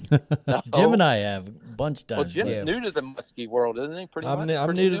 No. Jim and I have a bunch of times. Well, Jim's new to the muskie world, isn't he? I'm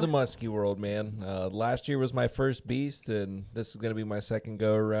new to the muskie world, man. Last year was my first Beast, and this is going to be my second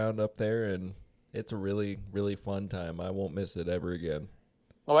go around up there, and it's a really, really fun time. I won't miss it ever again.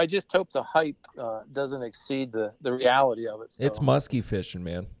 Well, I just hope the hype doesn't exceed the reality of it. So. It's muskie fishing,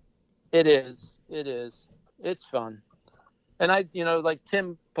 man. It is. It's fun. And like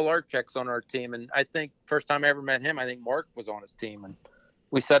Tim Pilarchek's on our team, and I think first time I ever met him, I think Mark was on his team, and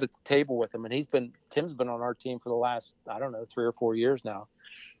we sat at the table with him, and Tim's been on our team for the last, 3 or 4 years now.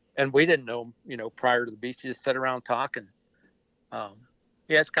 And we didn't know him, prior to the Beast. You just sat around talking.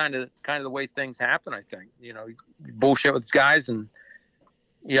 It's kind of the way things happen, I think. You bullshit with guys and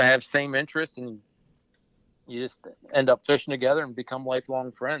you have same interests, and you just end up fishing together and become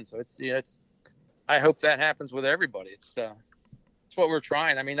lifelong friends. So it's I hope that happens with everybody. It's what we're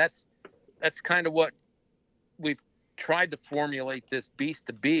trying. I mean, that's kind of what we've tried to formulate this Beast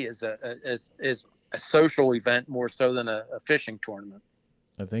to be, as a social event more so than a fishing tournament.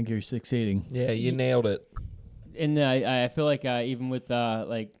 I think you're succeeding. Yeah, you nailed it. And I feel like even with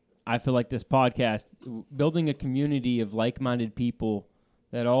I feel like this podcast, building a community of like-minded people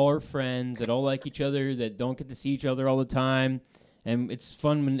that all are friends, that all like each other, that don't get to see each other all the time. And it's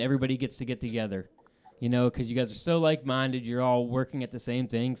fun when everybody gets to get together, because you guys are so like-minded. You're all working at the same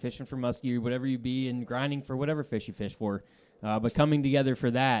thing, fishing for muskie or whatever you be, and grinding for whatever fish you fish for, but coming together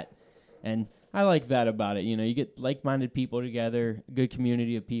for that. And I like that about it. You get like-minded people together, a good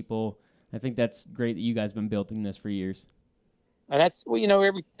community of people. I think that's great that you guys have been building this for years. And that's,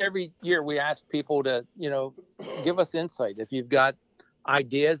 every year we ask people to, give us insight. If you've got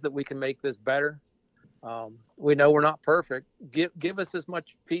ideas that we can make this better, we know we're not perfect. Give us as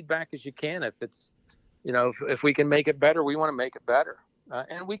much feedback as you can. If it's if we can make it better, we want to make it better.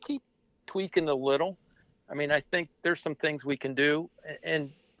 And we keep tweaking a little. I mean, I think there's some things we can do.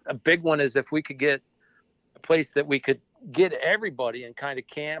 And a big one is if we could get a place that we could get everybody and kind of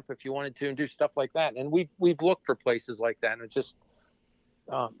camp if you wanted to and do stuff like that. And we've looked for places like that and it just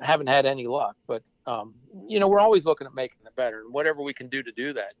haven't had any luck. But, we're always looking at making it better. And whatever we can do to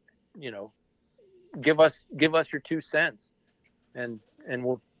do that, give us your 2 cents. And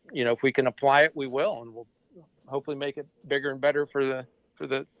we'll, if we can apply it, we will. And we'll hopefully make it bigger and better for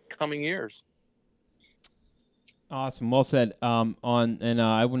the coming years. Awesome. Well said. I want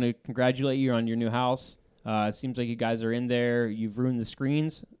to congratulate you on your new house. It seems like you guys are in there. You've ruined the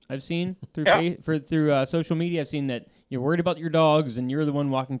screens. I've seen through through social media. I've seen that you're worried about your dogs, and you're the one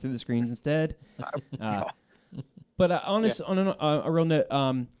walking through the screens instead. But on a real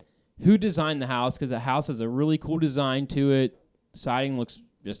note, who designed the house? Because the house has a really cool design to it. Siding looks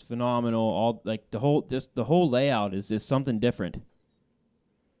just phenomenal. All like the whole layout is just something different.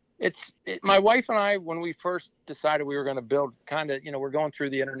 My wife and I, when we first decided we were going to build, we're going through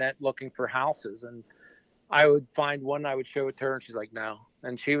the internet looking for houses, and I would find one, I would show it to her, and she's like, no.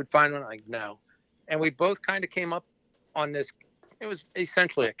 And she would find one, like, no. And we both kind of came up on this. It was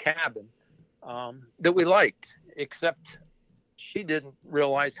essentially a cabin that we liked, except she didn't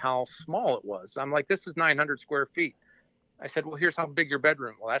realize how small it was. I'm like, this is 900 square feet. I said, well, here's how big your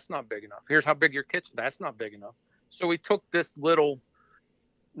bedroom. Well, that's not big enough. Here's how big your kitchen. That's not big enough. So we took this little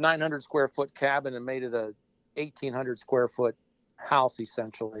 900 square foot cabin and made it a 1,800 square foot house,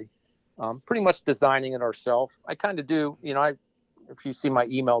 essentially. Pretty much designing it ourselves. I kind of do, if you see my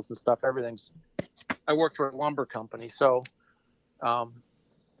emails and stuff, I work for a lumber company. So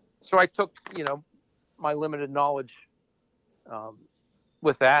I took, my limited knowledge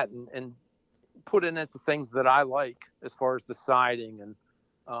with that and put it into things that I like as far as the siding and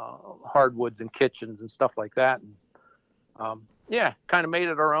hardwoods and kitchens and stuff like that. And, kind of made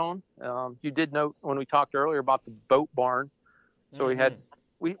it our own. You did note when we talked earlier about the boat barn. So we had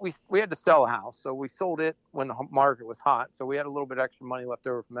to sell a house. So we sold it when the market was hot. So we had a little bit extra money left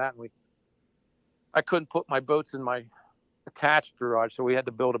over from that. And I couldn't put my boats in my attached garage. So we had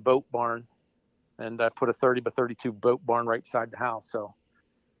to build a boat barn, and I put a 30 by 32 boat barn right beside the house. So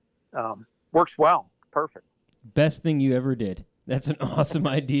works well. Perfect. Best thing you ever did. That's an awesome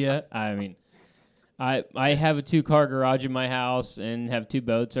idea. I mean, I have a 2-car garage in my house and have 2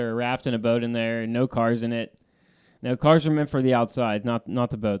 boats, or a raft and a boat in there, and no cars in it. No, cars are meant for the outside, not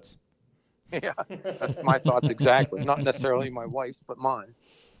the boats. Yeah, that's my thoughts exactly. Not necessarily my wife's, but mine.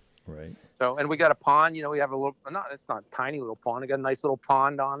 Right. So, and we got a pond. We have a little. It's not a tiny little pond. I got a nice little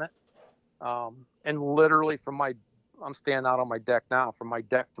pond on it. And literally I'm standing out on my deck now. From my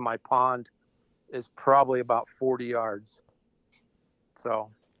deck to my pond is probably about 40 yards. So.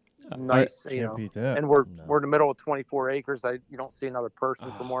 Nice, beat that. And we're in the middle of 24 acres. You don't see another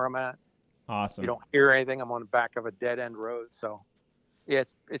person from where I'm at. Awesome. You don't hear anything. I'm on the back of a dead end road, so yeah,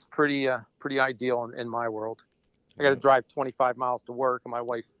 it's pretty ideal in my world. I got to drive 25 miles to work, and my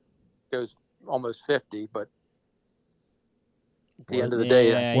wife goes almost 50. But at the end of the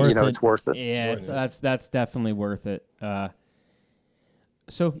day, it's worth it. Yeah, that's definitely worth it.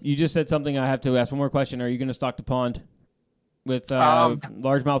 So you just said something. I have to ask one more question. Are you going to stock the pond with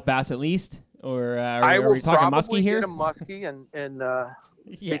largemouth bass at least, or are we talking muskie here? I will probably get a muskie, and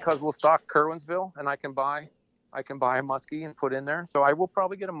yes. Because we'll stock Kerwinsville, and I can buy a muskie and put in there. So I will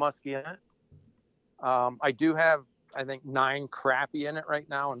probably get a muskie in it. I do have, I think, 9 crappie in it right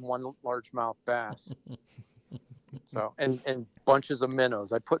now and 1 largemouth bass. So and bunches of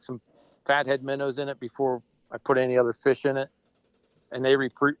minnows. I put some fathead minnows in it before I put any other fish in it. And they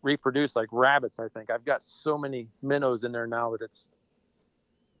reproduce like rabbits, I think. I've got so many minnows in there now that it's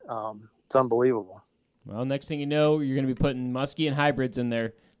unbelievable. Well, next thing you know, you're going to be putting muskie and hybrids in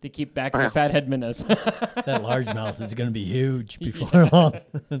there to keep back the fathead minnows. That largemouth is going to be huge before long.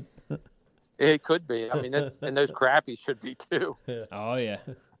 It could be. I mean, and those crappies should be too. Oh, yeah.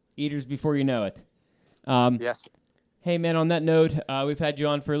 Eaters before you know it. Yes. Hey, man, on that note, we've had you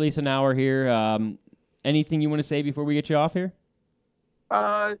on for at least an hour here. Anything you want to say before we get you off here?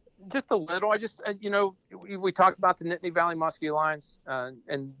 Just a little. I just, we talked about the Nittany Valley Muskie Alliance,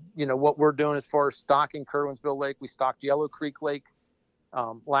 and what we're doing as far as stocking Kerwinsville Lake. We stocked Yellow Creek Lake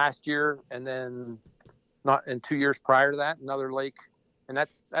last year, and then 2 years prior to that, another lake. And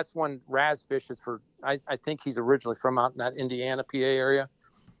that's one Raz fishes for. I think he's originally from out in that Indiana, PA area.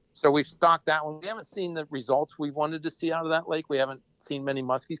 So we've stocked that one. We haven't seen the results we wanted to see out of that lake. We haven't seen many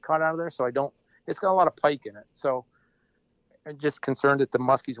muskies caught out of there, so it's got a lot of pike in it. So I'm just concerned that the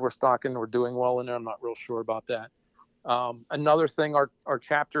muskies we're stocking were doing well in there. I'm not real sure about that. Another thing our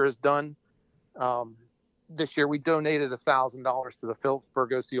chapter has done, this year we donated $1,000 to the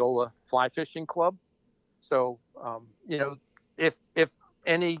Phillipsburg Osceola Fly Fishing Club. So, if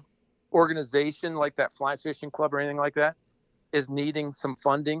any organization like that Fly Fishing Club or anything like that is needing some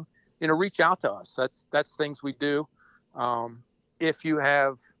funding, reach out to us. That's things we do. If you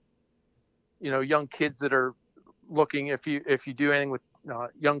have, young kids that are looking, if you do anything with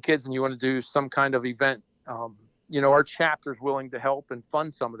young kids and you want to do some kind of event, our chapter is willing to help and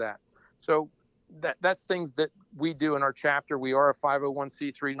fund some of that. So that's things that we do in our chapter. We are a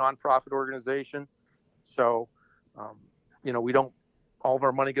 501c3 nonprofit organization. So, we don't, all of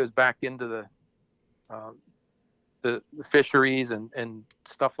our money goes back into the fisheries and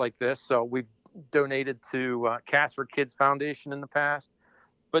stuff like this. So we've donated to Cast for Kids Foundation in the past,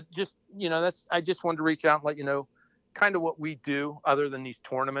 but just, I just wanted to reach out and let you know kind of what we do other than these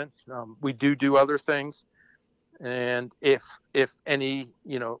tournaments. We do other things. And if any,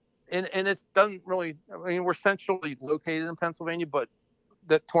 and it doesn't really, we're centrally located in Pennsylvania, but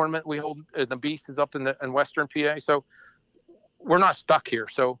the tournament we hold, the Beast, is up in Western PA. So we're not stuck here.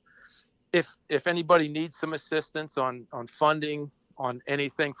 So if anybody needs some assistance on funding, on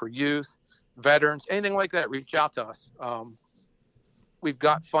anything for youth, veterans, anything like that, reach out to us. We've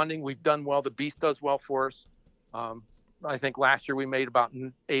got funding. We've done well. The Beast does well for us. I think last year we made about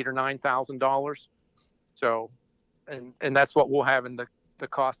 $8,000 or $9,000. So, and that's what we'll have in the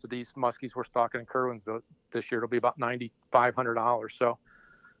cost of these muskies we're stocking in Kerwin's this year. It'll be about $9,500. So,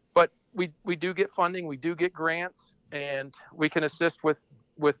 but we do get funding. We do get grants, and we can assist with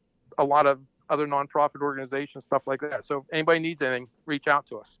a lot of other nonprofit organizations, stuff like that. So if anybody needs anything, reach out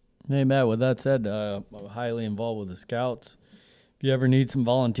to us. Hey, Matt, with that said, I'm highly involved with the Scouts. If you ever need some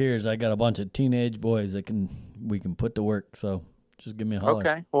volunteers, I got a bunch of teenage boys that we can put to work. So just give me a holler.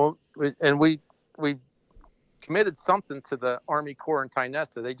 Okay. Well, we committed something to the Army Corps in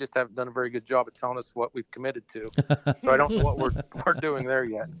Tynesta. They just haven't done a very good job of telling us what we've committed to. So I don't know what we're doing there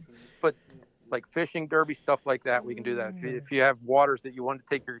yet. But like fishing derby, stuff like that, we can do that. If you have waters that you want to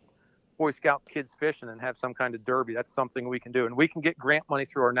take your Boy Scout kids fishing and have some kind of derby, that's something we can do. And we can get grant money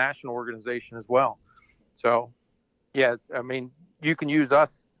through our national organization as well. So, yeah, you can use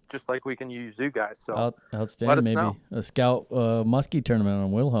us just like we can use you guys. So outstanding. Maybe a Scout muskie tournament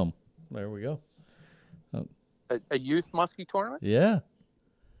on Wilhelm. There we go. A youth muskie tournament? Yeah.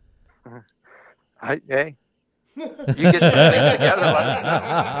 Hey, you get things together.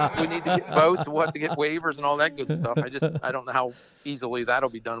 Like, we need to get votes. We'll have to get waivers and all that good stuff. I don't know how easily that'll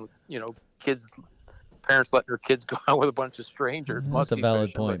be done with, parents letting their kids go out with a bunch of strangers. That's a valid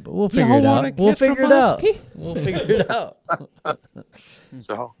fishing, point, but we'll figure it out. We'll figure it out.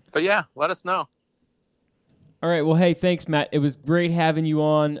 So, but yeah, let us know. All right. Well, hey, thanks, Matt. It was great having you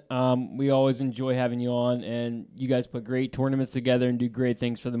on. We always enjoy having you on, and you guys put great tournaments together and do great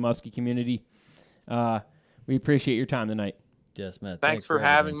things for the muskie community. We appreciate your time tonight. Yes, Matt. Thanks for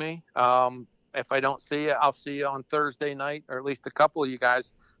having me. If I don't see you, I'll see you on Thursday night, or at least a couple of you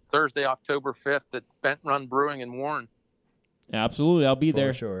guys, Thursday, October 5th at Bent Run Brewing in Warren. Absolutely. I'll be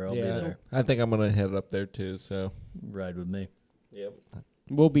there. For sure. I'll be there. I think I'm going to head up there too. So ride with me. Yep.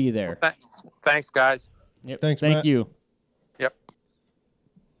 We'll be there. Well, thanks, guys. Yep. Thanks, Thank Matt. you. Yep.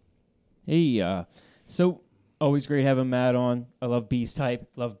 Hey, so always great having Matt on. I love Beast Type,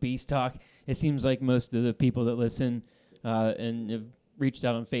 love Beast Talk. It seems like most of the people that listen and have reached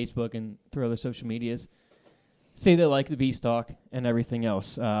out on Facebook and through other social medias say they like the Beast Talk and everything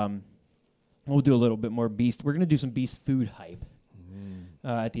else. We'll do a little bit more Beast. We're going to do some Beast food hype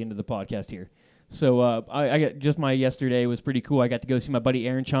at the end of the podcast here. So I got just my yesterday was pretty cool. I got to go see my buddy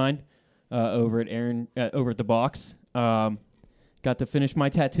Aaron Chine over at the box. Got to finish my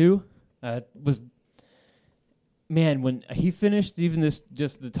tattoo. Man, when he finished even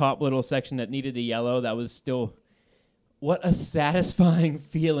just the top little section that needed the yellow, that was still what a satisfying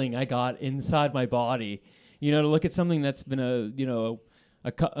feeling I got inside my body. To look at something that's been a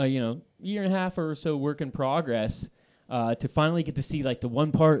year and a half or so work in progress, to finally get to see like the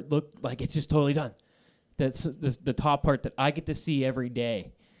one part look like it's just totally done. That's the top part that I get to see every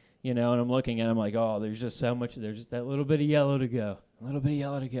day. And I'm looking and I'm like, oh, there's just so much. There's just that little bit of yellow to go.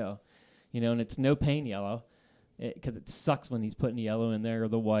 And it's no pain yellow. Because it sucks when he's putting yellow in there or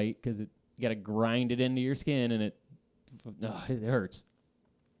the white, because you got to grind it into your skin, and it hurts.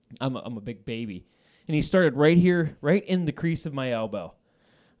 I'm a big baby. And he started right here, right in the crease of my elbow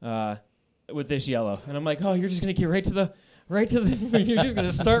with this yellow. And I'm like, oh, you're just going to get right to the, you're just going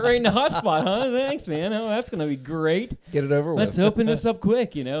to start right in the hot spot, huh? Thanks, man. Oh, that's going to be great. Get it over with. Let's open this up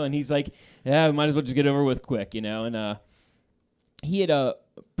quick, And he's like, yeah, we might as well just get it over with quick, And he had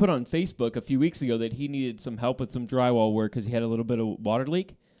put on Facebook a few weeks ago that he needed some help with some drywall work because he had a little bit of water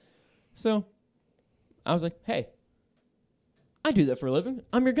leak. So I was like, hey, I do that for a living.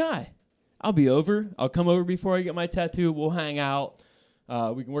 I'm your guy. I'll be over. I'll come over before I get my tattoo. We'll hang out.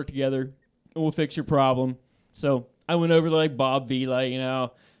 We can work together. And we'll fix your problem. So I went over to like Bob Vila,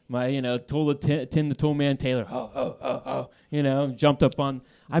 told Tim the Tool Man Taylor, jumped up on.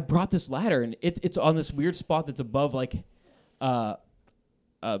 I brought this ladder, and it's on this weird spot that's above like a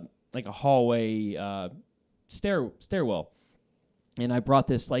hallway stairwell. And I brought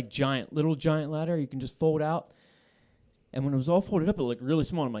this like little giant ladder you can just fold out. And when it was all folded up, it looked really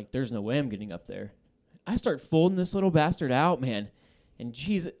small. I'm like, there's no way I'm getting up there. I start folding this little bastard out, man. And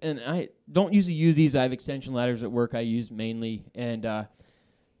geez, and I don't usually use these. I have extension ladders at work I use mainly. And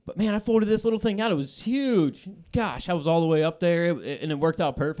but man, I folded this little thing out. It was huge. Gosh, I was all the way up there, and it worked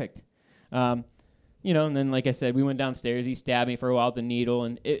out perfect. And then like I said, we went downstairs. He stabbed me for a while with the needle,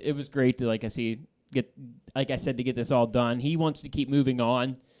 and it was great to to get this all done. He wants to keep moving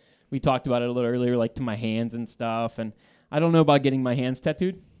on. We talked about it a little earlier, like to my hands and stuff. And I don't know about getting my hands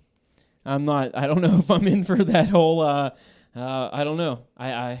tattooed. I don't know if I'm in for that whole. I don't know.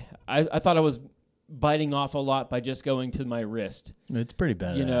 I thought I was biting off a lot by just going to my wrist. It's pretty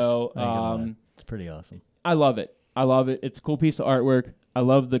badass. It's pretty awesome. I love it. It's a cool piece of artwork. I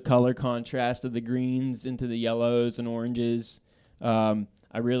love the color contrast of the greens into the yellows and oranges.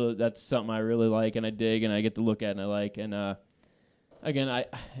 That's something I really like and I dig and I get to look at and I like. And again,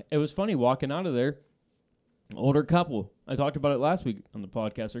 it was funny walking out of there. Older couple. I talked about it last week on the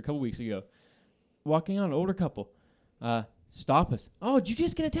podcast or a couple weeks ago. Walking out, an older couple. Stop us. Oh, did you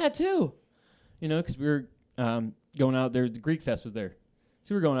just get a tattoo? Because we were going out there. The Greek Fest was there.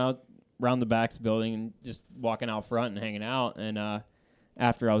 So we were going out around the back of the building and just walking out front and hanging out. And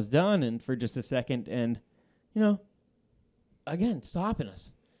after I was done and for just a second and, again, stopping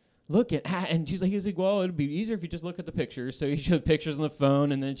us. Look at, and he was like, well, it'd be easier if you just look at the pictures. So he showed pictures on the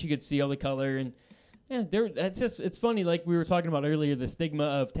phone and then she could see all the color and, yeah, it's funny. Like we were talking about earlier, the stigma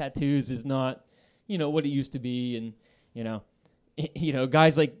of tattoos is not, what it used to be. And,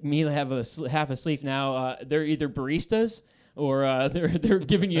 guys like me that have half a sleeve now, they're either baristas or they're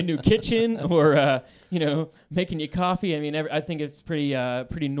giving you a new kitchen or, making you coffee. I mean, I think it's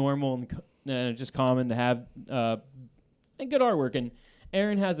pretty normal and just common to have and good artwork. And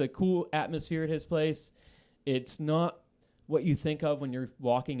Aaron has a cool atmosphere at his place. It's not what you think of when you're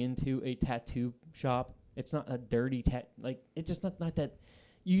walking into a tattoo shop. It's not a dirty it's just not that.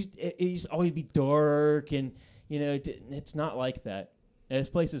 It used to always be dark and it's not like that. This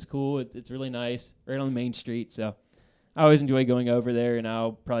place is cool. It's really nice, right on the main street. So I always enjoy going over there, and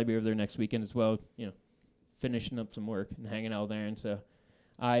I'll probably be over there next weekend as well. Finishing up some work and hanging out there. And so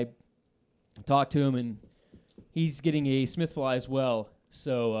I talked to him, and he's getting a Smithfly as well.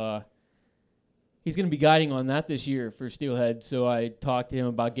 So he's going to be guiding on that this year for Steelhead. So I talked to him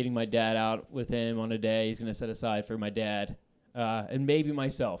about getting my dad out with him on a day. He's going to set aside for my dad and maybe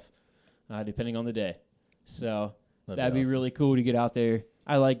myself, depending on the day. So that'd be awesome. Really cool to get out there.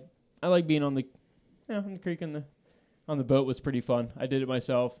 I like being on the creek and on the boat was pretty fun. I did it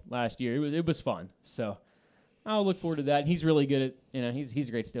myself last year. It was fun. So I'll look forward to that. And he's really good at he's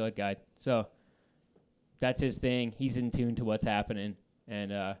a great steelhead guide. So that's his thing. He's in tune to what's happening,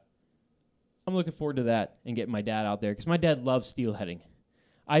 and I'm looking forward to that and getting my dad out there because my dad loves steelheading.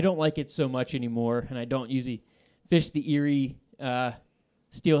 I don't like it so much anymore, and I don't usually fish the Erie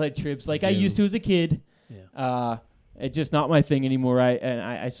steelhead trips like I used to as a kid. Yeah. It's just not my thing anymore.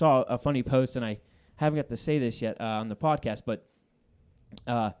 I saw a funny post, and I haven't got to say this yet on the podcast, but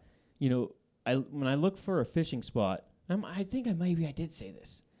when I look for a fishing spot, I think I did say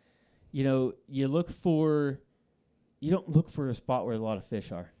this. You don't look for a spot where a lot of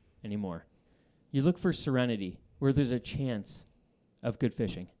fish are anymore. You look for serenity, where there's a chance of good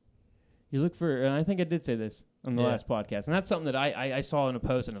fishing. You look for, and I think I did say this on the last podcast, and that's something that I saw in a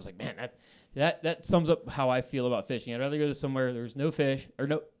post, and I was like, man, that sums up how I feel about fishing. I'd rather go to somewhere there's no fish or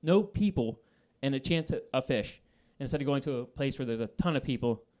no people and a chance at a fish instead of going to a place where there's a ton of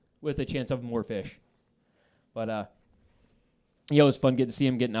people with a chance of more fish. But it was fun getting to see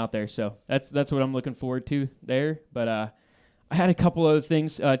him getting out there, so that's what I'm looking forward to there. But I had a couple other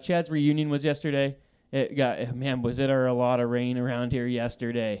things. Chad's reunion was yesterday. Was it a lot of rain around here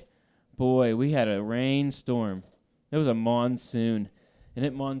yesterday? Boy, we had a rainstorm. It was a monsoon, and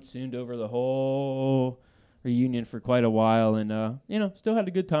it monsooned over the whole reunion for quite a while, and still had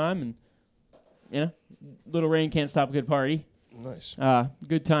a good time, and little rain can't stop a good party. Nice.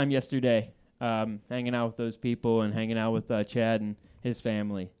 Good time yesterday, hanging out with those people and hanging out with Chad and his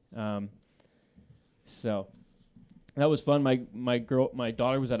family. So that was fun. My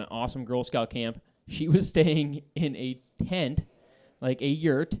daughter was at an awesome Girl Scout camp. She was staying in a tent, like a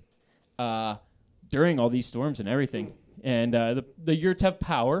yurt, during all these storms and everything. And the yurts have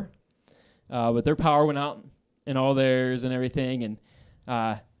power, but their power went out and all theirs and everything.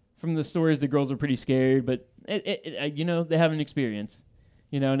 And from the stories, the girls are pretty scared, but they have an experience,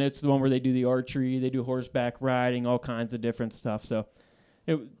 and it's the one where they do the archery, they do horseback riding, all kinds of different stuff. So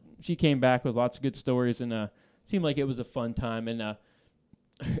she came back with lots of good stories, and seemed like it was a fun time. And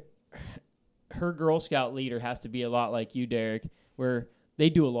her Girl Scout leader has to be a lot like you, Derek, where they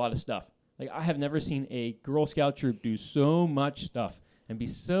do a lot of stuff. Like, I have never seen a Girl Scout troop do so much stuff and be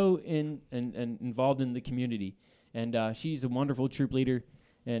so and involved in the community. And she's a wonderful troop leader,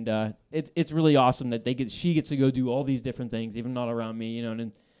 and it's really awesome that she gets to go do all these different things, even not around me,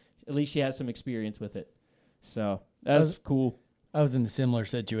 and at least she has some experience with it. So that's cool. I was in a similar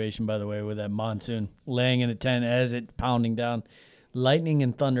situation, by the way, with that monsoon, laying in a tent as it pounding down, lightning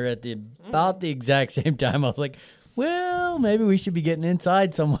and thunder at about the exact same time. I was like, well, maybe we should be getting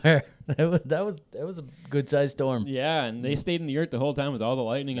inside somewhere. That was a good sized storm. Yeah, and they stayed in the yurt the whole time with all the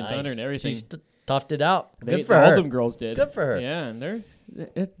lightning and thunder and everything. She toughed it out. Good for her. All them girls did. Good for her. Yeah, and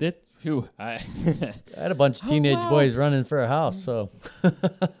I had a bunch of teenage boys running for a house, so.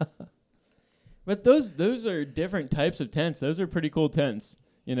 But those are different types of tents. Those are pretty cool tents.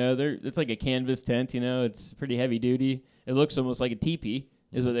 It's like a canvas tent. It's pretty heavy duty. It looks almost like a teepee,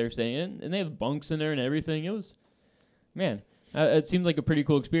 is what they're saying, and they have bunks in there and everything. It was, man, it seemed like a pretty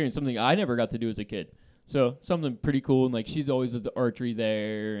cool experience. Something I never got to do as a kid. So something pretty cool, and like she's always at the archery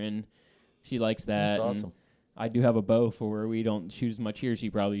there, and she likes that. That's awesome. And I do have a bow for where we don't shoot as much here. She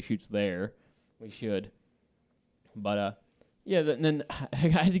probably shoots there. We should, but yeah, then I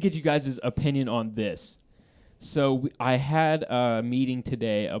had to get you guys' opinion on this. So I had a meeting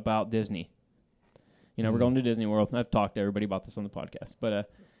today about Disney. We're going to Disney World. I've talked to everybody about this on the podcast. But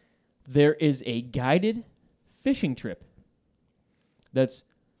there is a guided fishing trip that's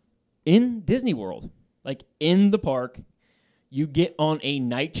in Disney World. Like, in the park, you get on a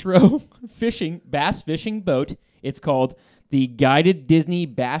nitro bass fishing boat. It's called the Guided Disney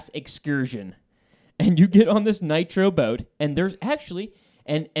Bass Excursion. And you get on this nitro boat, and there's actually,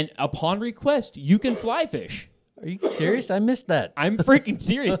 and upon request, you can fly fish. Are you serious? I missed that. I'm freaking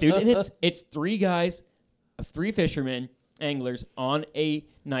serious, dude. And it's 3 guys, 3 fishermen, anglers on a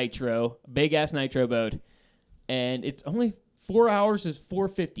big ass nitro boat, and it's only 4 hours is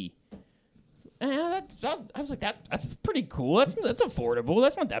 $450. I was like, that's pretty cool. That's affordable.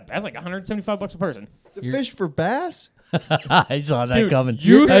 That's not that bad. Like $175 a person. It's a fish for bass? I saw that coming.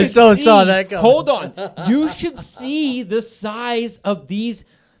 I saw that coming. Hold on. You should see the size of these,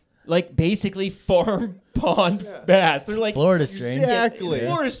 like, basically farm pond bass. They're like Florida strain. Exactly.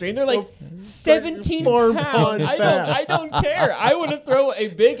 Florida strain. They're like 17 farm pounds. pond I don't care. I want to throw a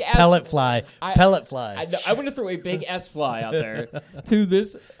big ass pellet fly. I want to throw a big ass fly out there to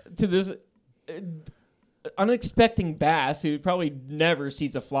this unexpecting bass who probably never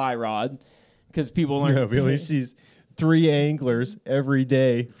sees a fly rod because people aren't. No, he only sees 3 anglers every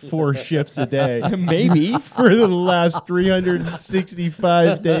day, 4 ships a day. Maybe. For the last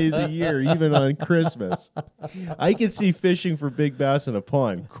 365 days a year, even on Christmas. I can see fishing for big bass in a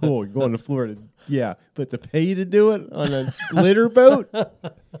pond. Cool, you're going to Florida. Yeah, but to pay you to do it on a glitter boat?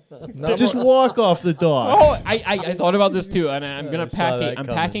 Just walk off the dock. Oh, I thought about this too, and I'm gonna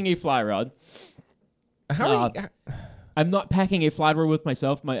packing a fly rod. I'm not packing a fly rod with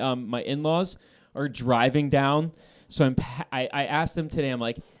myself. My in-laws are driving down. So I asked them today, I'm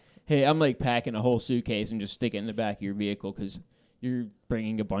like, hey, I'm like packing a whole suitcase and just stick it in the back of your vehicle because you're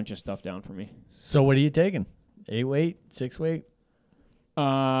bringing a bunch of stuff down for me. So what are you taking? 8 weight, 6 weight?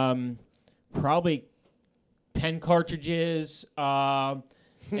 Probably pen cartridges,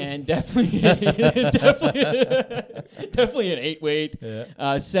 and definitely an 8 weight.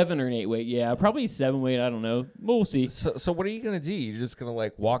 Yeah. 7 or an 8 weight. Yeah, probably 7 weight. I don't know. We'll see. So what are you gonna do? You're just gonna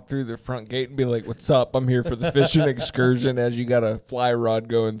like walk through the front gate and be like, "What's up? I'm here for the fishing excursion." As you got a fly rod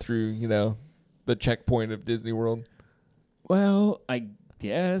going through, the checkpoint of Disney World. Well, I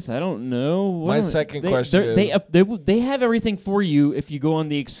guess I don't know. My second question is they have everything for you if you go on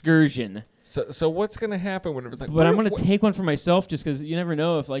the excursion. So what's gonna happen when it's like? But I'm gonna take one for myself just because you never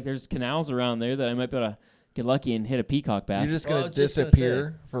know if like there's canals around there that I might be able to get lucky and hit a peacock bass. You're just gonna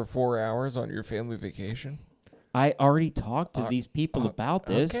disappear for 4 hours on your family vacation. I already talked to these people about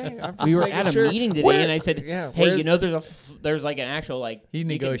this. Okay, we were at a meeting today, and I said, "Hey, there's like an actual like." He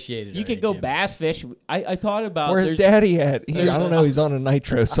negotiated. You could go bass fish. I thought about. Where's Daddy at? I don't know. He's on a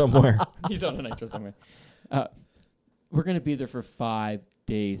nitro somewhere. He's on a nitro somewhere. We're gonna be there for 5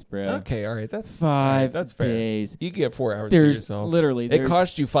 days, bro. Okay, all right, that's 5 that's fair. days. You get 4 hours There's to yourself. Literally, it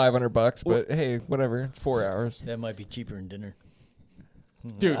cost you $500, but hey, whatever. It's 4 hours. That might be cheaper than dinner.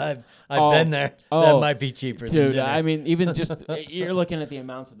 Dude, I've oh, been there. oh, That might be cheaper. than dude. dinner. I mean, even just you're looking at the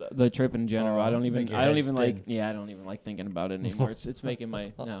amounts of the trip in general. Oh, I don't even make your head like. spin. Yeah, I don't even like thinking about it anymore. It's making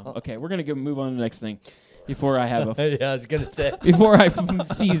my no. Okay, we're gonna move on to the next thing before I have a Yeah, I was gonna say. before I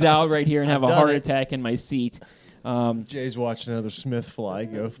seize out right here and have a done heart it. attack in my seat. Jay's watching another Smith fly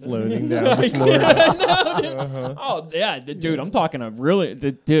go floating down the floor. Oh yeah, dude, I'm talking a really,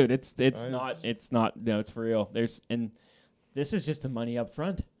 dude. It's Right. not. No, it's for real. This is just the money up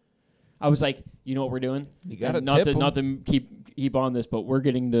front. I was like, you know what we're doing? You gotta And not tip to 'em. keep on this, but we're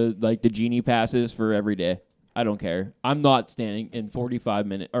getting the genie passes for every day. I don't care. I'm not standing in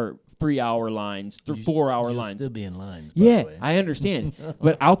 45-minute or 3-hour lines, 4-hour You'll lines. Still be in lines. Yeah, I understand.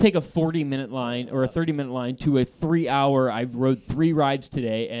 But I'll take a 40-minute line or a 30-minute line to a 3-hour. I've rode 3 rides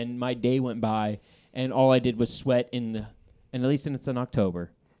today, and my day went by, and all I did was sweat and at least it's in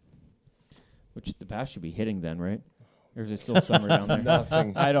October, which the pass should be hitting then, right? Or is it still summer down there?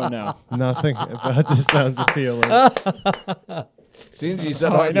 Nothing. I don't know. Nothing about this sounds appealing. As soon as you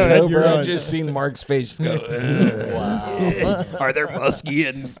said I know, October, you're I right. just seen Mark's face go. Wow. Are there muskie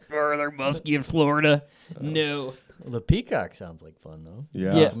in Florida? No. Well, the peacock sounds like fun though.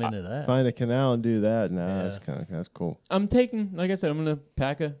 Yeah. Yeah. I'm into that. Find a canal and do that. Nah, Yeah. that's cool. I'm taking, like I said, I'm gonna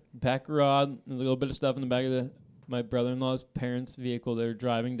pack a rod, and a little bit of stuff in the back of my brother-in-law's parents' vehicle. They're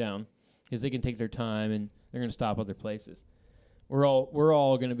driving down because they can take their time and they're gonna stop other places. We're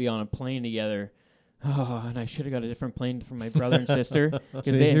all gonna be on a plane together. Oh, and I should have got a different plane for my brother and sister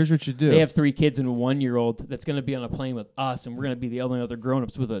because Here's what you do. they have 3 kids and a 1-year-old that's gonna be on a plane with us, and we're gonna be the only other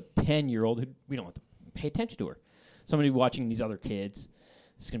grown-ups with a 10-year-old who we don't have to pay attention to her. Somebody watching these other kids.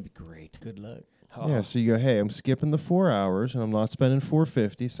 It's gonna be great. Good luck. Oh. Yeah, so you go, hey, I'm skipping the 4 hours and I'm not spending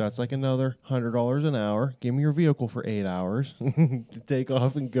 $450, so that's like another $100 an hour. Give me your vehicle for 8 hours to take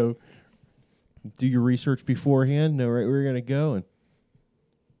off and go do your research beforehand, know right where you're gonna go, and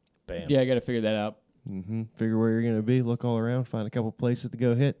Bam. Yeah, I got to figure that out. figure where you're gonna be, look all around, find a couple places to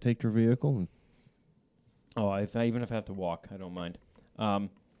go hit, take your vehicle, and Oh, even if I have to walk, I don't mind. All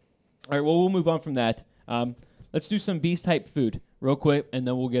right, well, we'll move on from that. Let's do some beast-type food real quick, and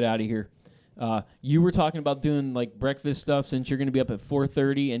then we'll get out of here. You were talking about doing, like, breakfast stuff since you're going to be up at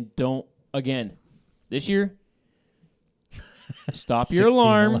 4:30, and don't, again, this year, stop your 16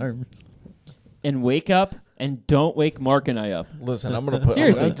 alarm alarms. and wake up, and don't wake Mark and I up. Listen, I'm gonna put.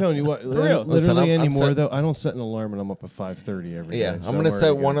 Seriously. I'm telling you what, real. literally Listen, I'm anymore set- though, I don't set an alarm and I'm up at 5:30 every day. Yeah, so I'm gonna already set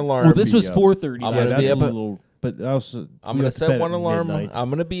good. one alarm. Well, this be was up. 4:30. I'm Yeah, gonna that's be a up at- little, but also I'm you gonna have to set bed one at alarm. midnight. I'm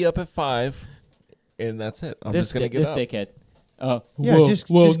gonna be up at 5, and that's it. I'm This just gonna dick- get this up. dickhead. Yeah, just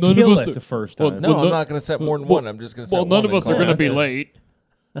none of kill us it are- the first well, time. No, Well, I'm no- not gonna set more than well, one. I'm just gonna set Well, one. none of and us are call going to it. be that's it. late.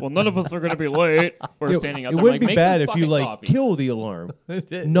 Well, none of us are going to be late. We're standing out It there wouldn't like, be make bad some if you fucking like coffee. kill the alarm,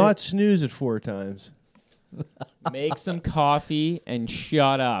 not snooze it 4 times. Make some coffee and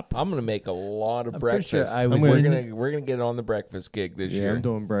shut up. I'm gonna make a lot of I'm pretty breakfast. sure I was we're in- gonna get on the breakfast gig this Yeah, year. I'm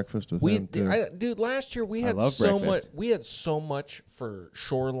doing breakfast with We them too. dude, last year we I had love so much. breakfast. We had so much for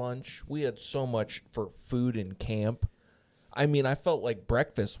shore lunch. We had so much for food in camp. I mean, I felt like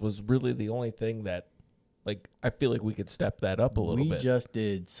breakfast was really the only thing that, like, I feel like we could step that up a little We bit. just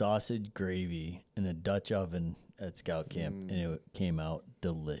did sausage gravy in a Dutch oven at scout camp, and it came out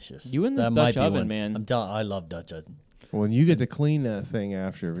delicious. You and this That might Dutch be oven, one. man. I'm telling. I love Dutch oven. Well, you get to clean that thing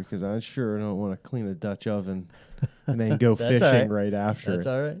after because I sure don't want to clean a Dutch oven and then go That's all fishing right. right after. That's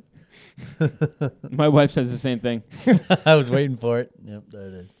all right. My wife says the same thing. I was waiting for it. Yep, there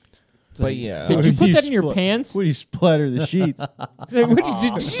it is. But yeah, Did you put that in your spl- pants? What do you splatter the sheets? Did you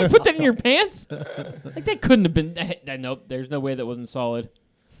just put that in your pants? Like, that couldn't have been. Nope, there's no way that wasn't solid.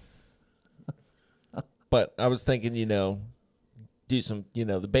 but I was thinking, do some,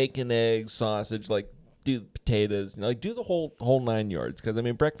 the bacon, eggs, sausage, like do the potatoes, like do the whole 9 yards. Because I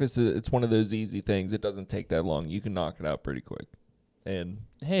mean, breakfast it's one of those easy things. It doesn't take that long. You can knock it out pretty quick. And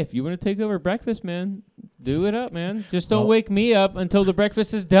Hey, if you want to take over breakfast, man, do it up, man. Just don't Well- wake me up until the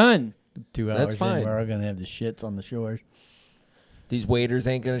breakfast is done. 2 That's hours fine. in, we're all gonna have the shits on the shores. these waiters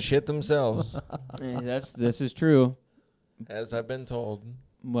ain't gonna shit themselves, This is true. as I've been told.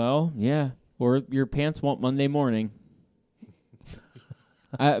 Well, yeah. Or your pants won't Monday morning.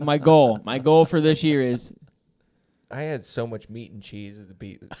 My goal for this year is I had so much meat and cheese at the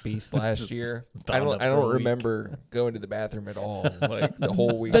Beast last year. I bound up don't for a week. remember going to the bathroom at all, like the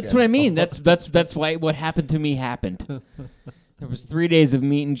whole weekend. that's what I mean. That's why what happened to me happened. There was 3 days of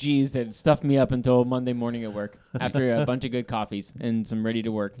meat and cheese that stuffed me up until Monday morning at work after a bunch of good coffees and some ready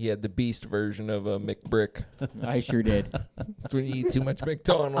to work. He had the Beast version of a McBrick. I sure did. It's when you eat too much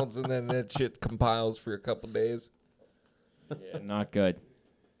McDonald's and then that shit compiles for a couple days. Yeah, not good.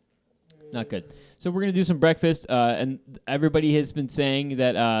 Not good. So we're going to do some breakfast, and everybody has been saying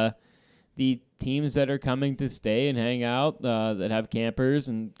that the teams that are coming to stay and hang out, that have campers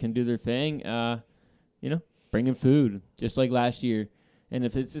and can do their thing, bringing food, just like last year. And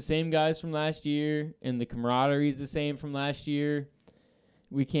if it's the same guys from last year and the camaraderie is the same from last year,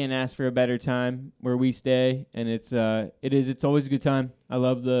 we can't ask for a better time where we stay. And it's always a good time. I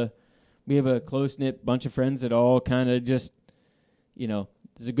love we have a close-knit bunch of friends that all kind of just,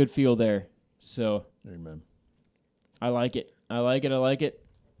 there's a good feel there. So Amen. I like it. I like it.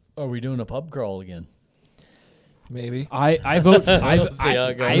 Are we doing a pub crawl again? Maybe. I vote. See how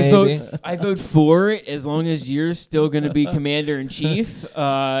it goes. I vote for it as long as you're still going to be commander in chief.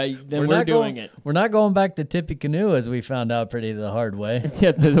 Then we're doing it. We're not going back to Tippy Canoe, as we found out pretty the hard way.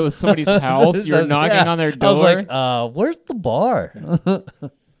 Yeah, there was somebody's house. You're knocking on their door. I was like, "Where's the bar?"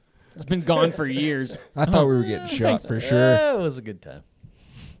 It's been gone for years. I thought we were getting shot for sure. Yeah, it was a good time.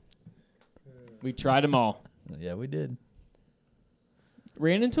 We tried them all. Yeah, we did.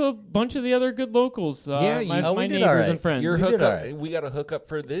 Ran into a bunch of the other good locals. My we did neighbors all right. and friends. Your We did hookup, all right. we got a hookup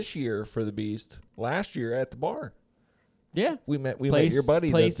for this year for the Beast. Last year at the bar, Yeah, we met Place- your buddy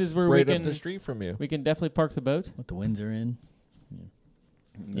places that's where we right up can- the street from you. we can definitely park the boat. With the winds are in.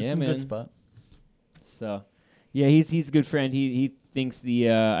 There's Yeah, some man. good spot. So, yeah, he's a good friend. He thinks the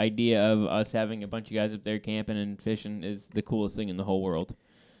idea of us having a bunch of guys up there camping and fishing is the coolest thing in the whole world,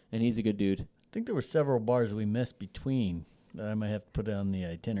 and he's a good dude. I think there were several bars we missed between that I might have to put on the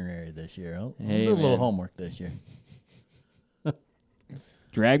itinerary this year. I'll Hey, do a little man. homework this year.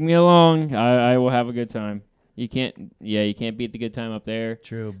 Drag me along. I will have a good time. You can't beat the good time up there.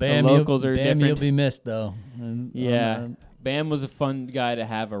 True. Bam, locals are Bam, different. you'll be missed though. And, Yeah. Bam was a fun guy to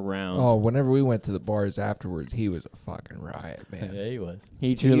have around. Oh, whenever we went to the bars afterwards, he was a fucking riot, man. yeah, he was.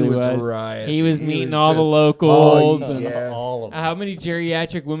 He truly was was. a riot. He was He meeting was all the just- locals. Oh, and yeah. All of them. How many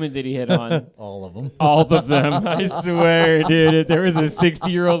geriatric women did he hit on? All of them. All of them. I swear, dude. If there was a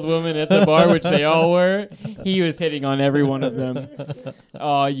 60-year-old woman at the bar, which they all were, he was hitting on every one of them.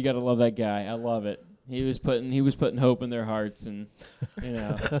 Oh, you got to love that guy. I love it. He was putting hope in their hearts, and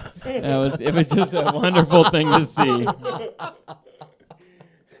it was just a wonderful thing to see.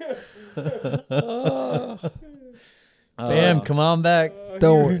 Bam, come on back.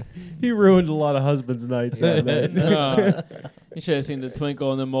 Don't. He ruined a lot of husbands' nights that night. You should have seen the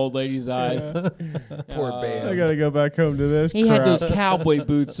twinkle in the old lady's eyes. Poor Bam. I gotta go back home to this. He had crap. those cowboy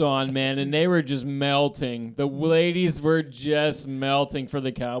boots on, man, and they were just melting. The ladies were just melting for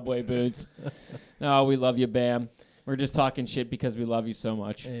the cowboy boots. Oh, we love you, Bam. We're just talking shit because we love you so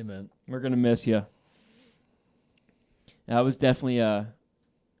much. Amen. We're gonna miss you. That was definitely a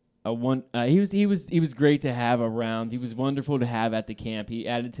one. He was great to have around. He was wonderful to have at the camp. He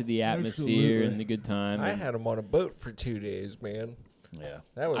added to the atmosphere Absolutely. and the good time. I and had him on a boat for 2 days, man. Yeah.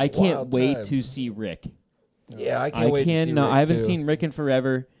 That was I can't wild wait times. to see Rick. Yeah, I can't wait to see No, Rick I haven't too. seen Rick in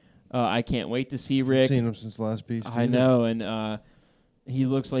forever. I can't wait to see Haven't Rick. seen him since last Beast. I know, and he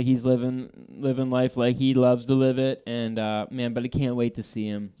looks like he's living life like he loves to live it. And man, but I can't wait to see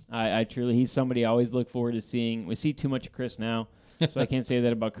him. I truly, he's somebody I always look forward to seeing. We see too much of Chris now, so I can't say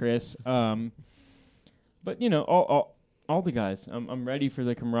that about Chris. But all the guys, I'm ready for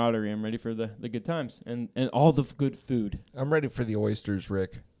the camaraderie. I'm ready for the good times and all the good food. I'm ready for the oysters,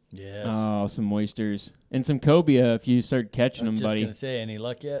 Rick. Yes. Oh, some oysters and some cobia if you start catching I them, was just buddy. gonna say, any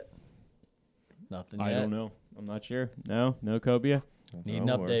luck yet? Nothing yet. I don't know. I'm not sure. No cobia. Need an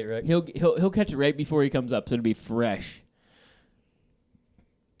update, Rick. He'll catch it right before he comes up, so it'll be fresh.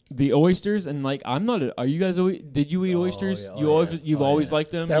 The oysters and I'm not. Are you guys? Did you eat Oh, oysters? yeah. You've Oh, always yeah.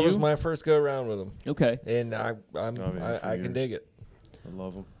 liked them. That you? was my first go around with them, Okay. and I I've eaten it for can years. dig it. I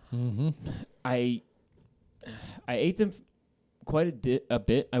love him. Mm-hmm. I ate them quite a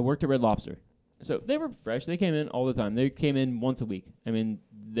bit. I worked at Red Lobster, so they were fresh. They came in all the time. They came in once a week. I mean,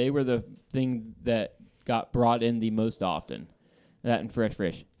 they were the thing that got brought in the most often. That and fresh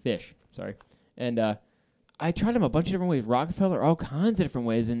fish. Sorry, and I tried them a bunch of different ways. Rockefeller, all kinds of different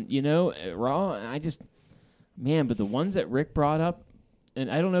ways, and raw. And I just, man, but the ones that Rick brought up,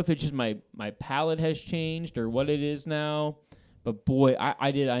 and I don't know if it's just my palate has changed or what it is now. But boy, I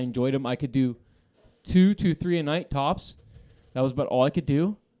enjoyed them. I could do 2 to 3 a night tops. That was about all I could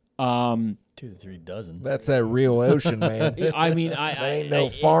do. 2 to 3 dozen. That's that real ocean, man. I mean, That ain't no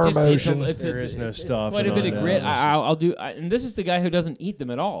farm ocean. There is no stuff Quite a and bit all of that. grit. It's just- I'll do. And this is the guy who doesn't eat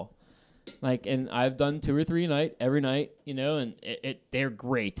them at all. And I've done 2 or 3 a night, every night, and they're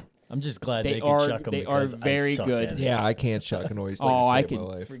great. I'm just glad They they, are- can chuck them they are because very I suck good. At it. Yeah, I can't chuck an oyster. Oh, I to save my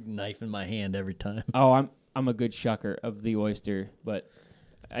could- life. Freaking knife in my hand every time. Oh, I'm a good shucker of the oyster, but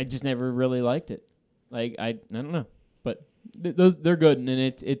I just never really liked it. I don't know. But they're good, and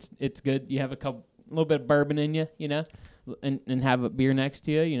it's good. You have a little bit of bourbon in you, and have a beer next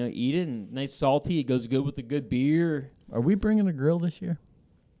to you, eat it, and nice salty. It goes good with a good beer. Are we bringing a grill this year?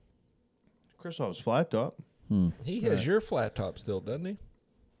 Christoph's flat top. He has your flat top still, doesn't he?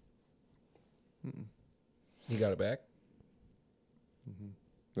 You got it back?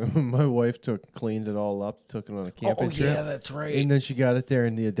 My wife cleaned it all up, took it on a camping trip. Yeah, that's right. And then she got it there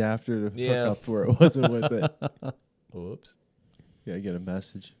in the adapter to hook up where it wasn't with it. Whoops. Yeah, I get a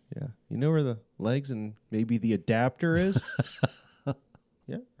message. Yeah. You know where the legs and maybe the adapter is?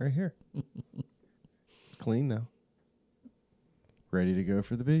 Yeah, right here. It's clean now. Ready to go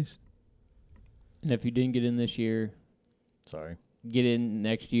for the beast. And if you didn't get in this year, Sorry. get in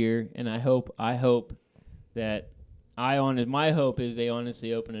next year. And I hope that my hope is they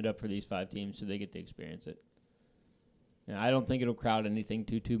honestly open it up for these 5 teams so they get to experience it. And I don't think it'll crowd anything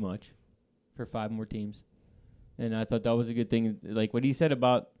too much for 5 more teams. And I thought that was a good thing. Like what he said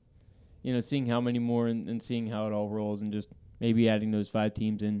about, seeing how many more and seeing how it all rolls and just maybe adding those 5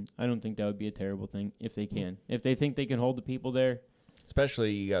 teams in. I don't think that would be a terrible thing if they can. If they think they can hold the people there.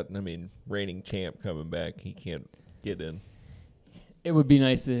 Especially you got, reigning champ coming back. He can't get in. It would be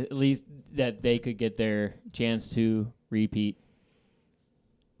nice to, at least that they could get their chance to repeat,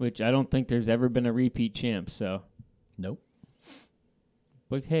 which I don't think there's ever been a repeat champ. So, Nope.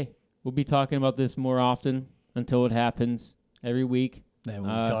 But hey, we'll be talking about this more often until it happens every week. And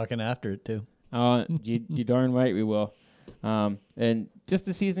we'll be talking after it, too. You darn right we will. And just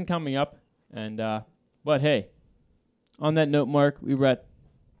the season coming up. And but hey, on that note, Mark, we were at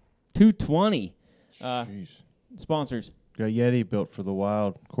 220 Jeez. sponsors. Got Yeti built for the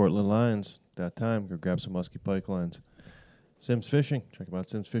wild Cortland lines. That time, go grab some musky pike lines. Sims Fishing. Check them out,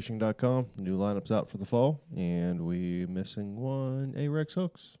 simsfishing.com. New lineups out for the fall. And we missing one A-Rex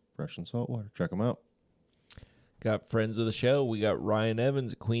hooks. Fresh and saltwater. Check them out. Got friends of the show. We got Ryan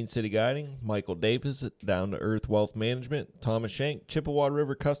Evans at Queen City Guiding, Michael Davis at Down to Earth Wealth Management, Thomas Shank, Chippewa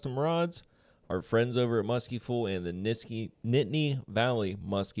River Custom Rods, our friends over at Muskie and the Nittany Valley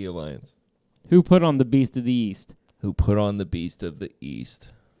Muskie Alliance. Who put on the Beast of the East? Who put on the Beast of the East.